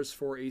prayers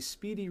for a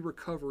speedy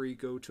recovery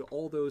go to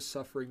all those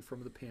suffering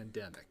from the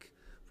pandemic.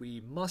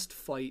 We must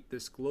fight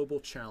this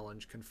global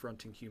challenge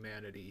confronting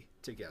humanity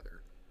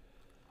together."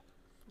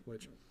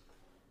 Which,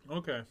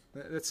 Okay.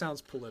 that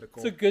sounds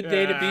political. It's a good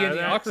day to be in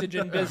the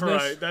oxygen business.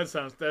 Right. That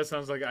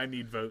sounds like I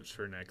need votes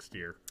for next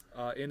year.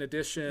 In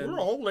addition, We're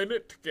all in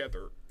it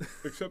together.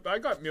 Except I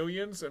got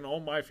millions and all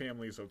my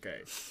family's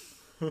okay.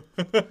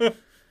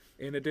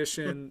 in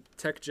addition,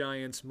 tech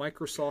giants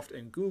Microsoft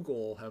and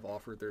Google have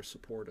offered their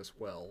support as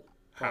well.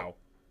 How?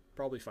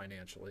 Probably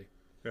financially.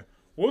 Yeah.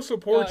 We'll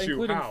support you.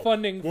 Including How?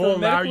 funding We'll for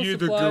allow medical you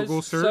the supplies,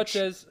 Google search. such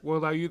as We'll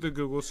allow you the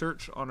Google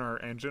search on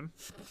our engine.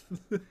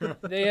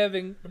 they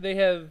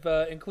have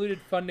included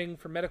funding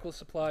for medical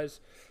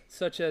supplies,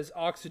 such as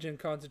oxygen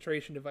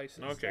concentration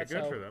devices. Okay, That's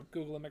good how for them.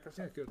 Google and Microsoft.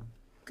 Yeah, good.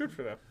 Good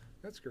for them.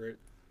 That's great.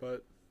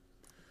 But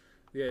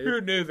yeah, Who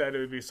knew that it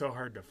would be so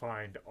hard to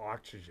find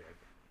oxygen?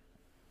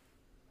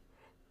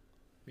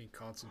 being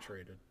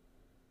concentrated.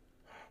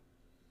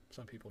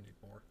 Some people need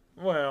more.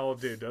 Well,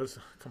 dude,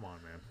 come on,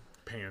 man.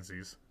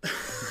 Pansies.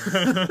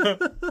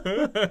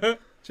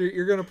 So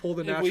you're going to pull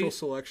the If natural we-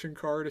 selection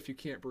card. If you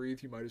can't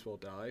breathe, you might as well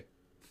die.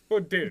 Well,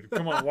 dude,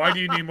 come on. Why do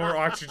you need more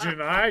oxygen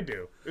than I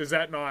do? Is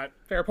that not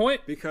Fair point.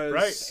 Because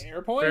right?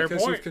 Fair point. Fair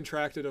because point. you've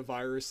contracted a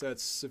virus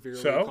that's severely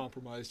So?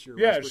 compromised your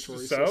Yeah,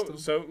 respiratory system.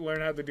 so learn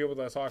how to deal with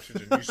less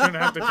oxygen. You shouldn't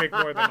have to take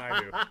more than I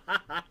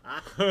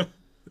do.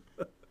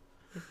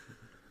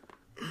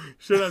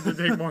 Shouldn't have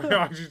to take more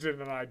oxygen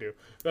than I do.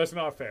 That's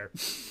not fair.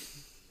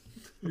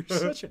 You're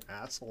such an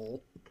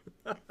asshole.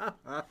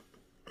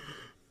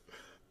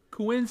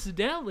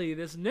 Coincidentally,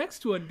 this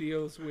next one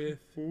deals with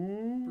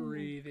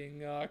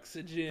breathing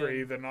oxygen.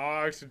 Breathing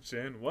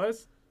oxygen.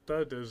 What's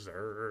the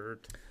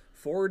dessert?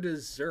 For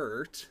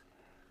dessert,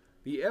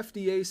 the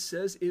FDA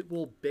says it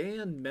will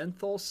ban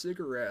menthol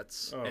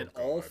cigarettes Oh, and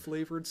God. all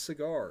flavored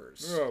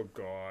cigars. Oh,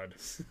 God.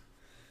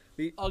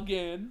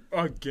 Again.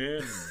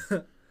 Again.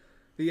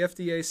 The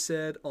FDA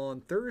said on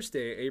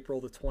Thursday,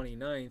 April the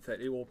 29th, that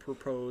it will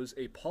propose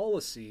a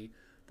policy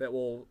that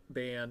will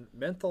ban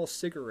menthol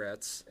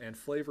cigarettes and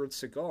flavored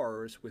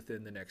cigars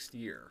within the next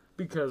year.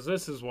 Because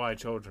this is why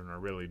children are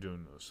really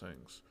doing those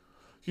things.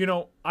 You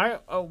know,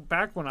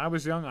 back when I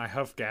was young, I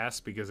huffed gas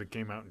because it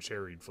came out in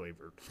cherry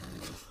flavored.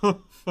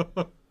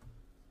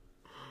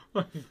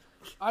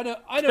 I know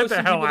the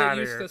some hell people that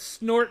outta used here. to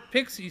snort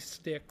pixie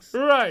sticks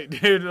Right,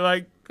 dude.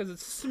 Like, because it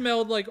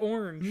smelled like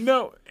orange.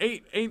 no,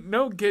 ain't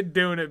no kid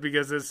doing it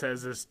because it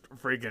says it's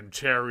freaking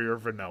cherry or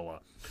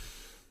vanilla.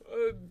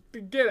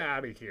 Get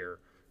out of here.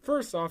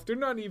 First off, they're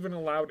not even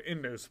allowed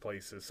in those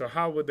places, so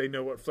how would they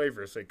know what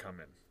flavors they come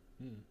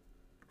in?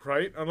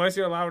 Right? Unless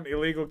you're allowing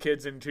illegal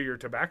kids into your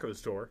tobacco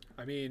store.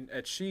 I mean,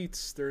 at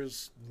Sheetz,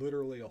 there's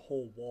literally a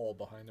whole wall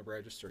behind the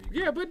register.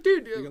 But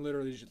dude, You can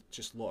literally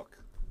just look.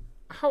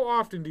 how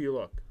often do you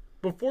look?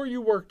 Before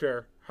you worked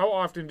there, how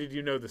often did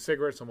you know the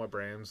cigarettes and what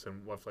brands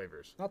and what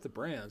flavors? Not the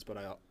brands, but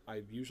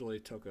I usually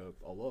took a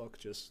look.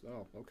 Just,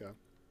 okay.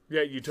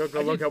 Yeah, you took a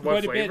I look did at what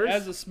quite a bit flavors?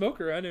 as a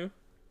smoker. I knew.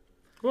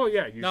 Well,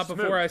 yeah, you Not smoke.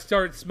 before I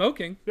started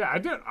smoking. Yeah,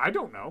 I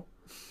don't know.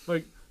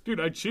 Like, dude,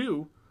 I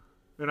chew,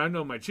 and I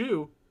know my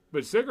chew,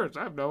 but cigarettes,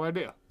 I have no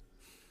idea.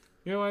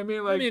 You know what I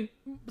mean? Like, I mean,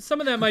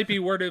 some of that might be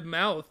word of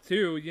mouth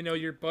too. You know,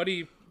 your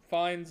buddy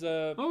finds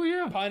a oh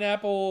yeah,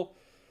 pineapple.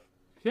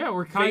 yeah,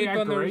 or vape cognac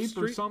on the grape or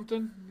street.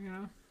 something. You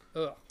know.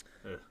 Ugh.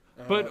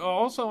 But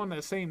also on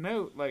that same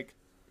note, like,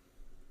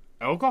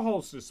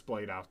 alcohol's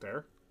displayed out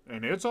there,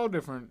 and it's all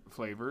different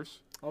flavors,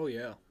 Oh,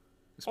 yeah.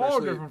 all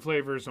different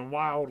flavors and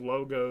wild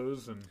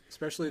logos, and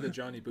Especially the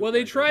Johnny Bootlegger. Well,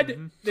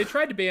 they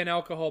tried to ban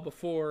alcohol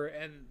before,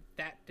 and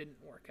that didn't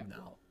work out.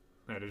 No.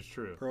 that is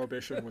true.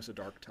 Prohibition was a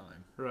dark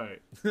time.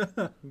 Right.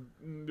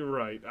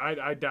 Right.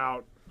 I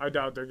doubt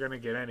they're gonna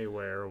get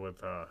anywhere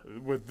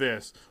with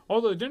this.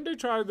 Although didn't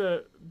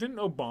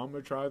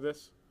Obama try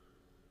this?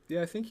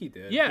 Yeah, I think he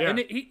did. Yeah, Yeah. and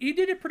he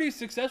did it pretty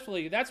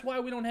successfully. That's why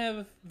we don't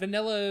have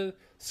vanilla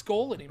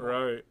Skull anymore.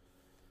 Right.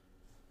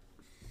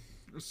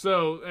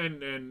 So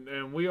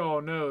and we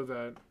all know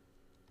that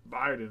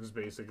Biden's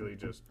basically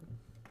just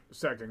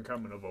second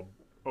coming of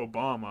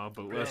Obama,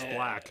 but less Yeah.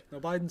 black. No,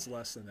 Biden's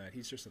less than that.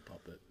 He's just a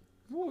puppet.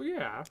 Well,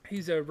 yeah.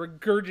 He's a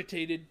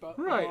regurgitated.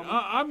 Right.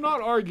 I'm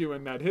not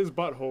arguing that his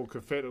butthole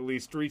could fit at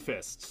least 3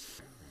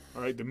 fists.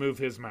 All right, to move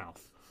his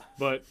mouth,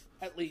 but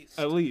At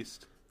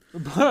least.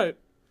 But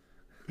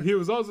he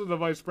was also the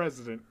vice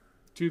president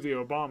to the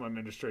Obama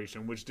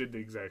administration, which did the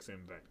exact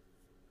same thing.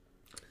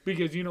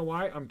 Because you know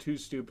why? I'm too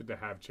stupid to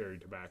have cherry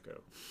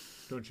tobacco.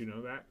 Don't you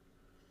know that?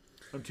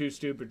 I'm too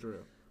stupid,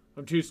 Drew.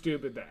 I'm too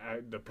stupid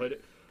to put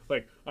it.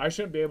 Like, I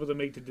shouldn't be able to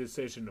make the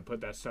decision to put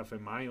that stuff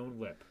in my own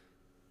lip.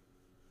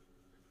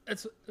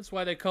 That's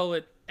why they call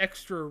it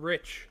extra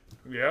rich.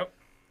 Yep.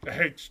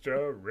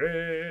 Extra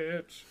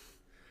rich.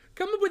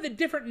 Come up with a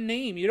different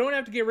name. You don't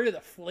have to get rid of the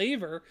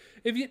flavor.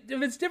 If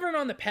it's different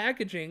on the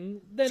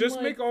packaging, then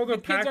Just make all the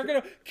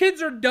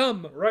kids are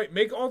dumb. Right,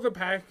 make all the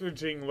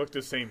packaging look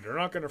the same. They're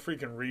not going to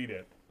freaking read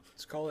it.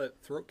 Let's call it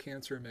throat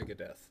cancer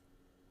megadeth.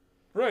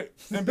 Right.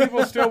 And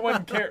people still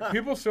wouldn't care.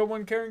 People still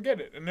wouldn't care and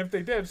get it. And if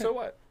they did, so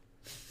what?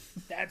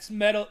 That's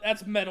metal.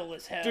 That's metal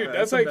as hell. Dude,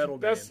 That's like a metal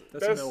band.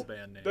 That's a metal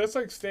band name. That's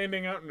like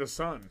standing out in the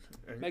sun.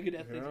 And,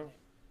 Megadeth. you know?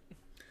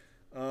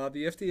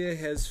 The FDA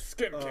has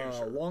Skin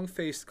cancer.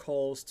 long-faced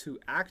calls to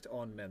act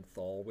on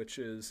menthol, which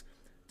is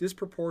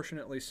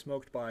disproportionately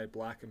smoked by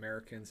black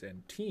Americans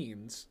and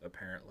teens,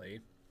 apparently.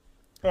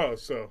 Oh,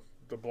 so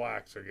the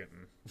blacks are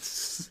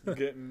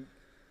getting.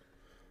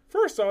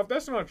 First off,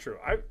 that's not true.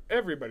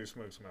 Everybody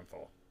smokes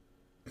menthol.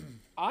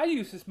 I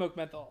used to smoke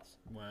menthols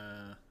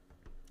Well,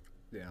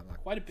 yeah, I'm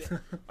not quite a bit.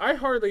 I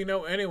hardly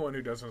know anyone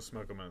who doesn't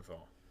smoke a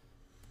menthol.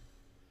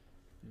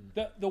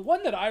 The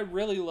one that I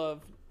really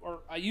loved, or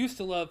I used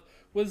to love,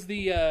 was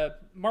the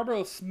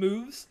Marlboro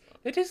Smooths.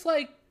 They taste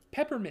like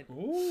peppermint.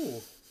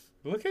 Ooh,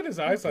 look at his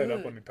eyes light up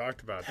good. when he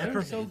talked about They that.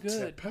 were so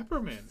good.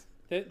 Peppermint.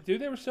 They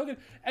were so good.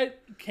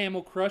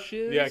 Camel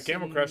Crushes. Yeah,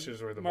 Camel and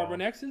Crushes were the Marlboro bomb.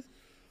 Nexus.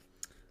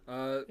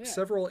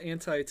 Several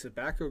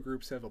anti-tobacco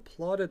groups have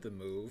applauded the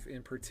move.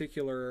 In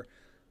particular,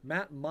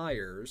 Matt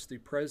Myers, the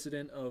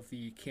president of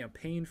the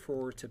Campaign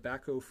for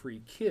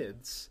Tobacco-Free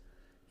Kids,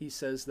 he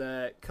says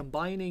that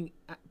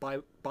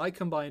by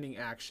combining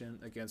action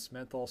against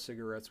menthol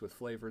cigarettes with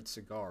flavored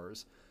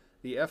cigars,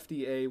 the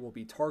FDA will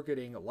be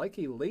targeting, like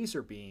a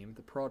laser beam,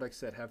 the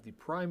products that have the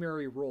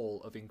primary role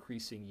of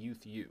increasing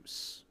youth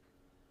use.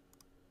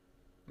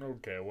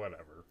 Okay,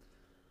 whatever.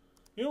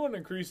 You know what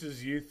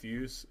increases youth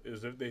use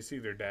is if they see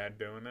their dad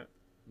doing it.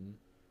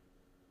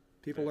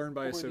 People learn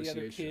by Or the other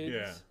association. kids.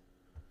 Yeah.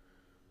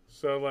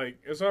 So, like,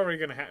 it's already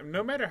going to happen.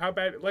 No matter how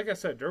bad... Like I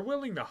said, they're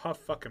willing to huff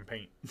fucking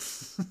paint.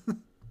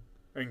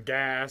 And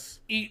gas.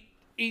 Eat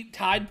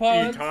Tide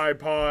Pods. Eat Tide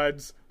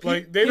Pods.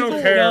 Like, they people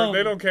don't care. dumb.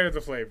 They don't care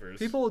the flavors.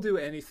 People will do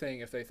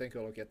anything if they think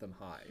it'll get them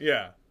high.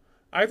 Yeah.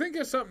 I think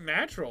it's something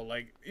natural.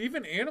 Like,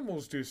 even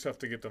animals do stuff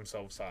to get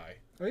themselves high.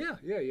 Oh, yeah.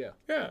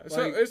 Yeah.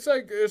 So,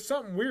 it's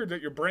something weird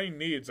that your brain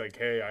needs. Like,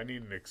 hey, I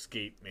need an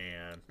escape,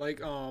 man.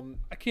 Like,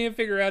 I can't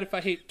figure out if I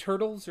hate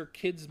turtles or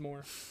kids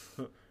more.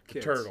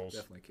 kids. Turtles.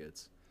 Definitely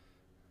kids.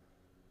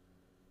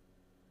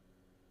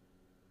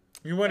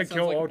 You want to That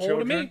kill sounds like all a poll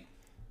to children? me.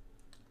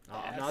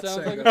 I'm That not sounds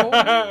saying like a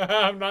that.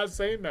 poll. I'm not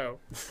saying no.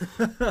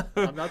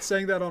 I'm not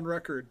saying that on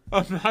record.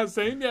 I'm not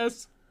saying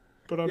yes,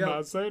 but I'm Yeah.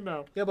 not saying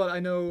no. Yeah, but I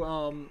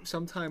know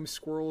sometimes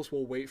squirrels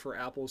will wait for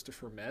apples to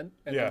ferment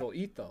and Yeah. then they'll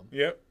eat them.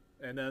 Yep.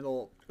 And then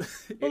they'll.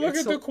 But look it's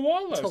at the It's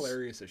koalas.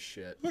 hilarious as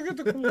shit. Look at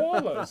the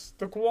koalas.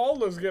 The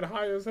koalas get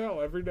high as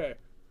hell every day.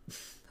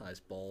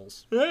 Ties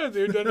balls. Yeah,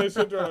 dude. Then they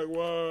sit there like,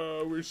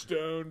 whoa, we're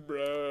stoned,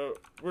 bro.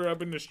 We're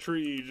up in this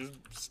tree, just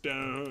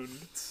stoned.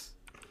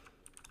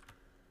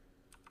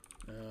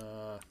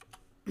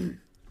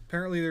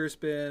 Apparently there's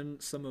been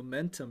some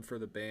momentum for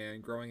the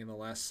ban growing in the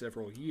last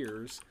several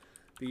years.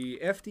 The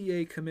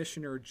FDA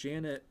Commissioner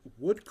Janet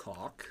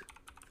Woodcock,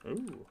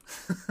 Ooh.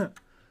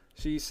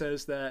 she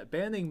says that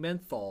banning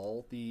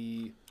menthol,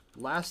 the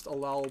last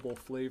allowable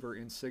flavor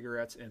in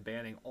cigarettes, and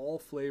banning all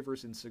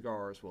flavors in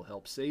cigars will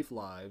help save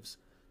lives,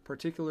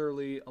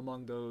 particularly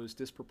among those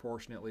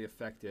disproportionately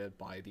affected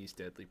by these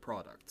deadly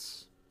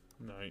products.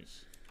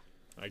 Nice.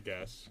 I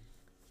guess.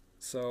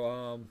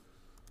 So,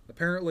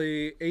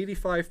 apparently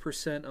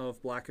 85%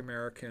 of black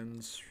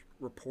Americans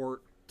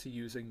report to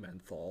using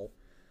menthol.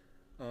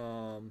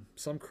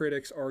 Some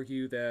critics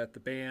argue that the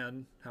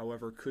ban,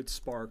 however, could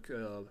spark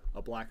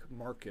a black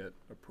market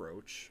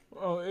approach.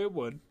 Oh, it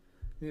would.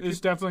 Yeah,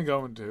 It's definitely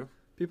going to.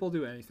 people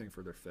do anything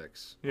for their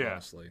fix, Yeah.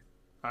 honestly.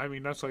 I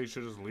mean, that's why you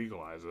should just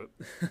legalize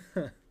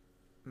it.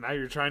 Now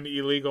you're trying to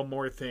illegal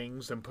more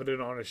things and put it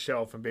on a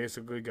shelf and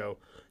basically go,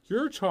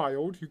 you're a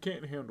child, you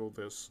can't handle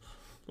this.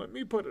 Let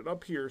me put it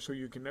up here so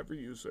you can never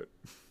use it.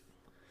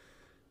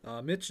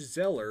 Mitch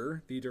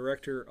Zeller, the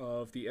director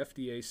of the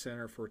FDA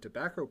Center for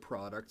Tobacco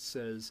Products,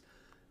 says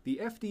the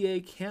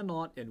FDA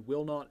cannot and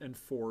will not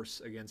enforce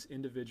against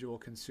individual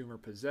consumer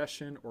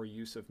possession or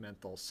use of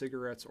menthol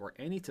cigarettes or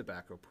any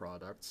tobacco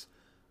products.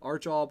 Our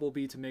job will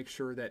be to make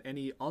sure that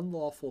any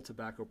unlawful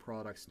tobacco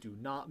products do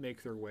not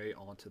make their way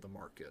onto the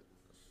market.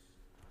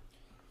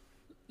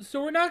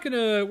 So we're not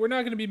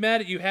gonna be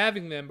mad at you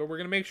having them, but we're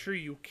gonna make sure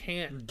you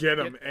can't Get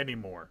them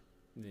anymore.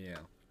 Yeah.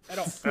 at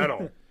all. At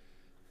all.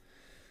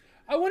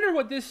 I wonder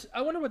what this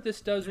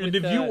does with. And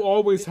if you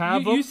always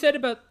have them, you said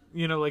about.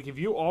 you know, like if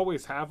you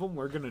always have them,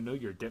 we're going to know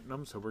you're getting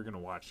them, so we're going to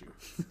watch you.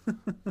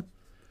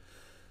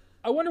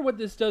 I wonder what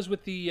this does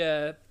with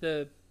the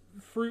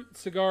fruit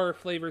cigar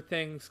flavor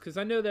things, because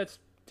I know that's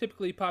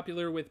typically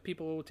popular with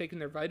people taking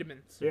their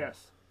vitamins.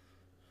 Yes.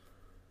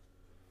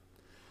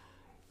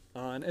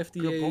 An Good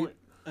FDA point.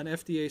 an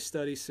FDA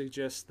study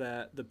suggests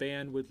that the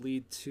ban would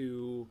lead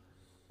to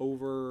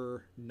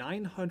over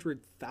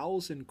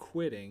 900,000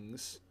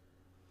 quittings,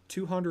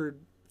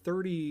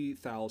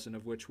 230,000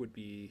 of which would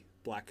be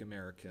black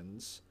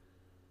Americans,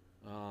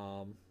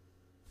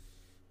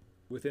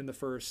 within the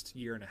first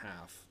year and a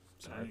half.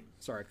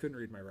 Sorry, I couldn't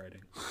read my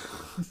writing.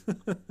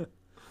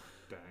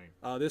 Dang.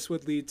 This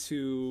would lead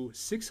to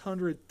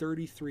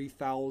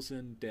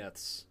 633,000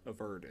 deaths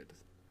averted.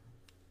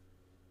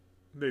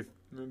 They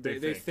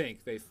think.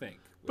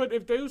 But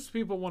if those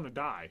people want to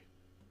die,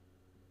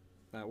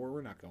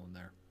 We're not going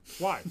there.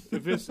 why?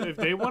 If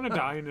they want to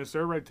die and it's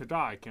their right to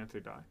die, can't they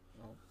die?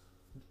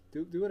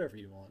 Do whatever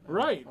you want.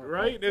 Right.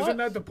 What? Isn't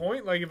that the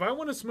point? Like, if I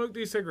want to smoke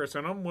these cigarettes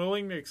and I'm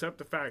willing to accept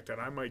the fact that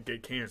I might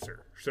get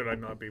cancer, should I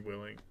not be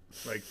willing?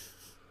 Like,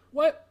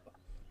 What?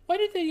 Why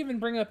did they even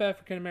bring up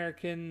African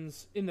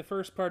Americans in the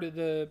first part of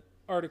the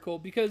article?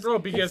 Because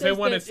because it they says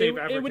want to that save it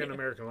would- African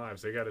American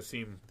lives. They got to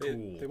seem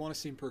cool. They want to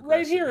seem progressive.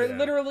 Right here, Yeah. it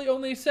literally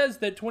only says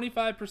that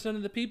 25%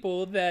 of the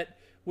people that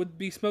would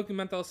be smoking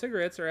menthol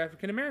cigarettes are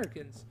African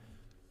Americans.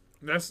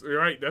 That's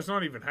right. That's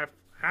not even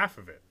half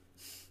of it.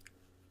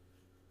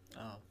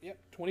 Yep,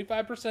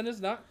 25%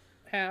 is not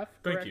half.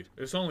 Thank correct. you.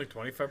 It's only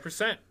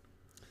 25%.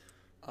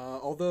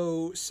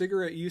 Although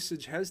cigarette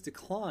usage has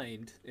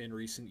declined in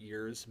recent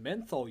years,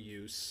 menthol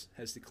use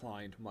has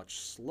declined much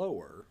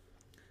slower.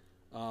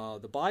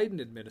 The Biden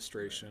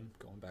administration,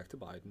 going back to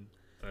Biden,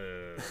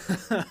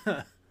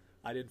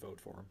 I didn't vote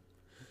for him.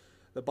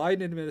 The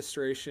Biden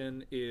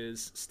administration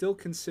is still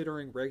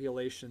considering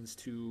regulations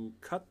to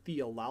cut the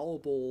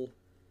allowable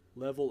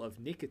level of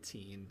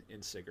nicotine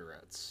in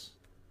cigarettes.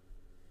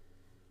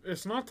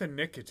 It's not the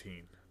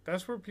nicotine.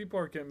 That's where people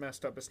are getting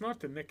messed up. It's not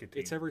the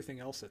nicotine. It's everything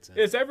else that's in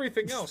it. It's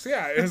everything else.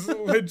 Yeah, it's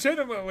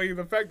legitimately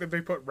the fact that they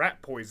put rat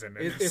poison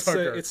in It's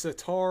the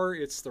tar,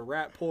 it's the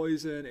rat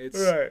poison,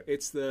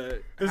 it's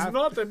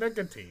not the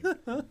nicotine.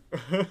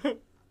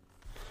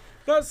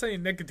 Not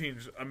saying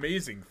nicotine's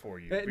amazing for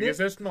you, because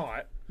it's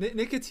not.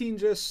 Nicotine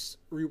just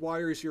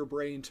rewires your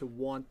brain to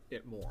want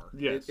it more.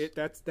 Yes.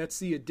 That's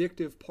the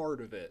addictive part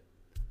of it.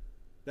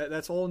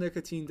 That's all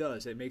nicotine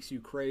does. It makes you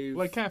crave,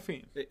 Like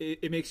caffeine.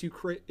 It makes you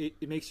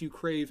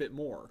crave it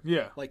more.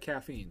 Yeah. Like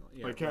caffeine.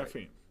 Yeah, Like right.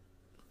 caffeine.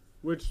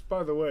 Which,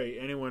 by the way,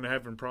 anyone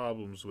having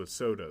problems with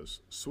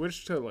sodas,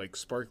 switch to like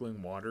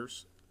sparkling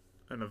waters,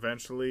 and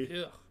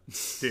eventually, Ugh.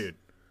 dude,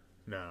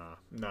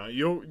 nah,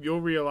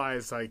 you'll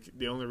realize like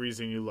the only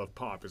reason you love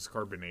pop is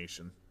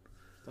carbonation.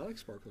 I like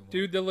sparkling water.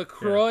 Dude, the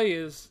LaCroix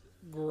is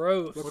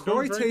gross. Well,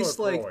 LaCroix don't drink tastes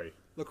LaCroix.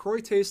 LaCroix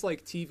tastes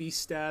like TV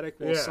static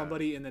while Yeah.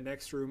 somebody in the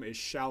next room is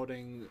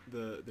shouting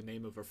the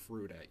name of a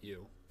fruit at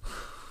you.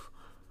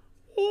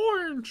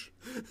 Orange.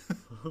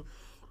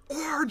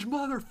 Orange,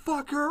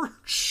 motherfucker!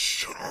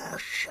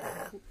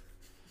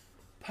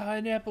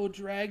 Pineapple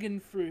dragon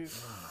fruit.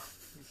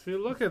 See,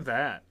 look at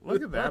that.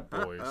 Look at that,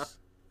 boys.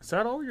 Is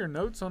that all your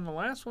notes on the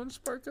last one,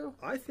 Sparko?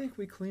 I think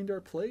we cleaned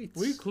our plates.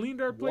 We cleaned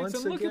our plates,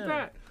 Once and look again. at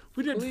that.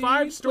 We did Clean 5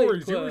 Plate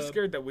stories. You were Club.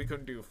 scared that we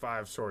couldn't do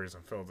 5 stories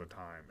and fill the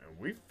time, and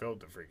we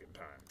filled the freaking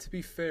time. To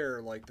be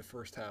fair, like the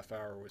first half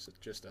hour was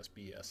just us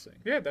BSing.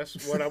 Yeah,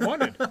 that's what I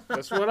wanted.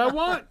 That's what I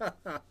want.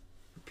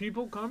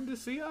 people come to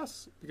see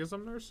us because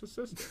I'm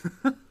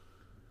narcissistic.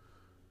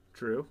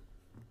 True.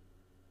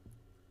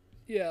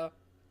 Yeah.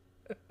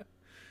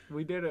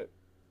 We did it.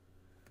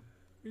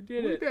 We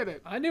did We it. did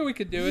it. I knew we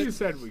could do it. You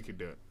said we could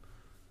do it.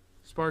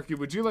 Sparky,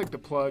 would you like to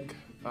plug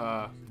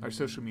our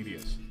social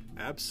medias?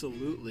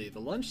 Absolutely. The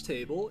Lunch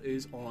Table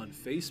is on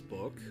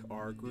Facebook.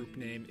 Our group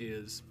name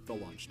is The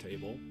Lunch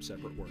Table,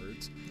 separate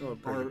words. Oh,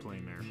 pretty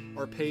plain there.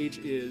 Our page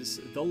is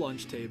The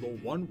Lunch Table,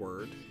 one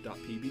word,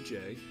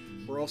 .pbj.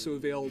 We're also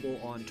available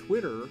on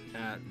Twitter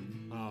at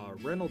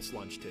Reynolds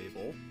Lunch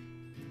Table.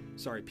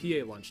 Sorry,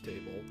 PA Lunch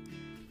Table.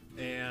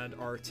 And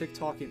our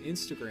TikTok and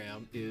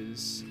Instagram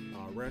is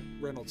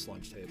Reynolds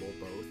Lunch Table,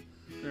 both.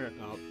 Yeah.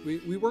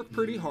 We work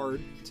pretty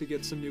hard to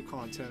get some new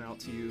content out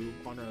to you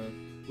on a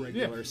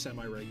regular,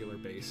 semi-regular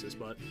basis,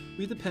 but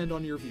we depend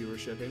on your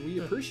viewership, and we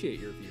appreciate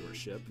your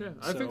viewership. Yeah,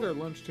 I think our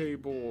lunch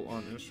table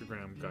on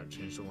Instagram got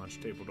changed to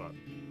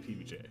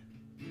lunchtable.pbj.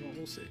 Well,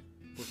 we'll see.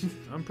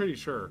 I'm pretty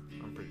sure.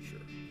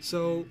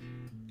 So,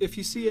 if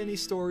you see any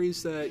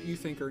stories that you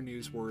think are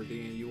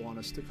newsworthy and you want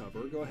us to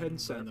cover, go ahead and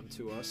send them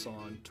to us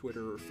on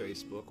Twitter or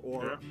Facebook,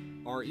 or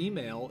our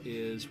email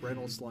is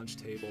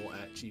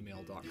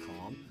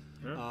reynoldslunchtable@gmail.com.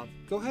 Yeah.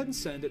 Go ahead and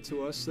send it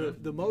to us.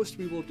 The most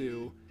we will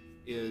do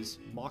is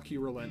mock you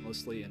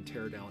relentlessly and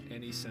tear down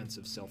any sense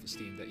of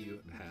self-esteem that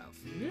you have.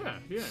 Yeah.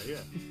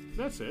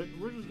 That's it.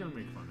 We're just going to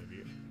make fun of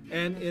you.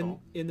 And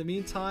in the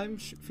meantime,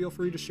 feel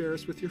free to share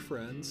us with your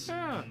friends.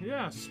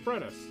 Yeah.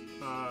 Spread us.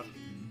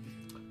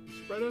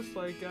 Spread us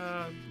like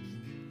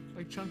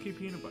chunky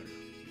peanut butter.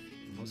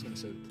 I was going to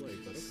say the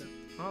plague, but okay.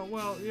 Oh,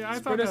 well, yeah, I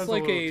Spread thought that us was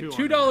like a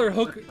 $2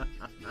 hook.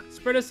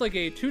 Spread us like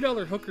a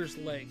 $2 hooker's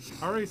leg.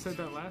 I already said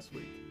that last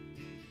week.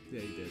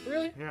 Yeah, you did.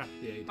 Really? Yeah.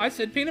 Yeah, you did. I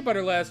said peanut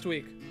butter last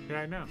week.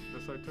 Yeah, I know.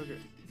 That's why I took it.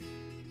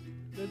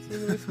 That's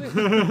really sweet.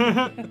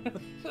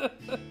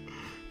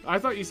 I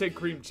thought you said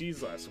cream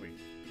cheese last week.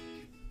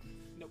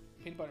 Nope,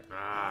 peanut butter.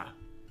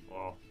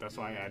 Well, that's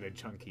why I added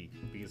chunky,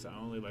 because I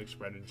only like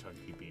spreading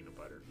chunky peanut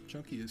butter.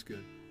 Chunky is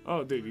good.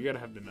 Oh, dude, you gotta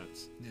have the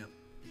nuts. Yeah.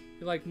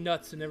 You like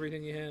nuts and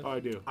everything you have. Oh, I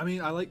do. I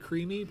mean, I like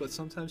creamy, but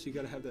sometimes you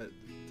gotta have that.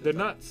 The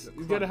nuts.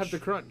 You gotta have the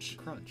crunch.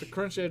 Crunch. The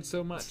crunch adds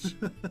so much.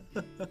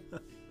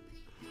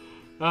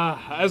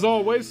 As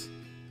always,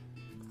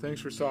 thanks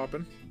for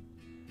stopping.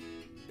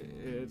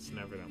 It's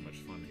never that much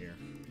fun here.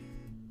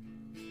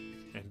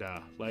 And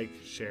like,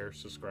 share,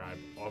 subscribe,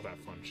 all that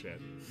fun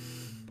shit.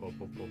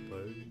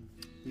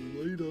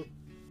 Later.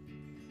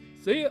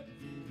 See ya.